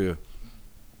 how would you feel?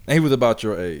 And he was about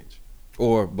your age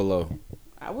or below.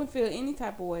 I wouldn't feel any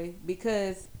type of way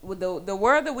because with the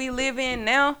world that we live in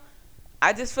now,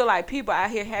 I just feel like people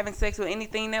out here having sex with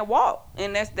anything that walk,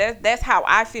 and that's how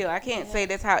I feel. I can't say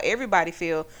that's how everybody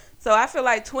feel. So I feel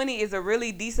like 20 is a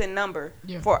really decent number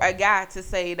for a guy to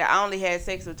say that I only had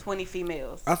sex with 20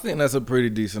 females. I think that's a pretty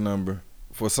decent number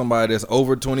for somebody that's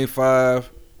over 25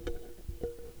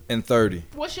 and 30.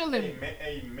 What's your limit?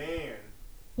 a man.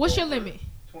 What's your limit?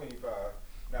 25.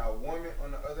 Now, a woman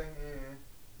on the other hand,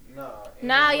 nah.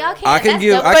 Nah, y'all can't. I can that's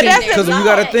give, double I But can, that's because a you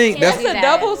got to lot. think Can't that's. do That's a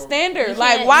that. double standard. You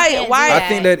Like can't- why you can't do I that.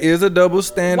 think that is a double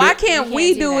standard. why can't You we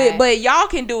can't do do it that. but y'all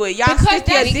can do it? Y'all Because stick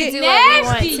your that's We can dick. do what we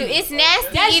want nasty. to. It's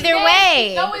nasty That's either nasty.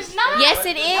 way. No, it's not. Yes,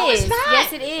 it is. No, it's not.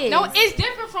 Yes, it is. No, it's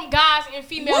different from guys and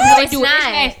females What? when they It's do it. It's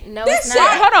not. nasty. No, This it's shit,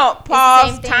 not. hold on, the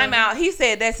pause, same thing. time out. He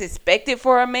said that's expected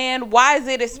for a man. Why is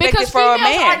it expected Because for a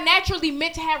females are man? naturally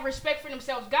meant to have respect for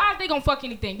themselves. Guys, they gonna fuck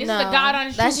anything. This is No, a god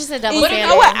honest that's truth. just a double But if You standard.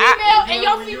 know what? female and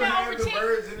your When you female have over the 10,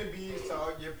 birds and the bees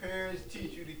talk, your parents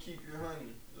teach you to keep your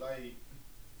honey. Like,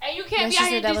 and you can't That's be out just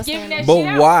a here double just giving that standard. shit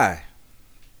But out. why?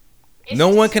 It's No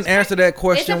one just can answer respect. that It's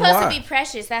question. supposed Why? to be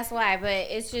precious. That's why. But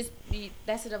it's just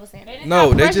that's a double standard. It's No,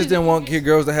 not they precious just didn't if want you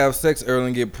girls to have sex early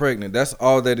and get pregnant. That's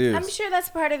all that is. I'm sure that's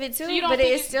part of it too. So you don't but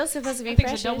think it's still supposed to be I think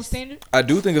precious. it's a double standard. I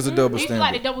do think it's a double Do you feel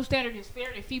like the standard. double standard is fair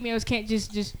that females can't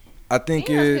just I think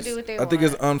Females can it's do what they I think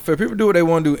it's want. unfair. People do what they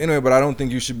want to do anyway, but I don't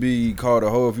think you should be called a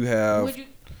hoe if you have. would you?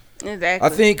 Exactly. I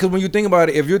think because when you think about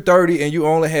it, if you're 30 and you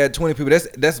only had 20 people,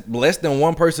 that's less than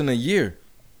one person a year.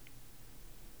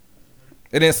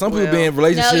 And then some people Well, be in No,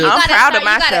 relationships. you I'm gotta proud of start, you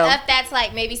myself. gotta up that to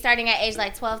like maybe starting at age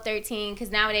like 12, 13, because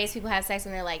nowadays people have sex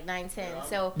when they're like 9, 10.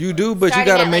 So You do, but you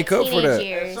starting gotta at, make like, up for teenage that.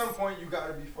 years. at some point, you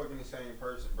gotta be fucking the same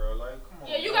person, bro. Like, come on.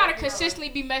 Yeah, you bro. gotta consistently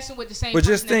be messing with the same. But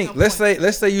just person at think, some let's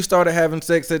point. say you started having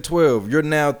sex at 12. You're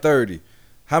now 30.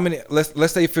 How many?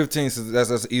 Let's say 15. Since that's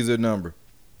an easier number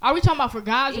Are we talking about for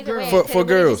guys or Either way. girls? for It could've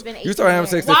girls. just been You started having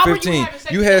 18 sex years. at Why were 15. you having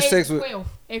sex You at had the age sex of with. 12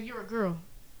 if you're a girl?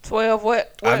 12.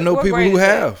 What? I know what people grade who is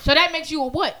that? have. So that makes you a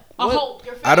what? A What? hoe.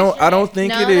 Your I don't. face, I your don't ass.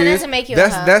 think No, it that is. doesn't make you a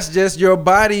hoe. That's just your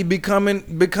body becoming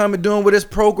doing what it's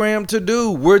programmed to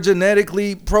do. We're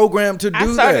genetically programmed to do I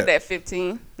started that. at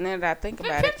 15. Now that I think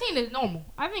about it. 15 is normal.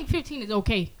 I think 15 is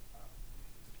okay.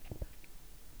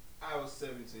 I was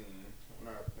 17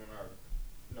 when I was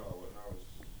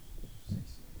 16.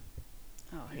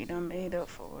 Oh, he done made up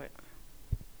for it.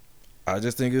 I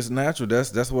just think it's natural.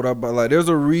 That's what I like. There's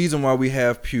a reason why we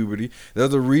have puberty.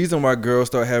 There's a reason why girls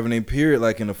start having a period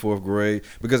like in the 4th grade.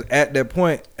 Because at that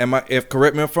point,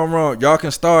 correct me if I'm wrong, y'all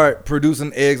can start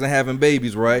producing eggs and having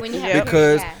babies, right? When you have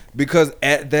because babies, yeah. because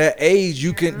at that age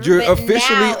you're But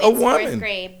officially now a it's woman. 4th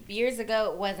grade. Years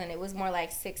ago, it wasn't. It was more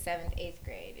like 6th, 7th, 8th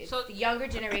grade. It's, So- the younger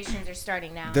generations are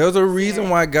starting now. There's a reason Yeah.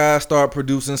 why guys start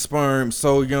producing sperm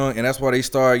so young, and that's why they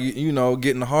start,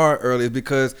 getting hard early. Is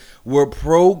because we're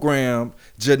programmed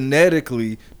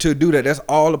genetically to do that. That's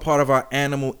all a part of our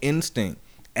animal instinct.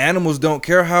 Animals don't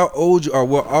care how old you are.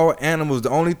 We're all animals. The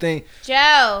only thing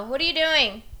Joe, what are you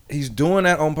doing? he's doing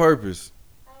that on purpose.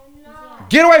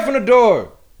 Get away from the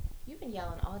door, You've been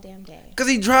yelling all damn day. cause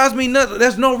he drives me nuts.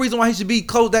 There's no reason why he should be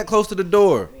that close to the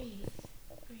door. Breathe.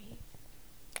 Breathe.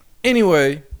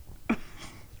 Anyway,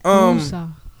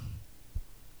 Woosah.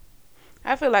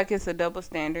 I feel like it's a double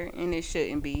standard and it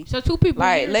shouldn't be. So 2 people.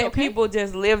 Like, here is let okay? people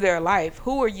just live their life.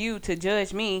 Who are you to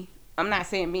judge me? I'm not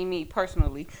saying me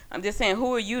personally. I'm just saying,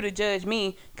 who are you to judge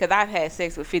me? Because I've had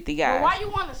sex with 50 But guys. why you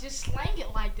want to just slang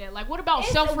it like that? Like, what about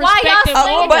It's- self-respect? why y'all and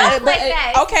slang it morals? up like that?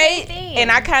 It's the okay, same thing.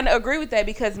 and I kind of agree with that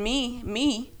because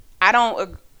I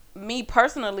don't. Me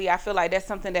personally, I feel like that's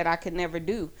something that I could never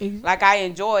do. Ex- Like, I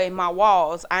enjoy my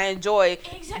walls. I enjoy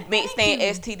Exactly. staying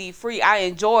STD free. I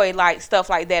enjoy like stuff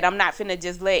like that. I'm not finna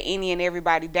just let any and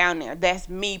everybody down there. That's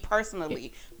me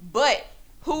personally. But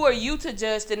who are you to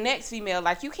judge the next female?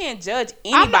 Like, you can't judge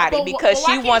anybody because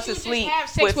she wants to sleep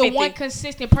with 50. One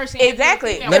consistent person.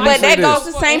 Exactly. Let me But say that goes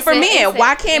this. the same for men.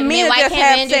 Why can't men just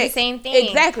have sex? Do the same thing?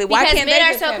 Exactly. Why because can't men they are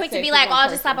just so have quick to sex be with like, one "Oh, I'll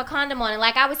just person? slap a condom on it."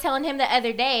 Like I was telling him the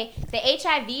other day, the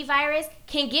HIV virus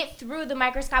can get through the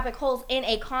microscopic holes in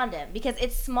a condom because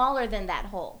it's smaller than that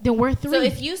hole. Then we're 3. So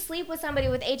if you sleep with somebody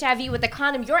with HIV with a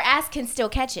condom, your ass can still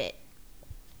catch it.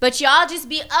 But y'all just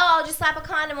be, I'll just slap a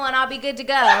condom on, I'll be good to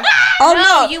go. Oh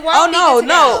no! You won't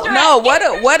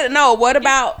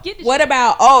What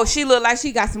about? Oh, she look like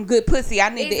she got some good pussy. I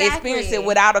need to experience it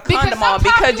without a condom on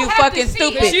because you fucking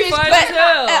stupid.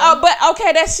 But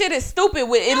okay, that shit is stupid.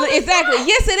 Exactly.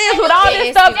 Yes, it is. With all this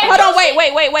stuff. Hold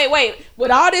on. Wait. With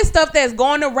all this stuff that's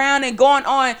going around and going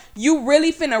on, you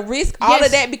really finna risk all of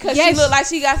that because she look like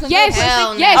she got some good pussy?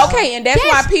 Hell no. Okay, and that's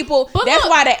why people. That's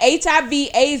why the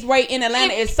HIV/AIDS rate in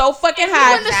Atlanta is so fucking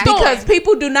high because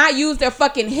people do not use their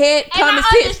fucking head common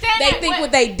sense. They think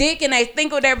with their dick and they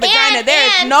think with their vagina.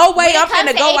 There's no way I'm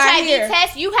finna go out here.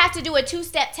 Test, you have to do a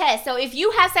 2-step test. So if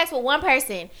you have sex with one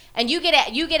person and you get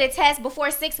a test before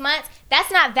 6 months,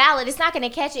 that's not valid. It's not going to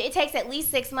catch it. It takes at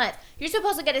least 6 months. You're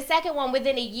supposed to get a second one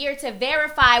within a year to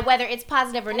verify whether it's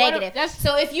positive or negative.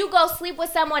 So if you go sleep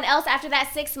with someone else after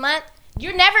that 6 month,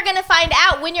 you're never going to find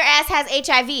out when your ass has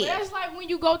HIV. But that's like when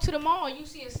you go to the mall and you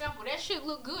see a sample. That shit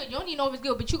look good. You don't even know if it's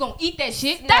good, but you going to eat that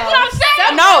shit. That's what I'm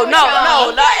saying. No.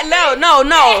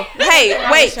 Hey,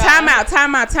 wait. Time out.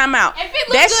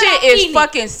 That shit is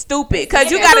fucking stupid.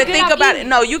 Because you got to think about it.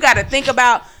 No, you got to think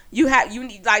about, you got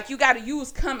to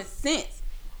use common sense.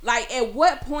 Like, at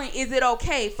what point is it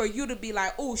okay for you to be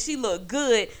like, oh, she look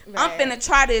good. Right. I'm finna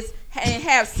try this and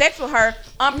have sex with her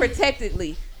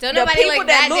unprotectedly. Don't nobody look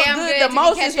that damn good the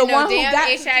most is the one who got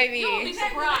HIV. You'll be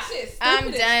surprised.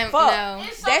 I'm done. Fuck. No.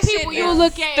 And some people you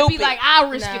look at and be like, I'll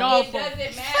risk it all for.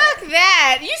 Fuck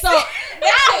that.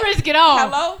 I'll risk it all.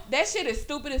 Hello? That shit is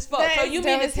stupid as fuck. So you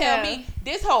mean to tell me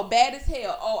this whole bad as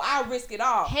hell? Oh, I'll risk it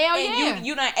all. Hell and yeah.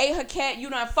 You done ate her cat.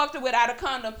 You done fucked her without a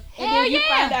condom. And Hell then you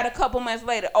yeah. find out a couple months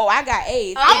later, oh, I got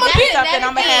AIDS. I'm and that's something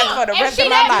I'm going to have for the rest of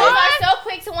my life. You are so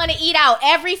quick to want to eat out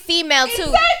every female too.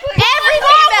 Exactly. Every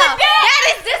female. That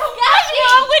is disgusting.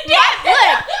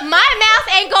 Look, my mouth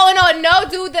ain't going on no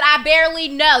dude that I barely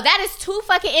know. That is too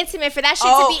fucking intimate for that shit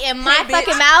to be in my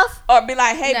fucking mouth. Or be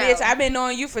like, hey, bitch, I've been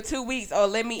knowing you for 2 weeks. Oh,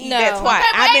 let me eat that twice.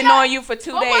 I've been knowing you for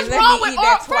 2 days. Let me eat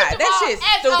that twice. That shit's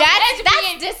stupid.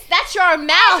 That's your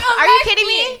mouth. Are you kidding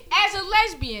me? As a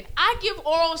lesbian, I give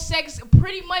oral sex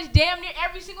pretty much damn near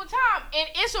every single time, and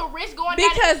it's a risk going down.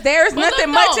 Because there's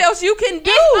nothing much else you can do.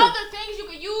 There's other things you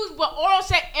can use, but oral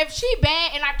sex. If she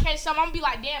bad and I catch something, I'm gonna be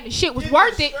like, damn, the shit was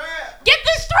worth it. Get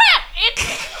the strap.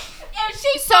 And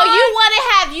she so you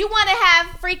want to have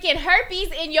freaking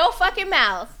herpes in your fucking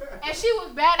mouth, and she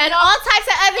was bad and all types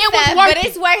of other stuff, but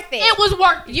it's worth it. It was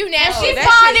worth it. You never. She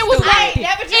fine. It was worth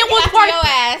it. It was worth your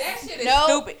ass. That shit is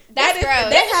stupid. That's gross.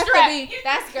 That has to be.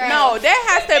 That's gross. No, that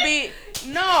has to be.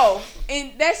 No,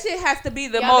 and that shit has to be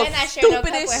the most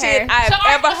stupidest shit I've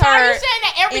ever heard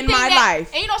in my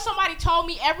life. And you know, somebody told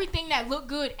me everything that look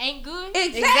good ain't good.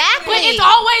 Exactly. But it's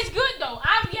always good though.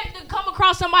 I've yet to come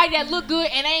across somebody that look good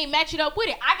and they ain't match it up with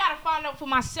it. I gotta find out for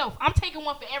myself. I'm taking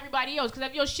one for everybody else because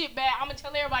if your shit bad, I'm gonna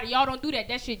tell everybody y'all don't do that.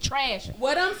 That shit trash.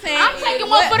 What I'm saying, I'm taking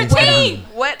one for the team.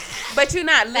 But you're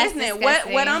not listening.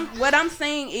 What I'm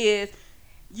saying is,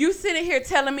 you sitting here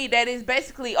telling me that it's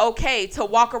basically okay to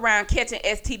walk around catching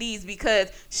STDs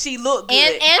because she look good.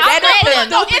 And spreading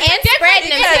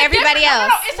them to everybody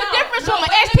else. No, it's a difference from an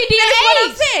STD and That's what I'm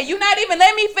AIDS. saying. You're not even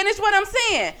letting me finish what I'm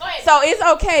saying. So it's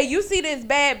okay. You see this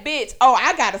bad bitch. Oh,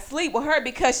 I gotta sleep with her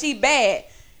because she bad.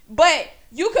 But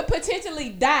you could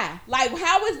potentially die. Like,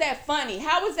 how is that funny?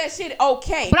 How is that shit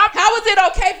okay? How is it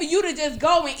okay for you to just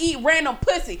go and eat random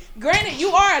pussy? Granted, you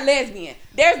are a lesbian.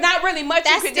 There's not really much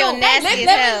you can do.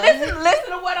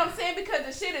 Listen to what I'm saying because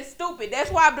the shit is stupid. That's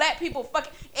why black people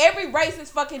every race is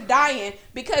fucking dying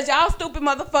because y'all stupid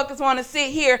motherfuckers want to sit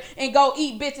here and go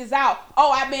eat bitches out.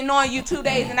 Oh, I've been knowing you 2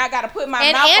 days and I gotta put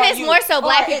my mouth on you. And it's more so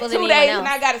black people than 2 anyone days else. And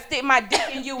I gotta stick my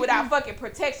dick in you without fucking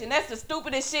protection. That's the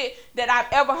stupidest shit that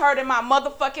I've ever heard in my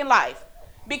motherfucking life.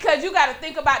 Because you gotta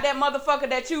think about that motherfucker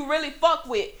that you really fuck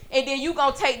with, and then you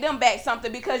gonna take them back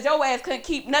something because your ass couldn't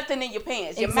keep nothing in your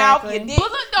pants, your mouth, your dick,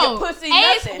 your pussy,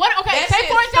 AIDS, nothing. Say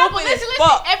for example, listen.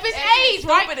 If it's AIDS,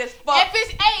 right? If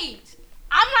it's AIDS,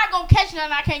 I'm not gonna catch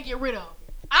nothing I can't get rid of.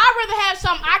 I'd rather have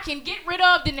something I can get rid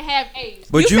of than to have AIDS.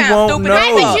 But you won't know.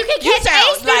 Right, but you can catch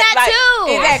AIDS through that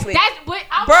too. Exactly.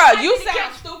 Bruh, you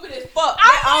sound stupid as fuck.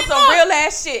 On some real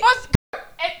ass shit.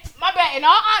 My bad. In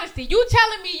all honesty, you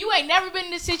telling me you ain't never been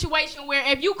in a situation where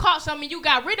if you caught something and you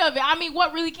got rid of it, I mean,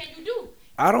 what really can you do?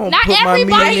 I don't Not put my meat in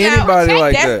everybody anybody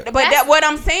like That's, that. but that what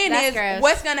I'm saying That's is gross.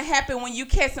 what's gonna happen when you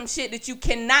catch some shit that you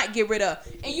cannot get rid of,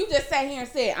 and you just sat here and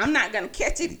said, "I'm not gonna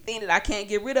catch anything that I can't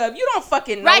get rid of." You don't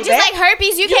fucking know Right, just that. like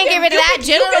herpes, you can't get rid of that. you can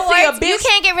Genital see a warts, you bitch-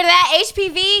 can't get rid of that.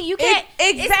 HPV, you can't.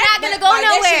 Exactly. It's not gonna go Like,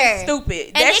 nowhere. That shit's stupid.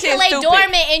 And that it can shit's lay stupid.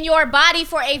 dormant in your body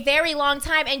for a very long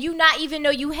time, and you not even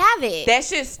know you have it. That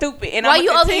shit's stupid. And While I'm you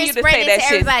gonna over continue here to spreading say it that to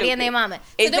shit's everybody stupid. and their mama.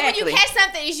 So then when you Exactly. catch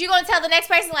something, is you gonna tell the next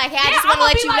person like, "Hey, I Yeah, just want to I'ma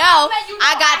let be you like, know, I'ma let you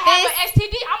I got have this." an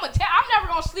STD. I'm never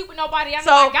gonna sleep with nobody. I know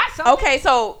So I got something. okay,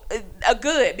 so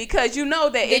good, because you know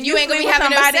that Then if you you ain't gonna sleep be with having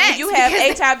no somebody and sex you have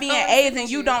because HIV they and don't AIDS sleep and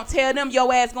you with don't tell them,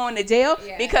 your ass going to jail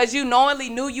Yeah. because you knowingly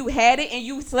knew you had it and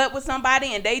you slept with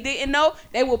somebody and they didn't know,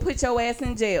 they will put your ass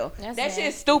in jail. That's That shit's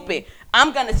nasty. stupid.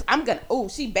 I'm gonna. Oh,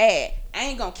 she bad. I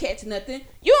ain't gonna catch nothing.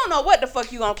 You don't know what the fuck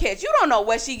you gonna catch. You don't know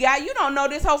what she got. You don't know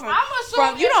this hoe from. I'm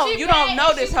assuming you don't. if she You bad don't know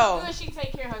and this she hoe. good, she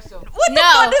take care of herself. What the No.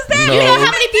 fuck does that No. You mean? know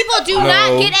how many people do No.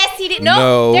 not get STD?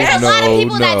 No, There's a lot of no,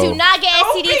 people that no. do not get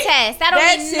STD Stupid. tests. That don't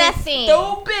That mean shit's nothing.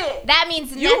 Stupid. That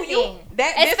means You- nothing. this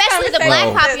Especially the conversation black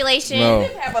is- population. No.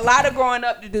 Niggas have a lot of growing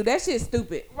up to do. That shit's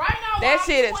stupid. Right now, That while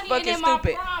shit I'm is 20 fucking and in my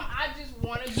stupid. prime, I just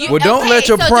want to. Well, don't let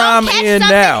your prime don't catch in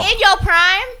something now. in your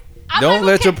prime. Don't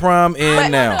let your prime in But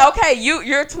now. okay,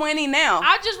 you're 20 now.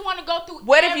 I just want to go through.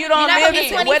 What if you don't You're not live gonna be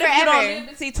to 20 what if you don't forever. live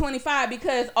to see 25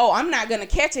 because I'm not gonna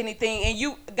catch anything and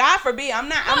you, God forbid, I'm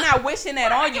not wishing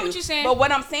that I on get you. what you're saying. But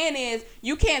what I'm saying is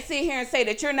you can't sit here and say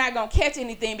that you're not gonna catch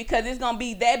anything because it's gonna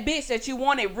be that bitch that you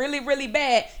wanted really really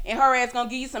bad and her ass gonna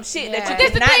give you some shit that Yeah. you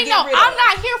This the cannot thing, get though. rid of. I'm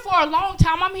not here for a long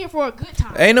time. I'm here for a good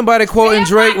time. Ain't nobody quoting And if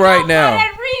Drake I right know now. For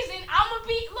that reason, I'm gonna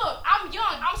be. Look, I'm young.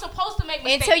 I'm supposed to make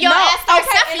mistakes. Until your No, ass starts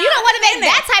okay, suffering. and You I don't want to make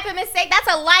understand that type of mistake.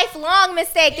 That's a lifelong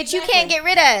mistake that you can't get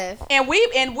rid of. And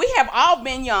we have all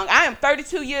been young. I am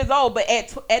 32 years old, but at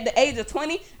the age of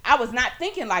 20, I was not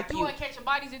thinking like You you. want to catch your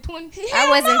bodies at 20? I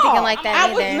wasn't thinking like that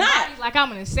I was either. not. Like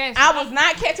I'm an assassin. I was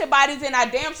not catching bodies, and I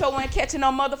damn sure wasn't catching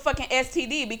no motherfucking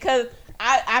STD because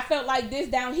I felt like this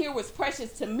down here was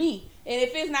precious to me. And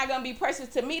if it's not gonna be precious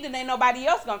to me, then ain't nobody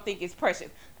else gonna think it's precious.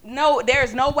 No,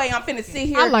 there's no way I'm finna sit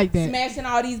here I like that. smashing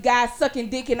all these guys, sucking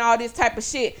dick and all this type of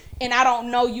shit, and I don't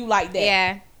know you like that.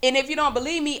 Yeah. And if you don't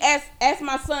believe me, ask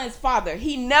my son's father.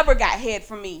 He never got head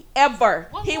from me ever.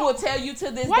 He will tell you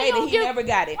to this Why day you that don't he give- never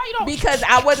got it why you don't- because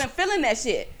I wasn't feeling that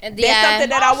shit. And That's yeah. something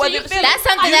that Oh, I so wasn't you- feeling. That's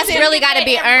something You that's should really get got to paid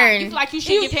be everybody. You earned. feel like you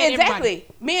should get paid everybody. Exactly.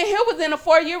 Me and him was in a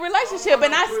 4-year relationship,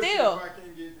 and I still.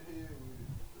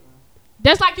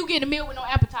 That's like you getting a meal with no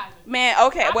appetizer. Man,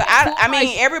 okay, I'm well, at full I mean,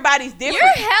 price. everybody's different.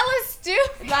 You're hella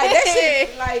stupid. Like that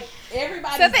shit, like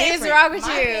everybody's Something is different. wrong with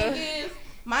my you.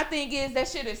 My thing is that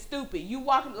shit is stupid. You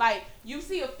walking like you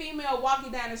see a female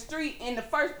walking down the street, and the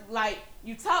first like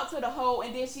you talk to the hoe,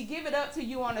 and then she give it up to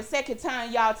you on the second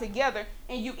time y'all together,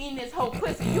 and you eating this whole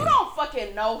pussy. You don't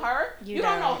fucking know her. You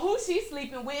don't know who she's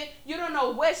sleeping with. You don't know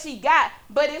what she got.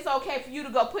 But it's okay for you to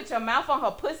go put your mouth on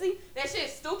her pussy. That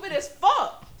shit's stupid as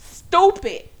fuck.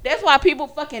 Stupid. That's why people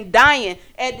fucking dying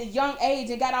at the young age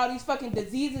and got all these fucking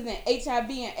diseases and HIV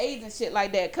and AIDS and shit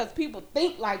like that. Cause people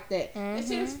think like that. That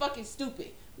shit is fucking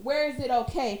stupid. Where is it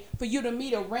okay for you to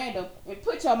meet a random and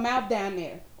put your mouth down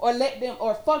there or let them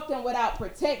or fuck them without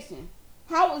protection?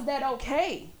 How is that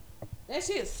okay? That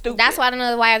shit is stupid. That's why I don't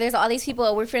know why there's all these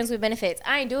people. We're friends with benefits.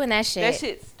 I ain't doing that shit. That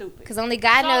shit's stupid. Because only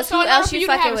God knows so who in order else for you you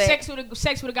to fucking have with.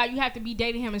 sex with a guy, you have to be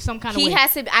dating him in some kind of way. He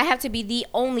has to. I have to be the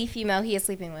only female he is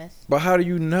sleeping with. But how do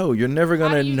you know? You're never How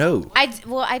gonna do you know. I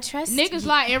trust Niggas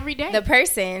lie every day. the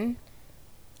person,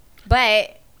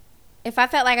 but if I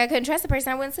felt like I couldn't trust the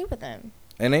person, I wouldn't sleep with them.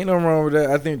 And ain't no wrong with that.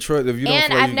 I think trust. If you don't,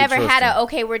 And feel I've you never can had trust a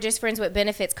okay, we're just friends with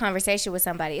benefits conversation with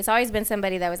somebody. It's always been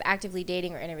somebody that was actively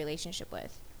dating or in a relationship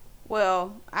with.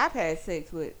 Well, I've had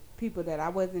sex with people that I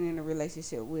wasn't in a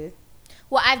relationship with.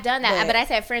 Well, I've done that, But- but I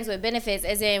said friends with benefits,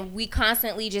 as in we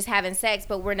constantly just having sex,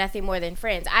 but we're nothing more than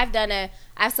friends.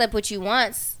 I've slept with you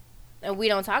once, and we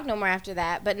don't talk no more after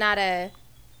that, but not a,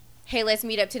 hey, let's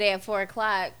meet up today at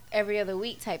 4:00 every other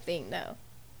week type thing, though.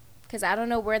 Because I don't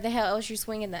know where the hell else you're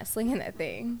slinging that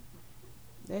thing.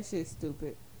 That shit's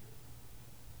stupid.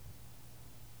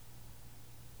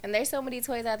 And there's so many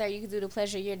toys out there you can do to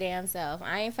pleasure your damn self.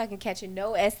 I ain't fucking catching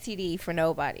no STD for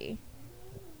nobody.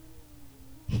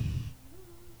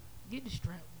 Get the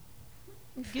strap.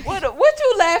 What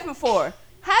you laughing for?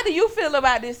 How do you feel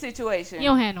about this situation? You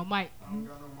don't have no mic. I don't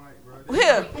got no mic, bro.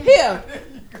 Here. There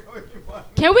you go. You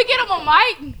might- Can we get him a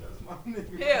mic? That's my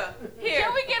nigga. Here.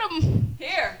 Can we get him?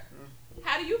 Here.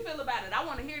 How do you feel about it? I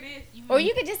want to hear this. Or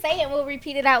you could just say it and we'll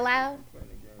repeat it out loud.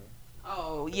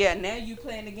 Oh, yeah, now you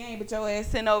playing the game, but your ass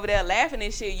sitting over there laughing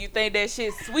and shit. You think that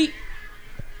shit's sweet.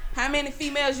 How many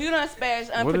females you done smashed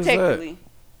What is that? unprotectedly?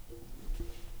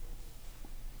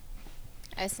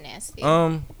 That's nasty.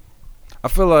 I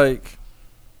feel like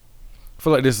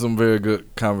this is some very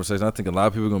good conversation. I think a lot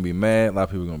of people are gonna be mad, a lot of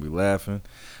people are gonna be laughing.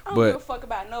 I don't give a fuck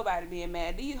about nobody being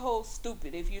mad. These hoes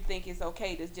stupid if you think it's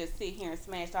okay to just sit here and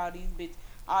smash all these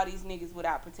niggas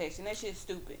without protection. That shit's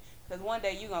stupid. Cause one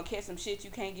day you gonna catch some shit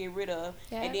you can't get rid of,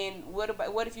 and then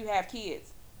what if you have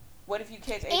kids? What if you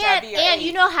catch HIV or AIDS? And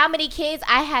you know how many kids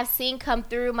I have seen come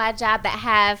through my job that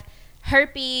have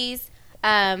herpes?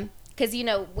 Because you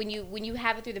know when you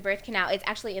have it through the birth canal, it's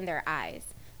actually in their eyes.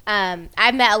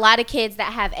 I've met a lot of kids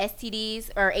that have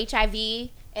STDs or HIV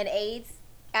and AIDS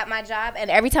at my job, and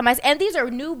every time and these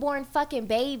are newborn fucking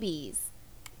babies.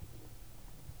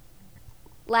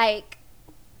 Like,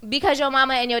 because your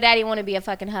mama and your daddy want to be a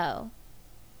fucking hoe.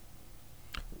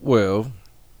 Well,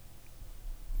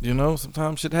 you know,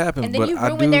 sometimes shit happens. And then you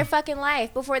ruin their fucking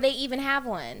life before they even have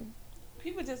one.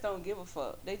 People just don't give a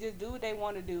fuck. They just do what they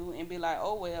want to do and be like,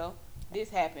 oh, well, this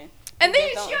happened. And then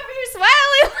she over here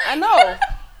smiling. I know.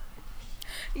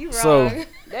 You wrong. So,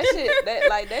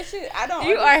 that shit, I don't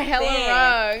You understand.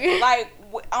 are hella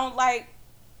wrong.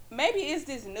 Maybe it's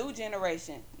this new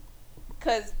generation.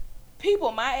 Because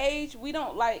people my age, we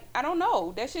don't I don't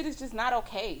know. That shit is just not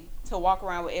okay to walk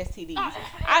around with STDs.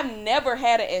 I've never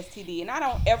had an STD, and I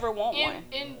don't ever want one.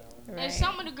 And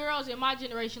some of the girls in my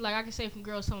generation, like I can say from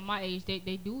girls some of my age, they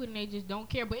do it and they just don't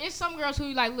care. But it's some girls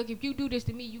who like, look, if you do this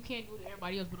to me, you can't do it to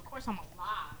everybody else. But of course I'm gonna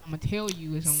lie. I'm gonna tell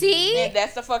you it's on See? And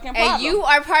that's the fucking problem. And you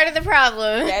are part of the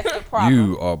problem. That's the problem.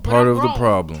 You are part of the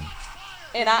problem.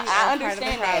 And I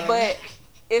understand that, but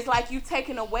it's like you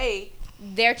taking away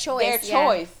their choice.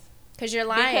 Because you're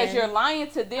lying. Because you're lying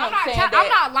to them. I'm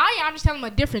not lying. I'm just telling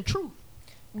them a different truth.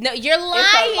 No, you're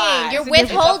lying. You're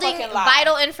withholding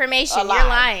vital information. You're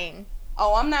lying.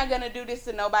 Oh, I'm not going to do this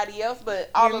to nobody else, but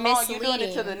all along you're doing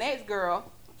it to the next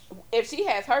girl. If she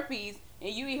has herpes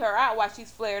and you eat her out while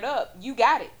she's flared up, you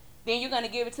got it. Then you're going to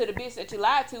give it to the bitch that you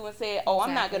lied to and said, oh,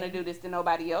 I'm not going to do this to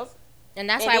nobody else. And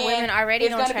that's why women already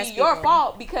don't trust people. It's going to be your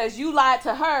fault because you lied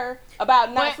to her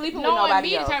about not sleeping with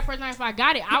nobody else. Me, the type of person, if I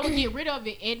got it, I would get rid of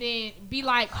it and then be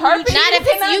like, herpes. Not if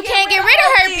you can't get rid of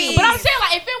herpes. But I'm saying,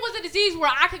 like, if it was a disease where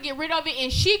I could get rid of it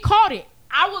and she caught it,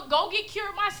 I would go get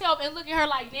cured myself and look at her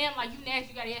like, damn, like, you nasty,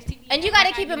 you got an STD. And you got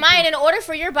to keep in mind, in order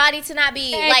for your body to not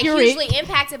be like hugely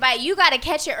impacted by it, you got to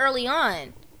catch it early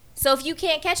on. So if you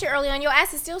can't catch it early on, your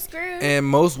ass is still screwed. And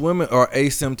most women are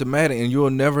asymptomatic, and you'll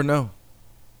never know.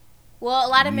 Well, a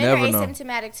lot of men are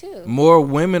asymptomatic too. More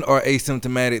women are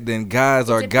asymptomatic than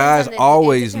guys are. Guys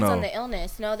always know. It depends on the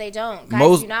illness. No, they don't.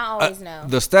 Guys do not always know.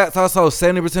 The stats I saw,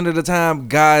 70% of the time,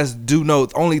 guys do know.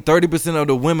 Only 30% of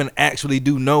the women actually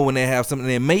do know when they have something.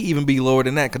 It may even be lower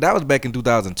than that, because that was back in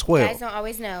 2012. Guys don't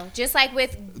always know. Just like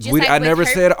with... I never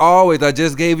said always. I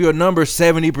just gave you a number,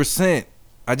 70%.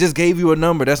 I just gave you a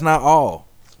number. That's not all.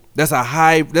 That's a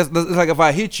high... That's like if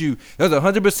I hit you, there's a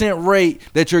 100% rate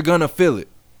that you're going to feel it.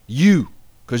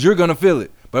 Because you're gonna feel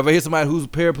it. But if I hit somebody who's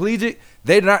paraplegic,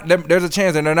 there's a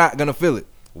chance that they're not gonna feel it.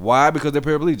 Why? Because they're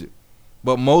paraplegic.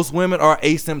 But most women are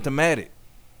asymptomatic.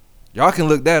 Y'all can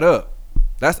look that up.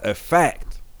 That's a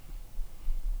fact.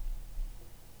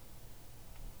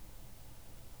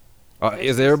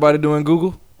 Is everybody doing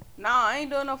Google? No, I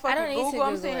ain't doing no fucking Google.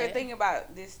 I'm sitting here it. thinking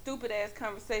about this stupid ass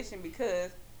conversation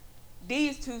because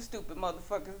these two stupid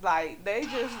motherfuckers, like, they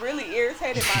just really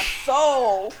irritated my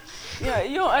soul. Yeah,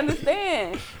 you don't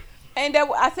understand. And that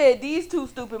I said these two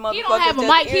stupid motherfuckers. He don't have a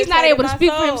mic. He's not able to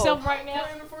speak for himself right now.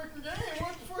 What the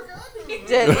fuck I do?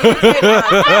 Just irritated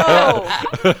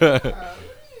my soul.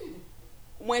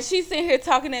 When she's sitting here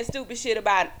talking that stupid shit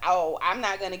about, oh, I'm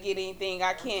not gonna get anything.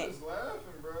 I can't. I'm just laughing,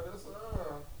 bro. That's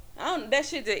all. That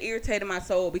shit just irritated my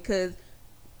soul because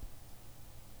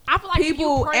I feel like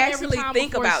people actually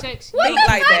think about sex. What the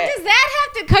like fuck that. does that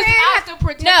have to? Because that's the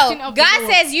protection of the God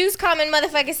Lord. says use common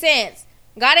motherfucking sense.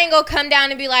 God ain't gonna come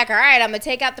down and be like, all right, I'm gonna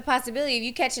take out the possibility of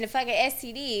you catching a fucking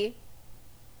STD.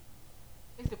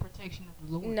 It's the protection of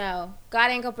the Lord. No,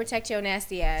 God ain't gonna protect your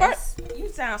nasty ass. First, you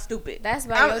sound stupid. That's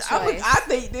by your choice. I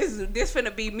think this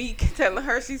finna be me telling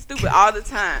her she's stupid all the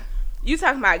time. You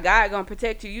talking about God gonna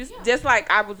protect you. Just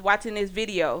like I was watching this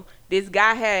video. This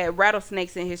guy had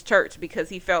rattlesnakes in his church because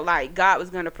he felt like God was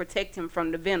gonna protect him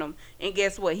from the venom. And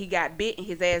guess what? He got bit and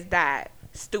his ass died.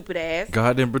 Stupid ass.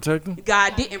 God didn't protect him?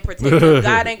 God didn't protect him.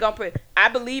 God ain't gonna protect. I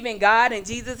believe in God and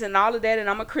Jesus and all of that, and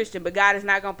I'm a Christian, but God is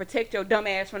not going to protect your dumb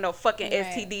ass from no fucking Right.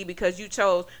 STD because you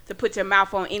chose to put your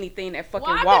mouth on anything that fucking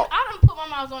Well, walk. I done put my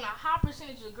mouth on a high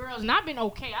percentage of girls, and I've been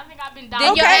okay. I think I've been Then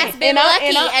dying. your ass been lucky,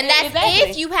 and that's exactly.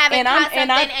 if you haven't And caught I'm-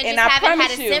 something and just haven't had a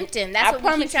promise you, symptom. That's I what we keep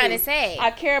promise trying you, to say.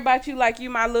 I care about you like you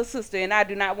my little sister, and I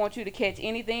do not want you to catch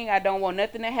anything. I don't want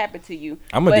nothing to happen to you.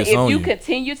 I'ma But if disown you you.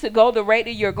 continue to go the rate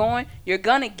that you're going, you're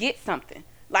gonna get something.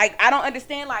 Like, I don't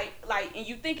understand, like, and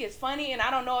you think it's funny, and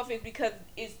I don't know if it's because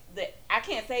I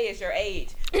can't say it's your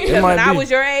age. Because might when I be.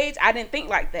 was your age, I didn't think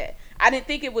like that. I didn't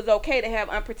think it was okay to have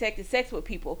unprotected sex with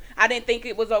people. I didn't think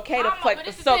it was okay to I don't know, fuck but to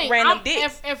this the suck thing. random I'm-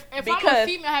 dicks. If I'm a because-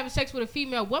 female having sex with a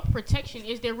female, what protection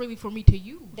is there really for me to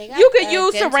use? They got, You could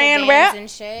use dental saran dams wrap. and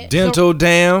shit. Dental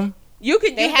dam, You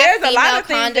could They use, have there's a lot of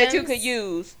female things that you condoms. could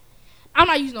use. I'm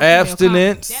not using no female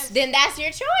Abstinence. condom. Then that's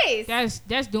your choice.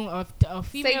 That's doing a So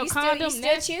female you condom. still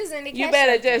That's, choosing to You catch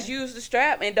better something. just use the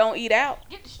strap and don't eat out.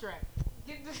 get the strap.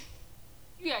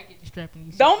 You gotta get the strap in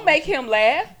these. Don't make situations. him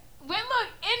laugh. When look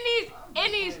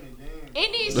in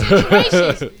these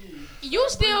situations, you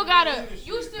still gotta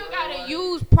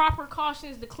use proper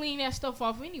cautions to clean that stuff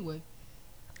off anyway.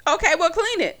 Okay, well,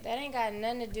 clean it. That ain't got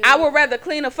nothing to do I would rather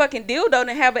clean a fucking dildo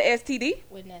than have an STD.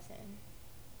 with nothing.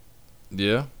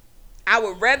 yeah. I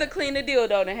would rather clean a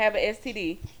dildo than have an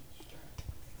STD.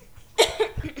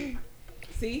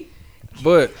 See?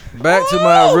 But back to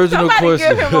my Ooh, original somebody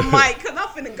question. give him a mic, because I'm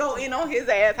finna go in on his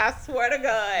ass. I swear to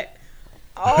God.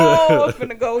 Oh, I'm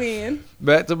finna go in.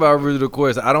 Back to my original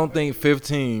question. I don't think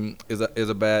 15 is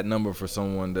a bad number for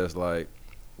someone that's like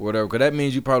whatever. Because that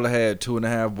means you probably had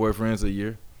 2.5 boyfriends a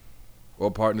year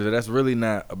or partners. That's really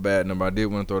not a bad number. I did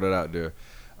want to throw that out there.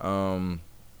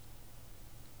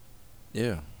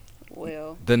 Yeah.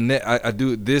 Well, I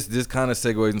do this kind of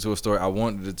segues into a story I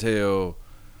wanted to tell.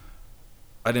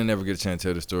 I didn't ever get a chance to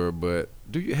tell the story, but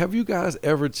have you guys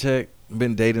ever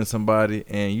been dating somebody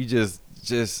and you just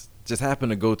happen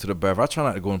to go to the bathroom? I try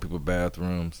not to go in people's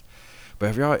bathrooms, but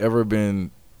have y'all ever been,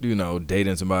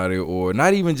 dating somebody, or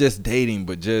not even just dating,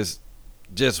 but just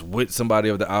with somebody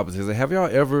of the opposite? Like, have y'all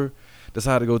ever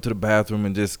decided to go to the bathroom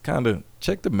and just kind of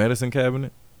check the medicine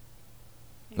cabinet?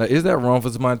 Like, is that wrong for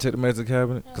somebody to check the medicine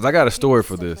cabinet? Because I got a story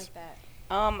for Stuff this. like that.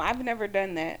 I've never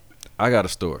done that. I got a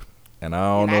story, and I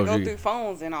don't And I know go if you. through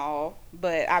phones and all,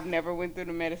 but I've never went through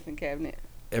the medicine cabinet.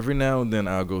 Every now and then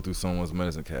I'll go through someone's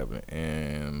medicine cabinet,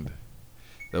 and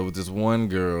there was this one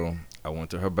girl. I went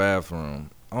to her bathroom.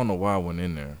 I don't know why I went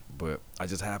in there, but I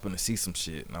just happened to see some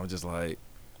shit, and I was just like,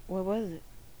 What was it?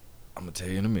 I'm gonna tell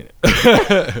you in a minute.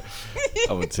 I'm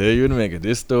gonna tell you in a minute. 'Cause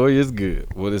this story is good.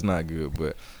 Well, it's not good,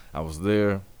 but I was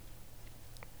there,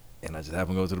 and I just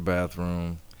happened to go to the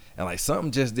bathroom, and like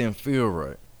something just didn't feel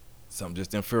right. Something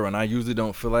just didn't feel right. And I usually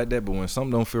don't feel like that, but when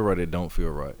something don't feel right, it don't feel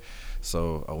right.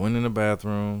 So I went in the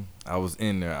bathroom. I was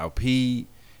in there. I peed,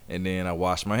 and then I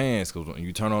washed my hands, because when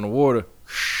you turn on the water,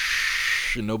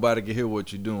 and nobody can hear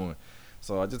what you're doing.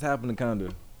 So I just happened to kind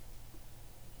of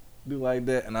do like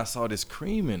that, and I saw this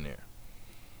cream in there.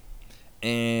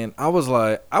 And I was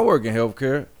like, I work in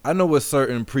healthcare. I know what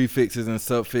certain prefixes and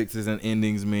suffixes and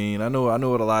endings mean. I know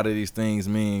what a lot of these things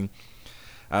mean.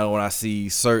 I know when I see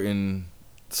certain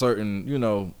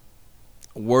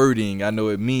wording, I know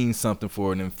it means something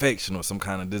for an infection or some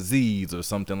kind of disease or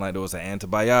something like that. It's an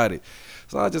antibiotic.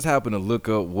 So I just happened to look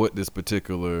up what this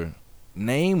particular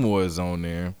name was on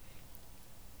there.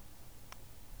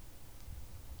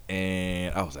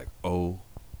 And I was like, oh,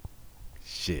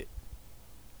 shit.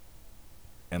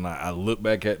 And I looked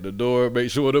back at the door, make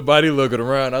sure nobody looking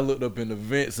around. I looked up in the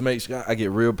vents to make sure. I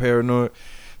get real paranoid.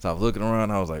 So I was looking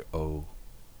around. I was like, oh,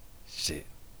 shit.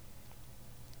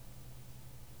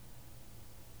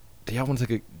 Do y'all want to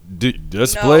take a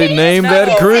display name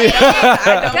that cream? I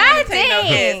don't God wanna take no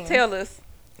dang. guess. Tell us.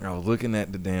 I was looking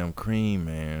at the damn cream,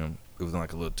 man. It was in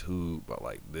like a little tube about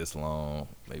like this long,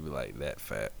 maybe like that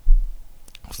fat.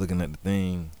 I was looking at the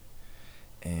thing,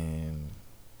 and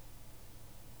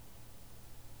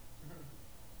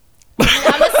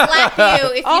I'm gonna slap you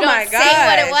if you Oh don't my say God.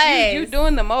 what it was. You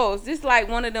doing the most. This like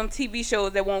one of them TV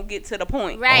shows that won't get to the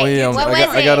point. Right. oh yeah, What was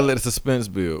I it? gotta let the suspense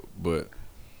build. But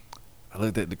I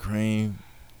looked at the cream.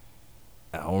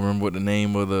 I don't remember what the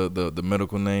name of the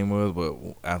medical name was, but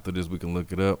after this we can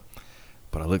look it up.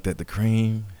 But I looked at the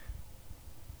cream.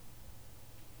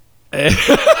 What was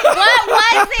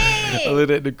I it?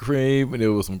 looked at the cream, and it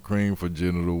was some cream for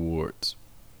genital warts.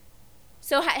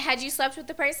 So had you slept with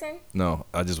the person? No,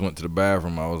 I just went to the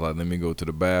bathroom. I was like, let me go to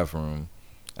the bathroom.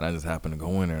 And I just happened to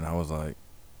go in there, and I was like,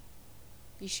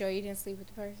 You sure you didn't sleep with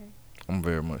the person? I'm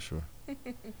very much sure.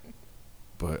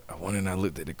 But I went in and I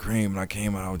looked at the cream, and I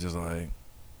came out, I was just like,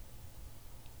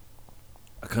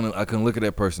 I couldn't look at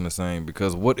that person the same,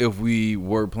 because what if we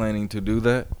were planning to do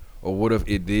that, or what if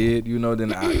it did?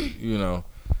 Then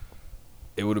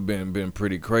it would have been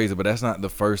pretty crazy. But that's not the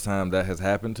first time that has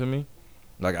happened to me.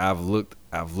 Like I've looked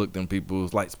in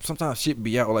people's, like, sometimes shit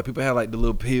be out, like people have like the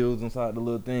little pills inside the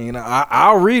little thing, and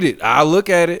I'll read it, I'll look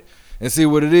at it and see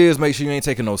what it is. Make sure you ain't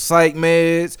taking no psych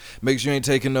meds. Make sure you ain't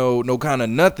taking no kind of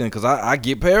nothing, because I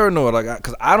get paranoid, like,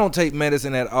 because I don't take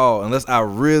medicine at all unless I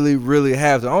really, really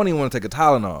have to. I don't even want to take a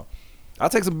Tylenol. I'll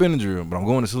take some Benadryl, but I'm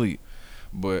going to sleep.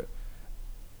 But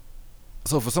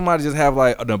so for somebody to just have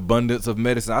like an abundance of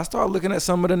medicine, I start looking at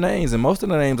some of the names, and most of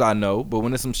the names I know, but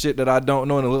when there's some shit that I don't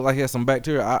know and it look like it has some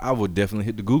bacteria, I would definitely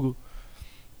hit the Google.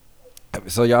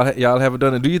 So y'all haven't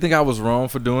done it. Do you think I was wrong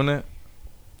for doing that?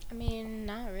 I mean,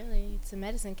 not really. It's a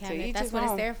medicine cabinet. each That's his what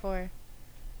it's own. there for.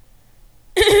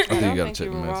 I I think don't you gotta think check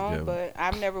you the were medicine wrong, cabinet. but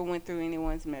I've never went through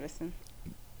anyone's medicine.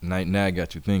 Now I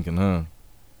got you thinking, huh?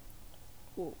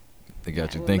 Cool. They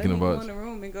got you Well, thinking let me go about in the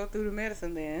room and go through the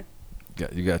medicine then.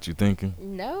 got you thinking.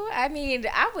 No, I mean,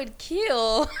 I would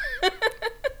kill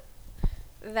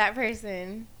that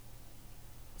person.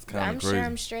 It's But kind I'm of crazy. sure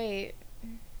I'm straight.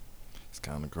 It's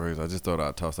kind of crazy. I just thought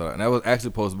I'd toss that out, and that was actually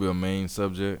supposed to be a main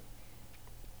subject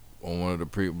on one of the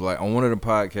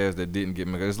podcasts that didn't get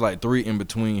me. It's like 3 in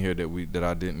between here that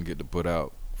I didn't get to put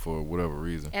out for whatever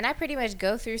reason. And I pretty much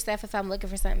go through stuff if I'm looking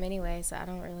for something anyway, so I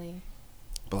don't really.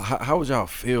 But how would y'all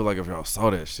feel like if y'all saw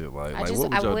that shit? Like I what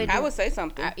would y'all do? I would say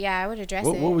something. I would address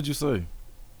What it. would you say?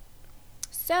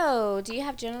 So, do you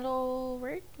have genital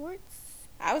warts?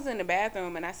 I was in the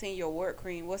bathroom and I seen your wart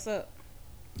cream. What's up?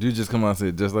 You just come out and say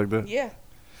it just like that? Yeah.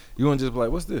 You wouldn't just be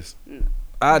like, what's this? No.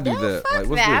 I do No, that. fuck Like,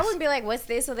 what's that. I this? wouldn't be like, what's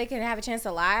this, so they can have a chance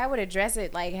to lie. I would address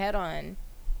it like head on.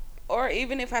 Or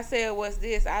even if I said, what's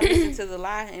this? I listen to the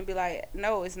lie and be like,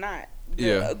 no, it's not.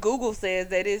 Yeah. Google says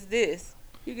that it's this.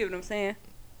 You get what I'm saying?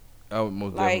 I would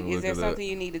most Like, definitely is look there at something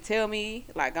you need to tell me?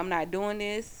 Like, I'm not doing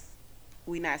this.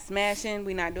 We not smashing.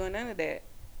 We not doing none of that.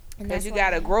 And Because that's you why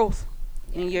got a I- growth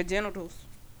in Yeah. your genitals.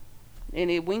 And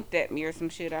it winked at me or some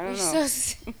shit. I don't know. You're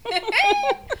so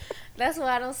that's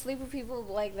why I don't sleep with people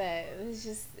like that. It's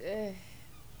just,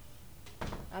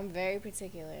 I'm very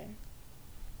particular.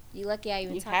 You lucky I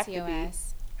even You talked have to to your be.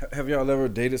 ass. Have y'all ever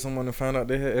dated someone and found out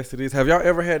they had STDs? Have y'all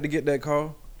ever had to get that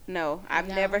call? No, I've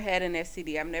No. never had an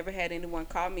STD. I've never had anyone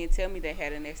call me and tell me they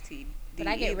had an STD. But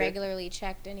I get either. regularly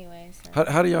checked anyway. So.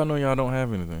 How do y'all know y'all don't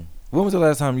have anything? When was the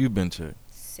last time you've been checked?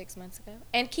 6 months ago.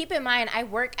 And keep in mind, I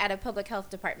work at a public health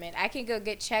department. I can go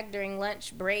get checked during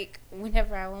lunch break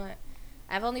whenever I want.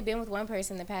 I've only been with one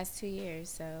person the past 2 years,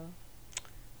 so.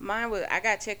 I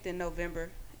got checked in November,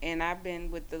 and I've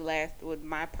been with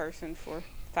my person for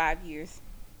 5 years.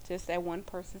 Just that one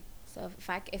person. So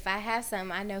if I have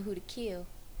something, I know who to kill.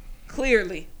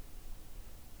 Clearly.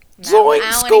 And I don't want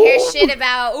to hear Zoink, shit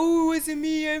about, oh, it's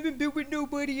me. I haven't been with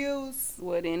nobody else.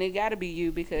 Well, then it got to be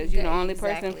you because you're the only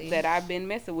Exactly. person that I've been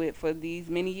messing with for these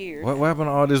many years. What happened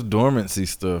to all this dormancy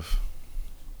stuff?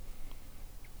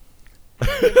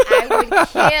 I would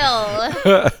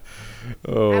kill.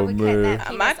 Oh I would cut man.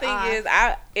 that. My Penis thing off. is,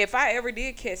 if I ever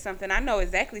did catch something, I know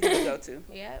exactly who to go to.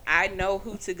 Yep. I know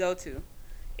who to go to,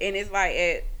 and it's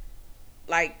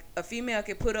like a female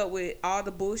can put up with all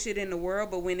the bullshit in the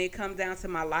world, but when it comes down to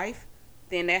my life,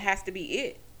 then that has to be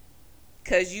it.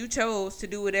 Cause you chose to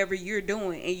do whatever you're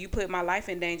doing, and you put my life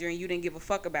in danger, and you didn't give a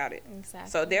fuck about it. Exactly.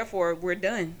 So therefore, we're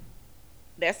done.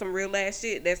 That's some real ass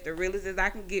shit. That's the realest as I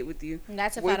can get with you. And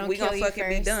that's if we I don't we kill gonna you fucking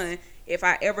be first. done if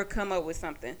I ever come up with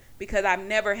something, because I've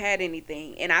never had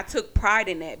anything, and I took pride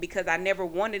in that because I never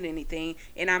wanted anything,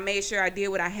 and I made sure I did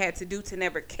what I had to do to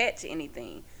never catch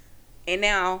anything. And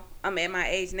now I'm at my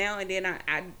age now, and then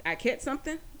I catch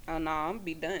something. Oh no, I'm gonna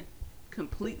be done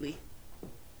completely.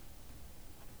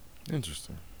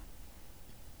 Interesting.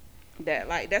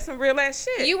 That's some real ass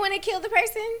shit. You want to kill the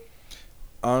person?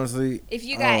 Honestly, If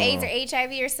you I got don't AIDS know. or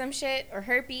HIV or some shit or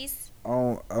herpes? I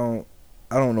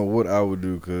don't know what I would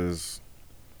do, because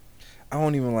I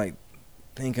don't even like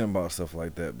thinking about stuff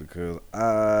like that, because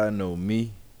I know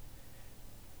me.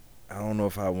 I don't know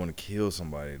if I want to kill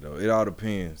somebody though. It all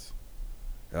depends.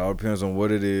 It all depends on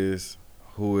what it is,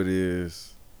 who it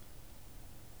is.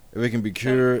 If it can be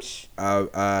cured,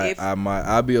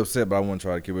 I'd be upset, but I wouldn't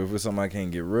try to kill it. If it's something I can't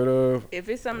get rid of, If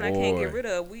it's something I can't get Boy. rid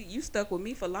of, you stuck with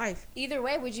me for life. Either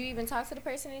way, would you even talk to the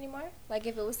person anymore? Like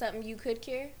if it was something you could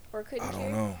cure or couldn't I cure?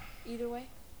 don't know. Either way?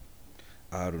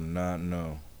 I do not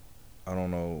know. I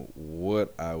don't know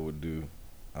what I would do.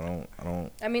 I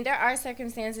don't. I mean, there are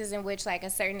circumstances in which like a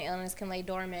certain illness can lay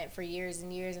dormant for years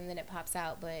and years and then it pops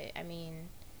out. But I mean,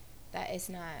 that is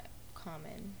not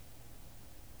common.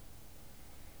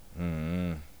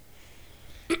 Mm-hmm.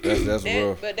 That's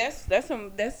rough. But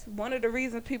that's one of the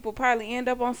reasons people probably end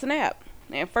up on Snap.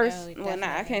 And first, Oh, well,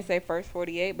 not I can't say first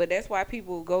 48, but that's why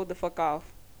people go the fuck off.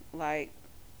 Like,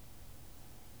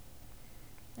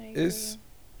 I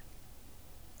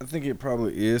think it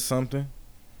probably is something.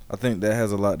 I think that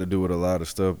has a lot to do with a lot of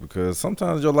stuff because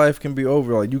sometimes your life can be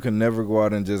over. Like you can never go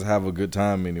out and just have a good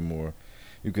time anymore.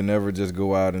 You can never just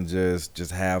go out and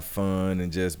just have fun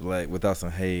and just be like without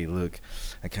some, hey, look,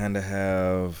 I kind of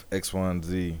have X, Y, and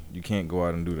Z. You can't go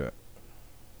out and do that.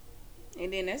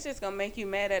 and then that's just gonna make you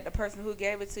mad at the person who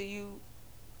gave it to you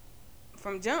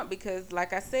from jump because,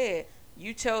 like I said,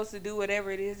 you chose to do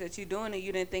whatever it is that you're doing and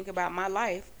you didn't think about my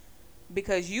life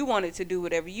because you wanted to do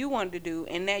whatever you wanted to do,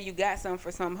 and now you got something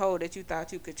for some hoe that you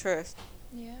thought you could trust.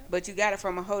 Yeah. But you got it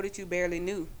from a hoe that you barely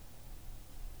knew.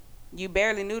 You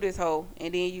barely knew this hoe,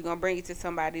 and then you gonna bring it to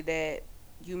somebody that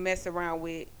you mess around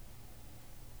with.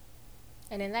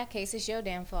 And in that case, it's your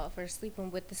damn fault for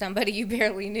sleeping with somebody you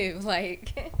barely knew.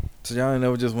 Like, So y'all ain't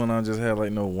never just went out and just had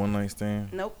like no one night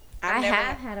stand? Nope. I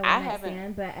have had a I one night haven't.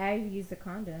 stand, but I used a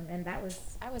condom, and that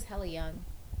was I was hella young.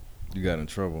 You got in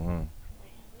trouble, huh?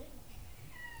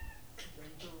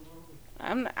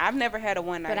 I've never had a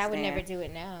one night But stand. I would never do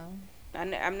it now.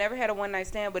 I've never had a one night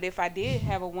stand, but if I did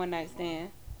have a one night stand,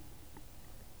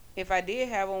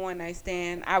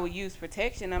 I would use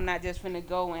protection. I'm not just finna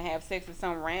go and have sex with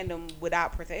some random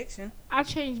without protection. I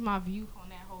changed my view on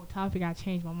that whole topic. I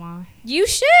changed my mind. You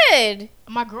should.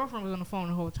 My girlfriend was on the phone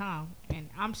the whole time, and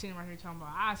I'm sitting right here talking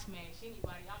about I smash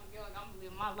anybody. I'm young. I'm gonna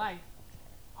live my life.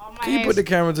 All my Can you ass, put the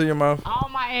camera to your mouth? all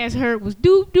my ass hurt was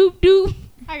doop doop doop.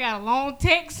 I got a long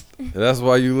text. That's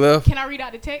why you left? Can I read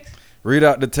out the text? Read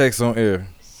out the text on air.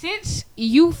 Since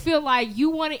you feel like you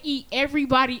want to eat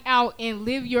everybody out and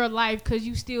live your life because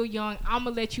you still young, I'm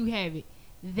going to let you have it.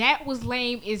 That was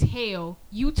lame as hell.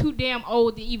 You too damn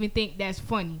old to even think that's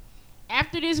funny.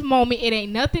 After this moment, it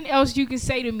ain't nothing else you can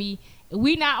say to me.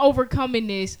 We not overcoming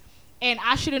this, and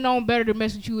I should have known better to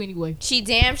mess with you anyway. She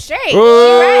damn straight.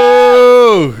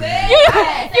 Oh!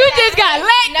 You just got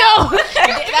let go.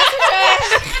 That's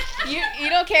what you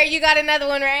don't care. You got another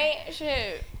one, right?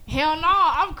 Shit. Hell no.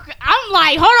 I'm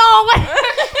like, hold on. Wait.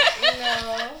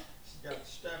 No. She got a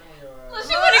strap on your ass.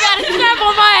 She would have got a strap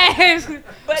on my ass.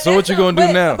 But So what you gonna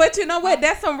do now? But you know what?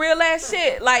 That's some real ass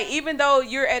shit. Like, even though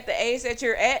you're at the age that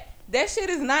you're at, that shit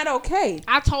is not okay.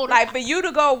 I told her. Like, for you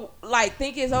to go, like,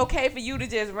 think it's okay for you to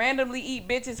just randomly eat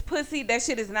bitches' pussy, that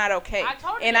shit is not okay. I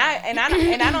told her and that.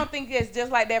 I don't think it's just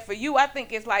like that for you. I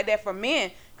think it's like that for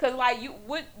men. Cause like you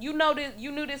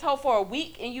knew this hoe for a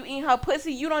week and you eat her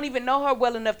pussy. You don't even know her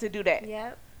well enough to do that.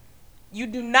 Yep. You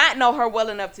do not know her well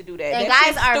enough to do that. And that guys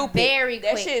shit's are stupid. very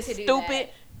That quick shit's to do stupid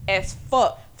as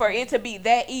fuck for it to be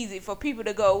that easy for people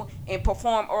to go and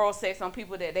perform oral sex on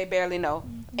people that they barely know.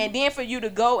 Mm-hmm. And then for you to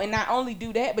go and not only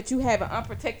do that, but you having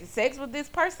unprotected sex with this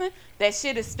person, that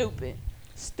shit is stupid.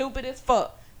 Stupid as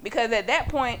fuck. Because at that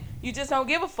point, you just don't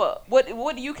give a fuck. What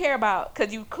do you care about?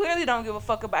 Because you clearly don't give a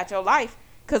fuck about your life.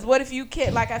 Because what if you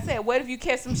catch, like I said, what if you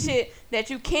catch some shit that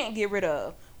you can't get rid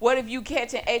of? What if you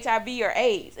catch an HIV or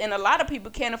AIDS? And a lot of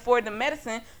people can't afford the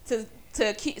medicine to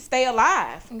stay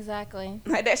alive. Exactly.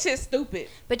 Like, that shit's stupid.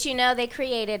 But you know, they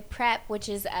created PrEP, which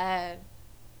is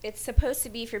it's supposed to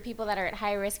be for people that are at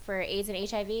high risk for AIDS and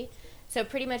HIV. So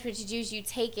pretty much what you do is you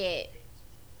take it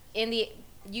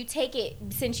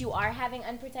since you are having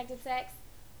unprotected sex,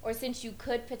 or since you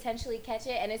could potentially catch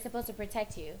it, and it's supposed to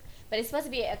protect you. But it's supposed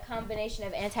to be a combination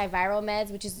of antiviral meds,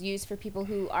 which is used for people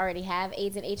who already have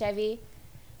AIDS and HIV.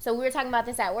 So we were talking about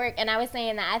this at work, and I was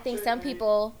saying that I think some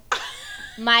people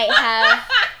might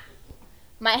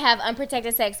have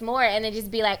unprotected sex more, and then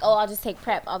just be like, oh, I'll just take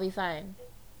PrEP, I'll be fine.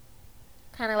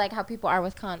 Kind of like how people are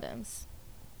with condoms.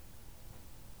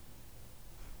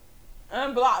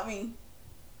 Unblock me.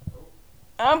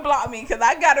 Unblock me, because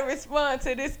I got to respond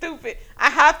to this stupid. I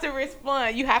have to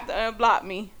respond. You have to unblock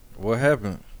me. What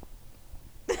happened?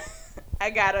 I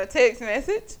got a text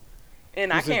message,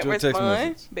 and Who I sent can't you a text respond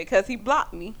message? because he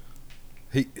blocked me.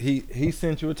 He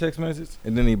sent you a text message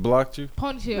and then he blocked you?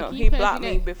 Ponytail, No, can he you pass blocked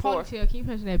me me that before. Ponytail, can you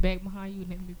pass me that bag behind you? And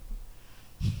let me...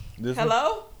 This one?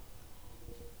 Hello?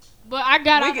 But I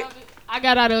got We out get- of it. I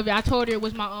got out of it. I told her it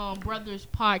was my brother's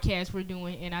podcast we're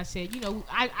doing, and I said, you know,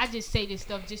 I just say this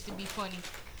stuff just to be funny.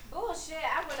 Bullshit,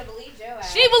 I wouldn't have believed Joe.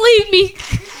 She believed me.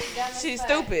 She's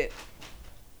stupid.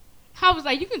 I was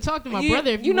like, you can talk to my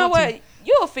brother if you know want what? to.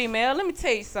 You a female. Let me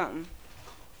tell you something.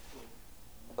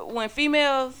 When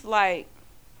females Pass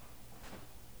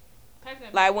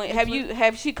that when back.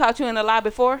 have she caught you in a lie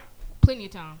before? Plenty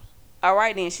of times. All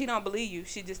right then, she don't believe you.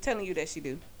 She just telling you that she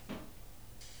do.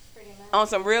 Pretty much. On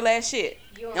some real ass shit.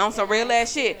 On some real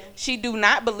ass shit. She do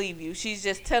not believe you. She's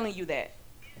just telling you that.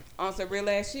 On some real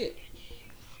ass shit.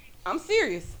 I'm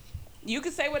serious. You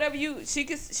can say whatever she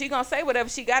gonna say whatever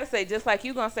she gotta say, just like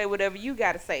you gonna say whatever you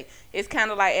gotta say. It's kind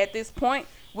of like at this point,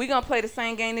 we gonna play the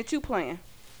same game that you playing.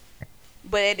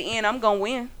 But at the end, I'm gonna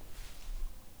win.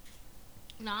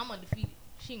 Nah, I'm undefeated.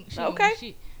 She Okay. Don't do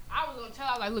shit. I was gonna tell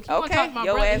her like, look, you wanna talk to my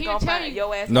your brother? ass He'll gonna tell find you.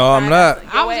 your ass. No, gonna I'm find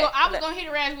not. out. I was gonna hit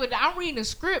her ass with. I'm reading the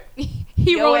script.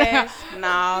 He Your wrote it out. ass,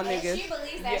 nah, She nigga.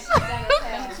 believes that she's done as Let me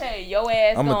hell. tell you, your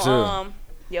ass I'ma gonna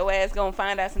your ass gonna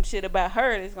find out some shit about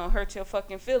her that's gonna hurt your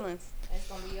fucking feelings. It's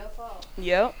gonna be your fault.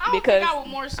 Yep, I don't because think I would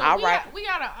more so. all We, right. we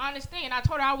got an honest thing. And I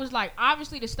told her, I was like,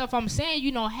 obviously the stuff I'm saying,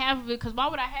 you know, half of it, because why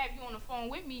would I have you on the phone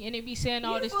with me and then be saying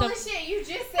all You this full stuff? of shit. You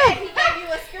just said he gave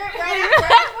you a script right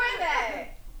before that.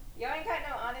 Y'all ain't got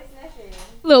no honest nothing.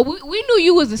 Look, we knew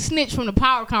you was a snitch from the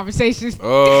power conversations.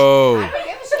 Oh. I don't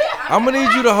give a shit. I'm gonna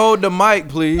need you to hold the mic,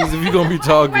 please, if you're gonna be We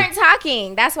talking. weren't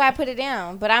talking. That's why I put it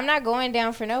down. But I'm not going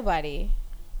down for nobody.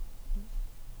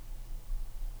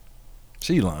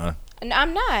 She lying. No,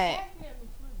 I'm not. How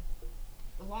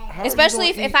are Especially you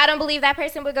if, gonna if I don't believe that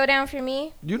person would go down for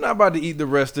me. You're not about to eat the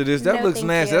rest of this. That No, looks thank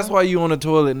nasty. you. That's why you on the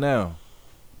toilet now.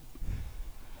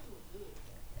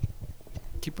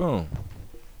 Keep on.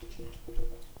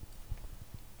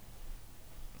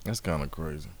 That's kind of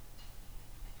crazy.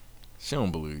 She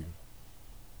don't believe you.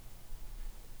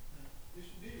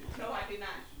 No, I did not.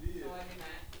 No,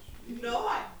 I did not. No,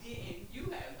 I didn't. You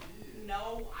have.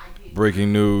 No, I didn't.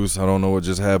 Breaking news. I don't know what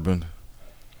just happened,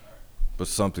 but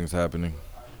something's happening.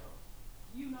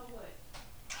 You know what?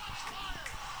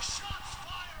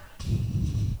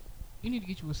 You need to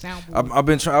get you a soundboard. I've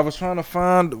been trying. I was trying to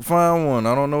find one.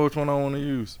 I don't know which one I want to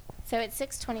use. So it's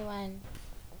 6:21.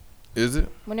 Is it?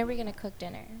 When are we gonna cook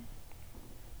dinner?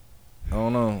 I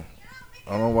don't know.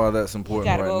 I don't know why that's He important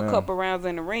gotta right go now. a couple rounds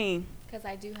in the ring. Because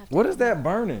I do have to. What is that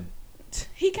burning?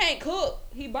 He can't cook.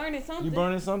 He burning something. You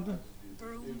burning something?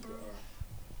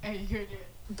 Hey, you heard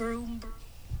that? Broom.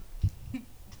 Soundboard.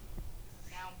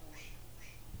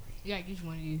 You gotta get you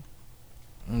one of these.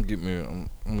 I'm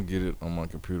gonna get it on my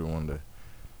computer one day.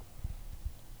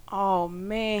 Oh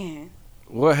man.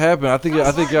 What happened? I think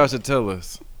y'all should tell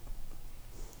us.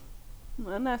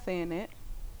 I'm not saying that.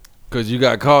 Cause you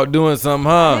got caught doing something,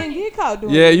 I huh? didn't get caught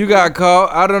doing Yeah, it. you got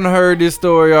caught. I done heard this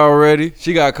story already.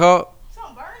 She got caught.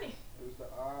 Something burning. It was the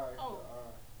eye. Oh.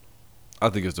 I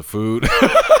think it's the food.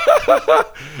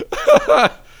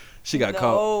 She got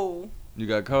caught. No. You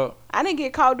got caught. I didn't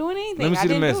get caught doing anything. Let me see I the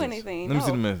didn't message. do anything. Let me No.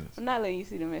 see the message. I'm not letting you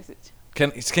see the message.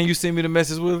 Can you send me the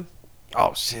message, Willie?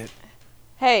 Oh shit.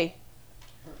 Hey,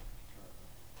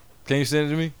 Can you send it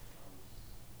to me?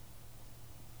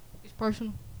 It's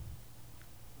personal.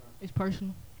 It's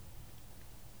personal.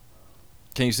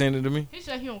 Can you send it to me? He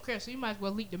said he don't care, so you might as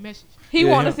well leak the message. he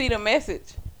Yeah, want to him. see the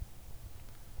message.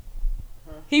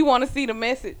 He want to see the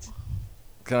message.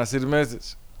 Can I see the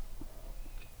message?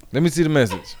 Let me see the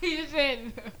message. He just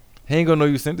said, He ain't gonna know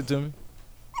you sent it to me.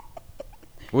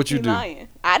 What you He do? lying.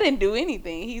 I didn't do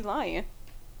anything. He's lying.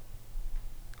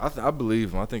 I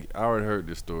believe him. I think I already heard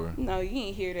this story. No, you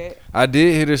ain't hear that. I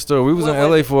did hear this story. We was What in was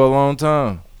LA it? for a long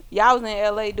time. Y'all was in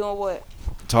L.A. doing what?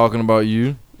 Talking about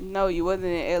you. No, you wasn't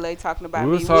in L.A. talking about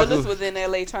We me. was talking- Willis was in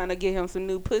L.A. trying to get him some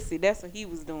new pussy. That's what he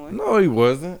was doing. No, he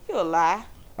wasn't. You a lie.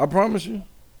 I promise you.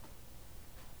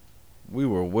 We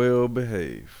were well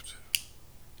behaved.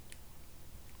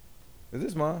 Is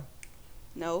this mine?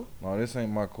 No. No, this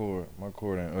ain't my cord. My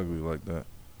cord ain't ugly like that.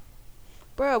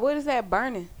 Bruh, what is that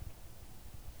burning?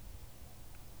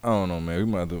 I don't know, man. We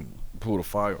might have to pull the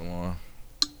fire alarm.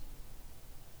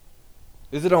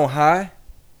 Is it on high?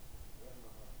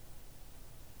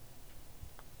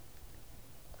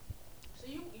 so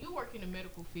you work in the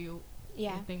medical field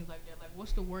Yeah. and things like that. Like,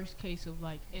 what's the worst case of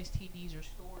like STDs or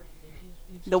stories?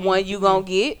 that is The one you gonna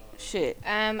get? Shit.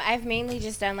 I've mainly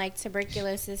just done like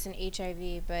tuberculosis and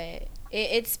HIV, but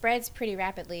it spreads pretty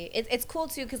rapidly. It's cool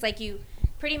too, cause like you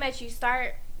pretty much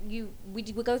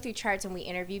we go through charts and we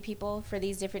interview people for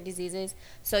these different diseases.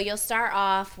 So you'll start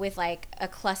off with like a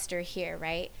cluster here,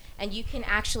 right? And you can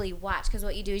actually watch, because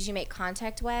what you do is you make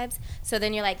contact webs. So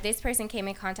then you're like, this person came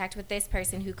in contact with this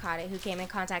person who caught it, who came in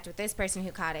contact with this person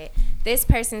who caught it. This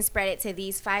person spread it to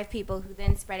these 5 people, who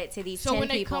then spread it to these 10 So people. when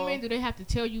they come in, do they have to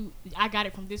tell you, I got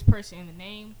it from this person and the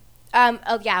name?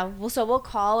 Oh yeah. Well, so we'll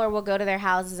call or we'll go to their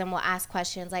houses and we'll ask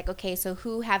questions like, okay, so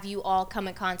who have you all come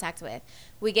in contact with?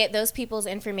 We get those people's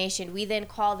information. We then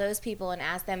call those people and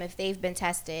ask them if they've been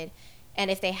tested, and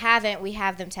if they haven't, we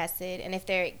have them tested. And if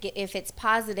it's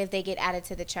positive, they get added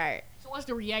to the chart. So what's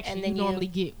the reaction And you then normally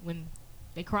get when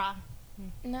they cry?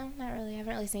 No, not really. I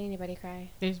haven't really seen anybody cry.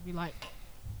 They just be like,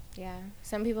 Yeah.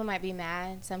 Some people might be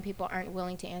mad. Some people aren't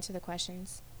willing to answer the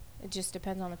questions. It just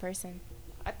depends on the person.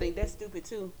 I think that's stupid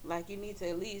too. Like, you need to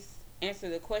at least answer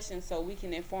the question so we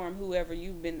can inform whoever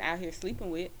you've been out here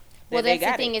sleeping with. Well, that's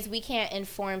the thing is we can't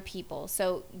inform people.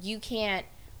 So you can't,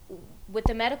 with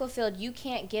the medical field, you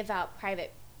can't give out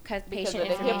private patient of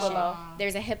the HIPAA information. law.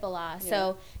 There's a HIPAA law. Yeah.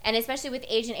 So, and especially with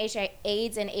AIDS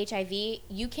and HIV,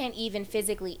 you can't even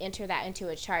physically enter that into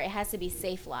a chart. It has to be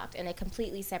safe locked in a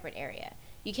completely separate area.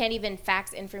 You can't even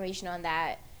fax information on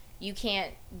that. You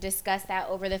can't discuss that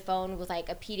over the phone with like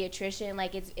a pediatrician.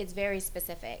 Like it's very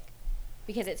specific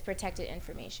because it's protected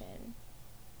information.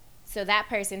 So that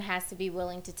person has to be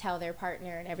willing to tell their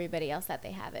partner and everybody else that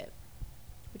they have it,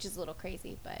 which is a little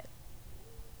crazy, but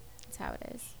that's how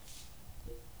it is.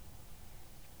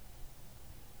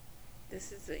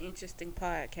 This is an interesting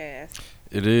podcast.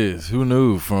 It is. Who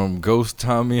knew? From Ghost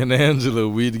Tommy and Angela,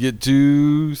 we'd get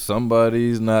to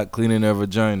somebody's not cleaning their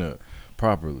vagina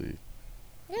properly.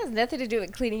 It has nothing to do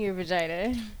with cleaning your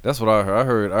vagina. That's what I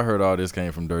heard. I heard all this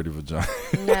came from dirty vagina.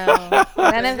 No,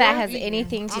 none of that has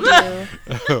anything to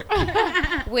do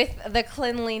with the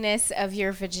cleanliness of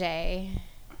your vajay.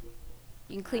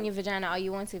 You can clean your vagina all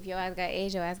you want to. If your ass got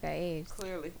AIDS, your ass got AIDS.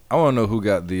 Clearly. I want to know who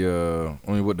got the,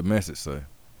 what the message say.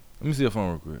 Let me see your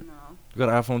phone real quick. No. You got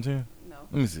an iPhone 10? No.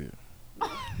 Let me see it.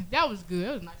 that was good.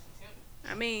 That was nice to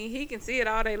tell. I mean, he can see it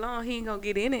all day long. He ain't gonna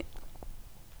get in it.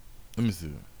 Let me see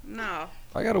it. No.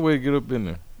 I got a way to get up in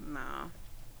there. No.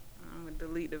 I'm gonna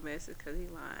delete the message because he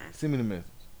lying. Send me the message.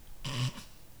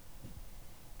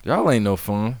 Y'all ain't no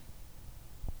fun.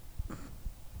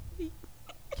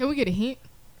 Can we get a hint?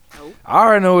 Nope. I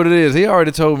already know what it is. He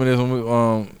already told me this when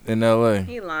we in L.A.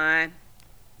 He lying.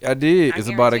 I did. It's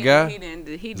about a guy. He didn't.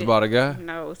 It's about a guy.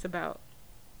 No, it's about.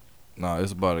 Nah,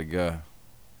 it's about a guy.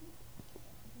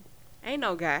 Ain't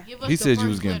no guy. Give us He the said you first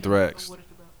was getting letter of thrashed. what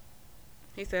it's about.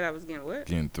 He said I was getting what?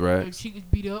 Getting Like, thrashed. she gets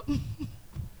beat up.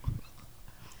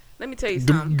 Let me tell you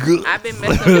Them something. good.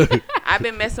 I've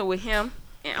been messing with him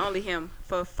and only him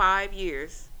for 5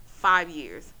 years. 5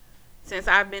 years. Since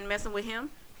I've been messing with him,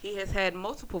 he has had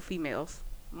multiple females.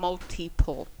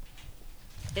 Multiple.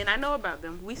 And I know about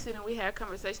them. We sit and we have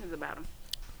conversations about them.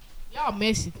 Y'all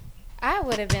messy. I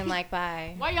would have been like,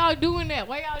 bye. Why y'all doing that?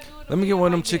 Why y'all doing that? Let me get one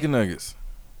of them chicken nuggets.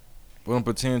 One of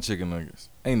them pretend chicken nuggets.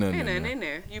 Ain't nothing Ain't in nothing there. in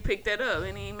there. You picked that up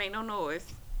and he ain't make no noise.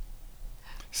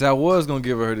 See, I was going to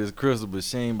give her this crystal, but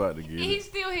she ain't about to get He it.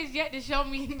 still has yet to show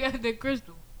me the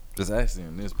crystal. It's actually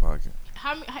in this pocket.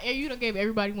 You done gave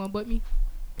everybody one but me?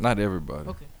 Not everybody.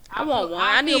 Okay. I want one.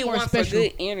 I feel need more one special. for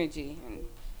good energy. And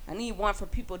I need one for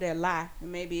people that lie.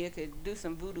 And maybe it could do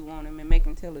some voodoo on them and make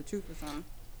them tell the truth or something.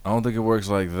 I don't think it works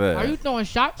like that. Are you throwing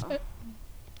shots?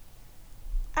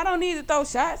 I don't need to throw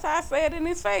shots. I say it in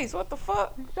his face. What the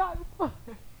fuck?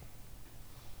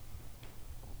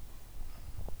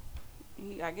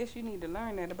 I guess you need to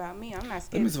learn that about me. I'm not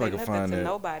scared me to see if I say can nothing find to that.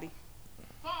 nobody.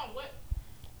 What?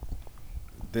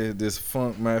 There's this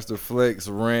Funk Master Flex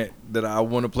rant that I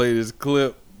want to play this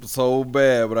clip so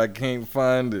bad, but I can't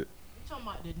find it. You talking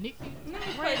about the Nicki? Let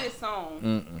me play this song.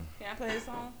 Mm-mm. Can I play this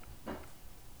song?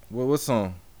 What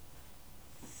song?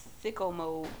 Sicko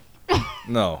Mode.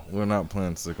 No, we're not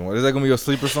playing Sicko. Is that gonna be your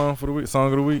sleeper song for the week?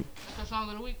 Song of the week? That's the song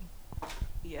of the week.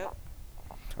 Yep.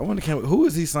 I wonder, who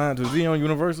is he signed to? Is he on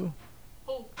Universal?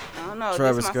 Who? I don't know.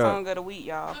 Travis This is my Scott. song of the week,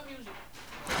 y'all. Good music.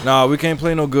 Nah, we can't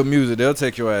play no good music. They'll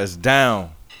take your ass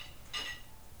down.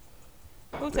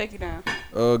 Who take you down?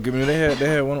 Give me. They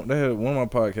had one of my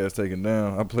podcasts taken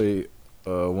down. I played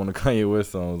one of Kanye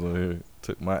West songs on here.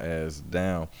 Took my ass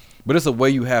down. But it's a way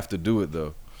you have to do it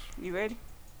though. You ready?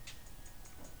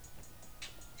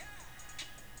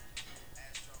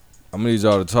 I'm gonna need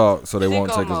y'all to talk so they won't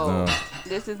Sicko take Mode. us down.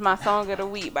 This is my song of the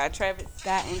week by Travis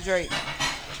Scott and Drake.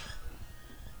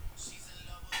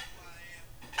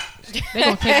 They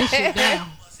gonna take this shit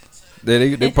down.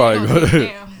 They probably gonna take it will.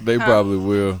 down. They probably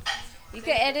will. You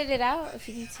can edit it out if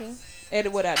you need to.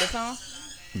 Edit what out the song?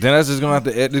 Then that's just gonna have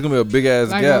to. There's gonna be a big ass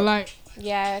Like gap. a light.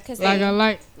 Yeah, because Like a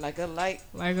light. Like a light.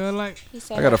 Like a light. he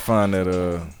said I gotta find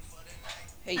that.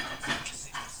 Hey.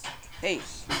 Hey.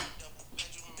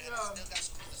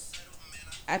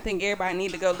 I think everybody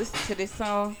need to go listen to this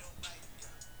song.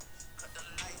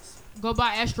 Go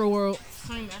buy Astro World.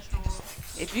 Stream Astro World.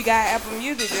 If you got Apple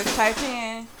Music, just type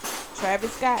in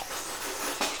Travis Scott.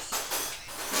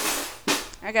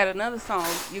 I got another song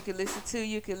you can listen to.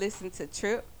 You can listen to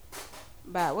Trip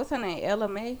by, what's her name? Ella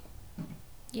May?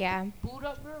 yeah. Boot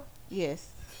up, girl. Yes.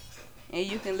 And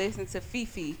you can listen to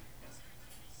Fifi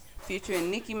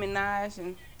featuring Nicki Minaj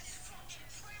and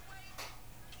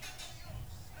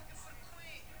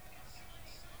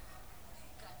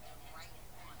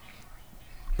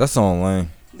That song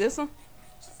lame. This one,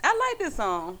 I like this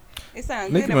song. It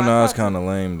sounds good. Nicki in my Minaj car, kind too. of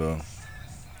lame though.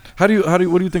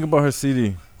 What do you think about her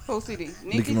CD? Who CD?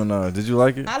 Nicki Minaj. Did you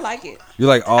like it? I like it. You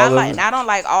like all of it? I don't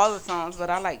like all the songs,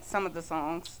 but I like some of the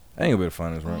songs. I ain't gonna be able to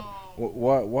find this right.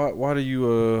 Why do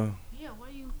you Yeah, why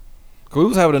you? Cause we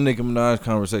was having a Nicki Minaj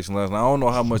conversation last night. I don't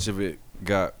know how much of it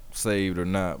got saved or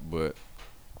not, but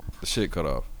the shit cut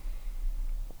off.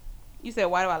 You said,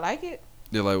 why do I like it?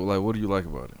 Yeah, like what do you like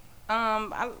about it?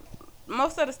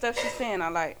 Most of the stuff she's saying I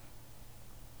like.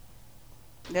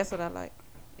 That's what I like.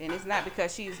 And it's not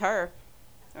because she's her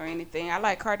or anything. I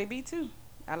like Cardi B too.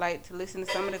 I like to listen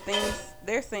to some of the things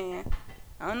they're saying.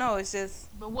 I don't know, it's just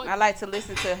I like to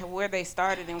listen to where they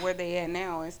started and where they at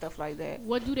now and stuff like that.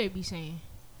 What do they be saying?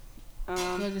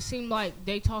 Because it seems like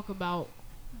they talk about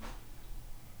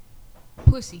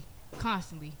pussy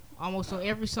constantly, almost on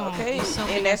every song. Okay, It's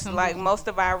something and that's something. like most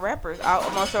of our rappers,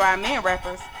 most of our men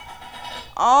rappers.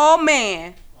 Oh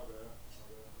man,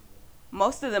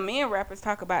 most of the men rappers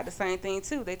talk about the same thing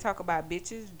too. They talk about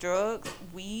bitches, drugs,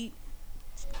 weed,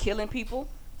 killing people.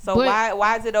 So But-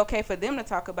 why is it okay for them to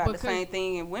talk about the Because- same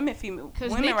thing and women Because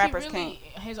women Nicki rappers really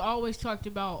can't? has always talked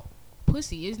about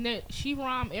pussy, isn't it? She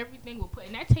rhyme everything with pussy,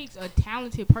 and that takes a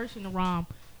talented person to rhyme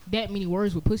that many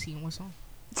words with pussy in one song.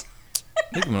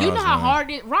 Nicki You Minaj, know how man.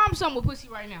 hard it rhyme something with pussy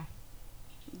right now.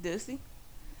 Dussy.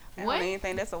 I What? don't even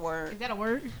think that's a word. Is that a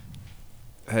word?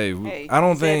 Hey, Hey, I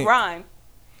don't you said think rhyme.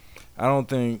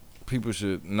 people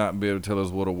should not be able to tell us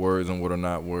what are words and what are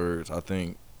not words. I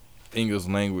think English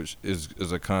language is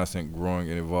a constant growing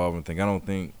and evolving thing. I don't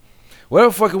think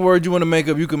whatever fucking word you want to make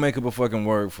up, you can make up a fucking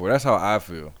word for. That's how I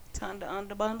feel. Tunda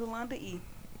under bundle under E.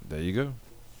 There you go.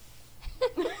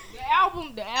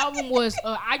 The album was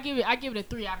I give it a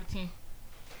 3 out of 10.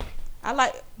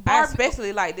 I I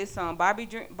especially like this song, Barbie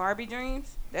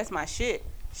Dreams. That's my shit.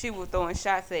 She was throwing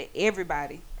shots at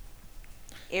everybody.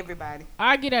 Everybody.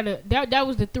 I get at that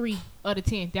was the 3 out of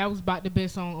 10. That was about the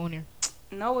best song on there.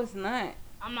 No, it's not.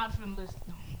 I'm not finna listen.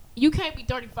 You can't be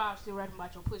 35 still rapping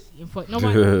about your pussy and fuck.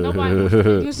 Nobody wants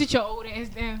to. You sit your old ass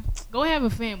down. Go have a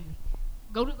family.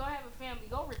 Go have a family.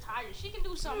 Go retire. She can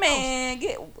do something else. Man,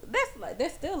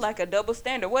 that's still like a double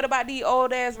standard. What about these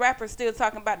old ass rappers still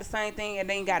talking about the same thing and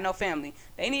they ain't got no family?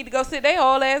 They need to go sit their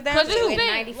old ass down Cause this is too. the thing.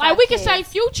 95 Like we can kids. say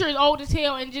Future is old as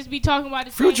hell and just be talking about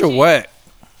the Future same shit. whack.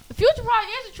 Future probably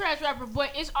is a trash rapper,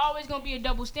 but it's always gonna be a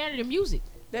double standard in music.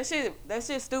 That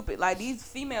shit stupid. Like these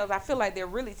females, I feel like they're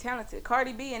really talented.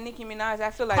 Cardi B and Nicki Minaj,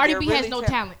 I feel like Cardi they're B really has no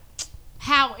talent.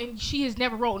 How? And she has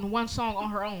never written one song on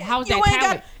her own. How is You that ain't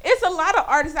talent? it's a lot of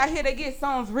artists out here that get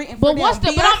songs written But for what's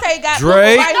them. the- but I'm- Beyonce got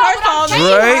Drake. write No, her but I'm songs. saying-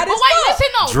 Drake. hard But as wait, fuck. listen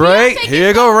though. Drake, Beyonce here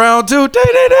gets go round 2. Ding,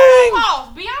 ding, ding. Pause.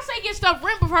 Beyonce gets stuff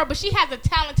written for her, but she has the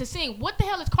talent to sing. What the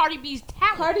hell is Cardi B's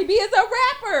talent? Cardi B is a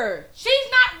rapper. She's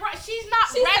not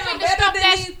She rapping sound the stuff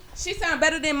that's. she sound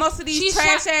better than most of She these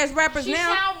trash sound- ass rappers She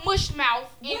now. sound mush mouth.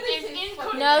 What is his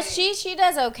fucking No, name? she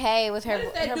does okay with her. What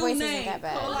is that Her dude voice name? isn't that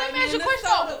bad. Cole, Let me ask you a Minnesota.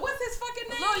 question. What's his fucking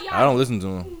name? Lil Yachty. I don't listen to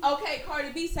him. Okay, Cardi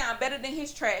B sound better than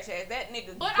his trash ass. That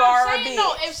nigga But garbage. I'm saying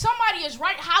though, if somebody is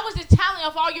right, how is the talent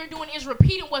if all you're doing is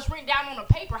repeating what's written down on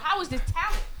the paper? How is this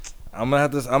talent? I'm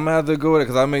gonna have to go with it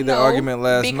because I made that argument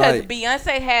last because night.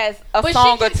 Beyonce has a But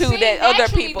song she or can two sing that other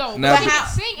naturally, people. though. Now- She can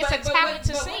sing. It's a talent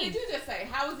to What sing. did you just say?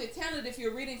 How is it talent if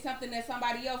you're reading something that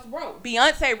somebody else wrote?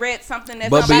 Beyonce read something that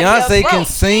But somebody else Beyonce wrote. can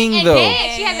sing And though.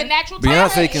 dance. She has a natural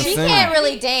Beyonce talent. can She sing. can't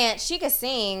really dance. She could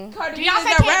sing. Cardi B Beyonce is a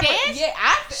can't rapper. dance?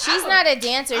 Yeah, She's not a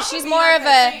dancer. I'm She's a more of Beyonce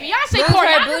a fan. Beyonce move her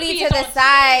choreography booty is to the on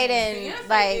side Beyonce and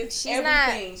like is she's not.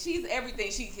 everything. She's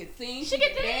everything. She can sing. She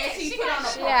can dance. She She put got- on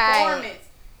a she alright. performance.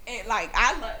 And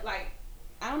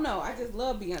I don't know. I just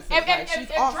love Beyonce. She's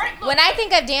if awesome. Drake look- When I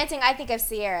think of dancing, I think of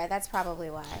Sierra. That's probably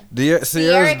why. Sierra's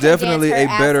Sierra can definitely dance a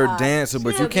her ass better off. dancer,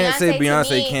 but No, you can't say to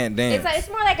Beyonce me, can't dance. It's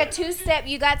more like a two-step.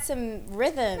 You got some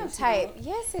rhythm type.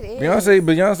 Yes, it is.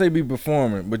 Beyonce be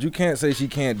performing, but you can't say she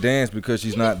can't dance because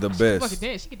she's not the She can fucking best,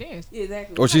 dance. She can dance.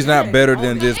 Exactly. or she's not better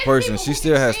than There's this person. people She who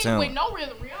still can has sing talent. With no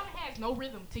rhythm. Rihanna has no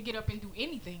rhythm to get up and do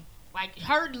anything. Like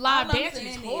her All live I'm dancing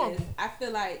is saying horrible. I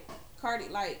feel like Cardi,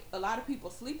 like a lot of people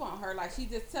sleep on her. Like she's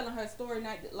just telling her story,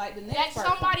 not like the next That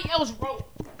person. somebody else wrote.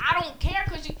 I don't care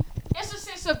because it's a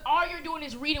sense of all you're doing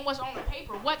is reading what's on the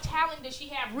paper. What talent does she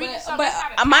have reading something? But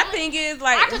that's not a my talent? thing is I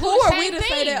like, could who do the are we same to say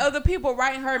thing. that other people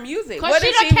writing her music? Because What she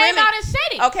if done she came really? out and said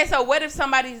it. Okay, so what if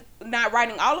somebody's not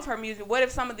writing all of her music? What if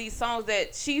some of these songs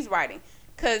that she's writing?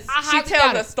 Because I she highly tells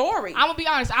doubt a it. story. I'm gonna be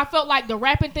honest. I felt like the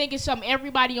rapping thing is something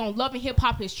everybody on Love and Hip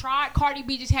Hop has tried. Cardi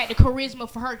B just had the charisma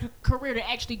for her career to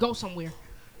actually go somewhere,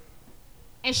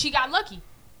 and she got lucky.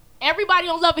 Everybody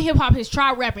on Love and Hip Hop has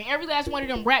tried rapping. Every last one of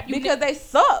them rap. Because they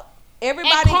suck.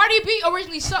 everybody. And Cardi B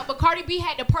originally sucked, but Cardi B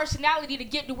had the personality to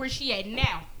get to where she at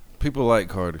now. People like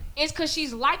Cardi. It's because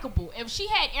she's likable. If she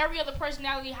had every other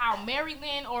personality, how Mary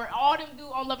Lynn or all them do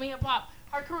on Love and Hip Hop,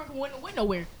 her career wouldn't went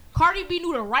nowhere. Cardi B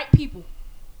knew the right people.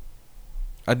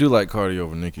 I do like Cardi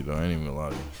over Nicki though. I ain't even gonna lie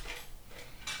to you.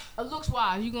 Looks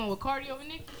wise, you going with Cardi over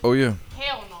Nicki? Oh yeah.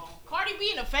 Hell no. Cardi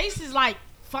B in the face is like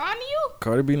fine to you.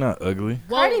 Cardi B not ugly.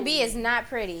 Cardi B is not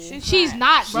pretty. She's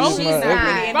not, bro. She's not ugly.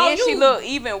 And Bro, then she you- look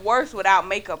even worse without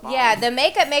makeup on. Yeah, the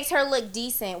makeup makes her look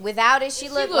decent. Without it, she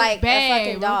look like a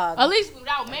fucking bro. dog. At least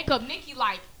without makeup, Nicki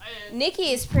like.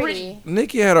 Nicki is pretty.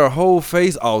 Nicki had her whole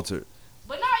face altered.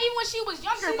 But not even when she was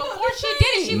younger. Before she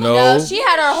did it, she No. was. No, she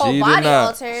had her whole She did body not.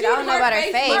 altered. I don't know about her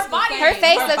face. Her body- Her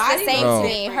face her looks body the same looks to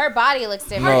me. different. Her body looks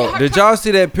different. No, did y'all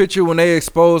see that picture when they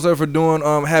exposed her for doing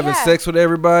having Yeah. sex with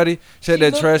everybody? She had She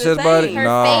that looks trash the ass body. same. Her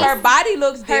Nah, face- Her body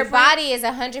looks Her different. body is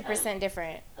 100%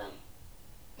 different.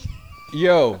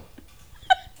 yo,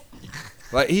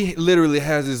 like he literally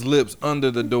has his lips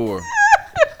under the door.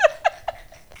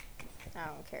 I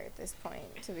don't care at this point,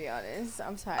 to be honest.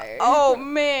 I'm tired. Oh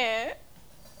man.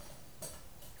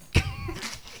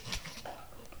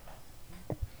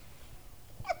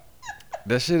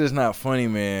 That shit is not funny,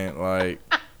 man. Like,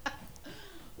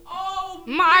 Oh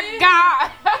My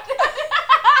God.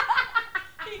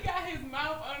 He got his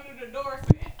mouth under the door.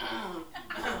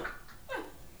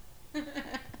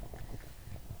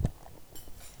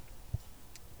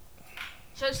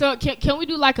 So can we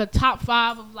do like a top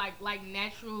 5 of like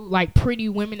natural like pretty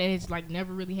women that has like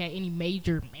never really had any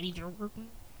major work?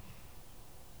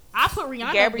 I put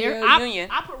Rihanna Gabrielle up there. Union.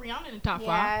 I put Rihanna in the top 5.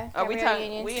 Yeah. Are we Gabrielle talking?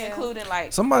 Union We too. including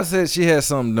like somebody said she had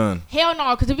something done. Hell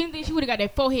no, because if anything, she would have got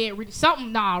that forehead.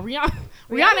 Something, nah. Rihanna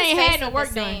Rihanna's ain't face had no look work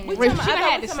the done. same. We She talking about- I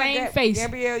thought had we the talking about same face.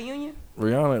 Gabrielle Union.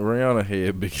 Rihanna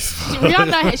head big as fuck.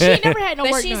 Rihanna, she ain't never had no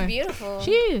But work she's done. beautiful.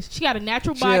 She is. She got a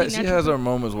natural She, body. she natural has her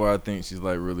moments where I think she's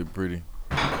like really pretty.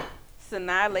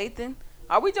 Sanaa Lathan.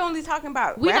 Are we only talking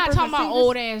about? We not rappers talking and about singers?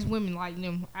 old ass women like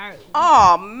them.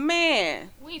 Oh man,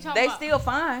 We ain't talking they about. still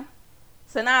fine.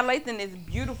 Sanaa Lathan is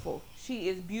beautiful. She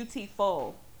is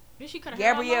beautiful. Then she cut her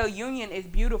hair Gabrielle off. Union is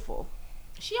beautiful.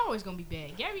 She always gonna be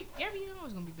bad. Gabby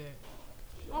always gonna be bad.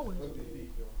 Always.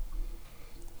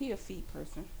 He a feet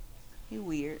person. He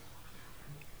weird.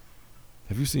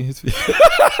 Have you seen his feet?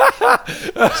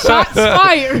 Shots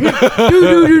fired.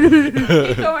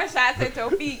 He throwing shots at your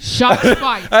feet. Shots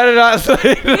fired. I did not say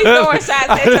that. He throwing shots at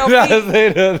I did your not feet.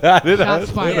 say that. I did not Shots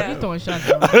say fired. Yeah. You throwing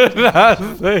shots. I did not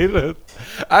say that.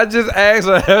 I just asked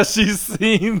her, has she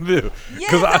seen them?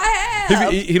 Yes, I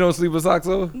have. He don't sleep with socks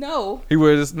on? No, He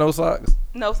wears no socks?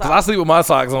 no 'Cause I socks. sleep with my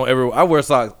socks on everywhere. I wear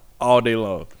socks all day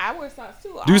long. I wear socks too.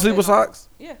 Do you all sleep day with long. socks?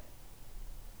 Yeah.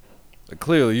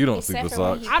 Clearly, you don't sleep Except with for when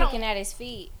socks. he's I don't- looking at his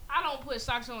feet. I don't put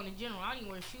socks on in general. I don't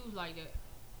even wear shoes like that.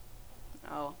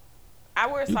 Oh, I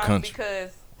wear You socks country.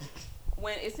 because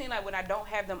when it seems like when I don't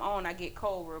have them on, I get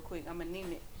cold real quick. I'm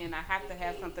anemic, and I have to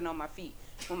have something on my feet.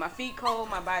 When my feet cold,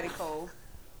 my body cold.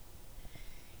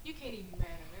 You can't even be mad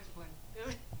at me. That's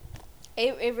funny.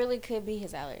 It really could be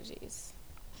his allergies.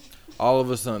 All of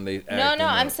a sudden, they No,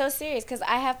 I'm so serious because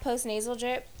I have post-nasal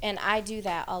drip and I do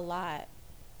that a lot.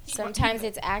 Sometimes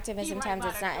it's active and he right sometimes by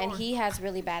it's that not, and door. he has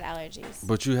really bad allergies.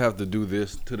 But you have to do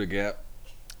this to the gap.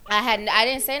 I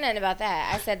didn't say nothing about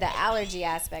that. I said the allergy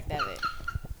aspect of it.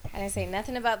 I didn't say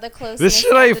nothing about the closeness. This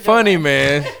shit of ain't the funny, door.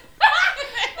 man.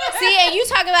 See, and you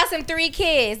talking about some 3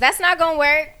 kids. That's not gonna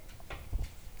work.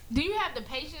 Do you have the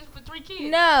patience for 3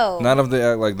 kids? No. Not if they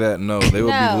act like that. No, they would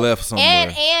No. be left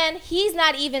somewhere. And he's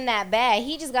not even that bad.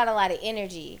 He just got a lot of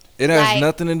energy. It has like-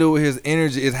 nothing to do with his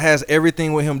energy. It has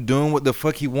everything with him doing what the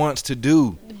fuck he wants to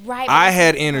do. Right. I but-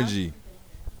 had energy.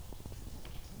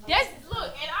 That's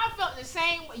look, and I felt the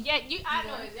same. Yeah, I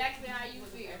know exactly how you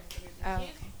feel. Oh.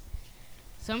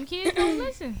 Some kids don't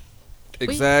listen.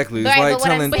 Exactly. It's Right, like but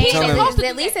what I'm telling. saying But he is, supposed to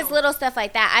at do least that, it's though. little stuff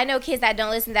like that. I know kids that don't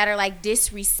listen that are like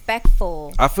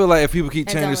disrespectful. I feel like if people keep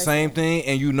And saying the don't same listen. thing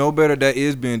and you know better, that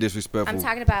is being disrespectful. I'm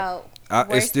talking about. It's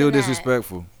worse still than that.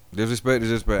 disrespectful. Disrespect is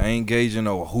disrespect. I ain't gauging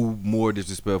on who more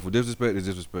disrespectful. Disrespect is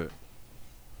disrespect.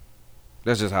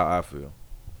 That's just how I feel.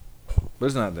 But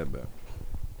it's not that bad.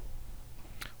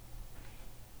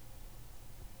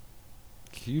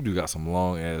 You do got some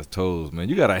long ass toes, man.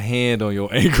 You got a hand on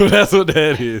your ankle. That's what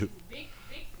that is. Big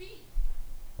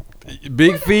feet.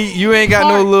 Big feet. You ain't got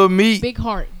no Heart. little meat. Big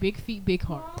heart. Big feet. Big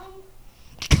heart.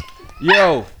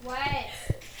 Yo. What?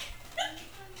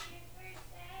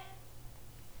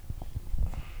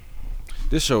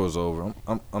 This show is over.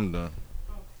 I'm done.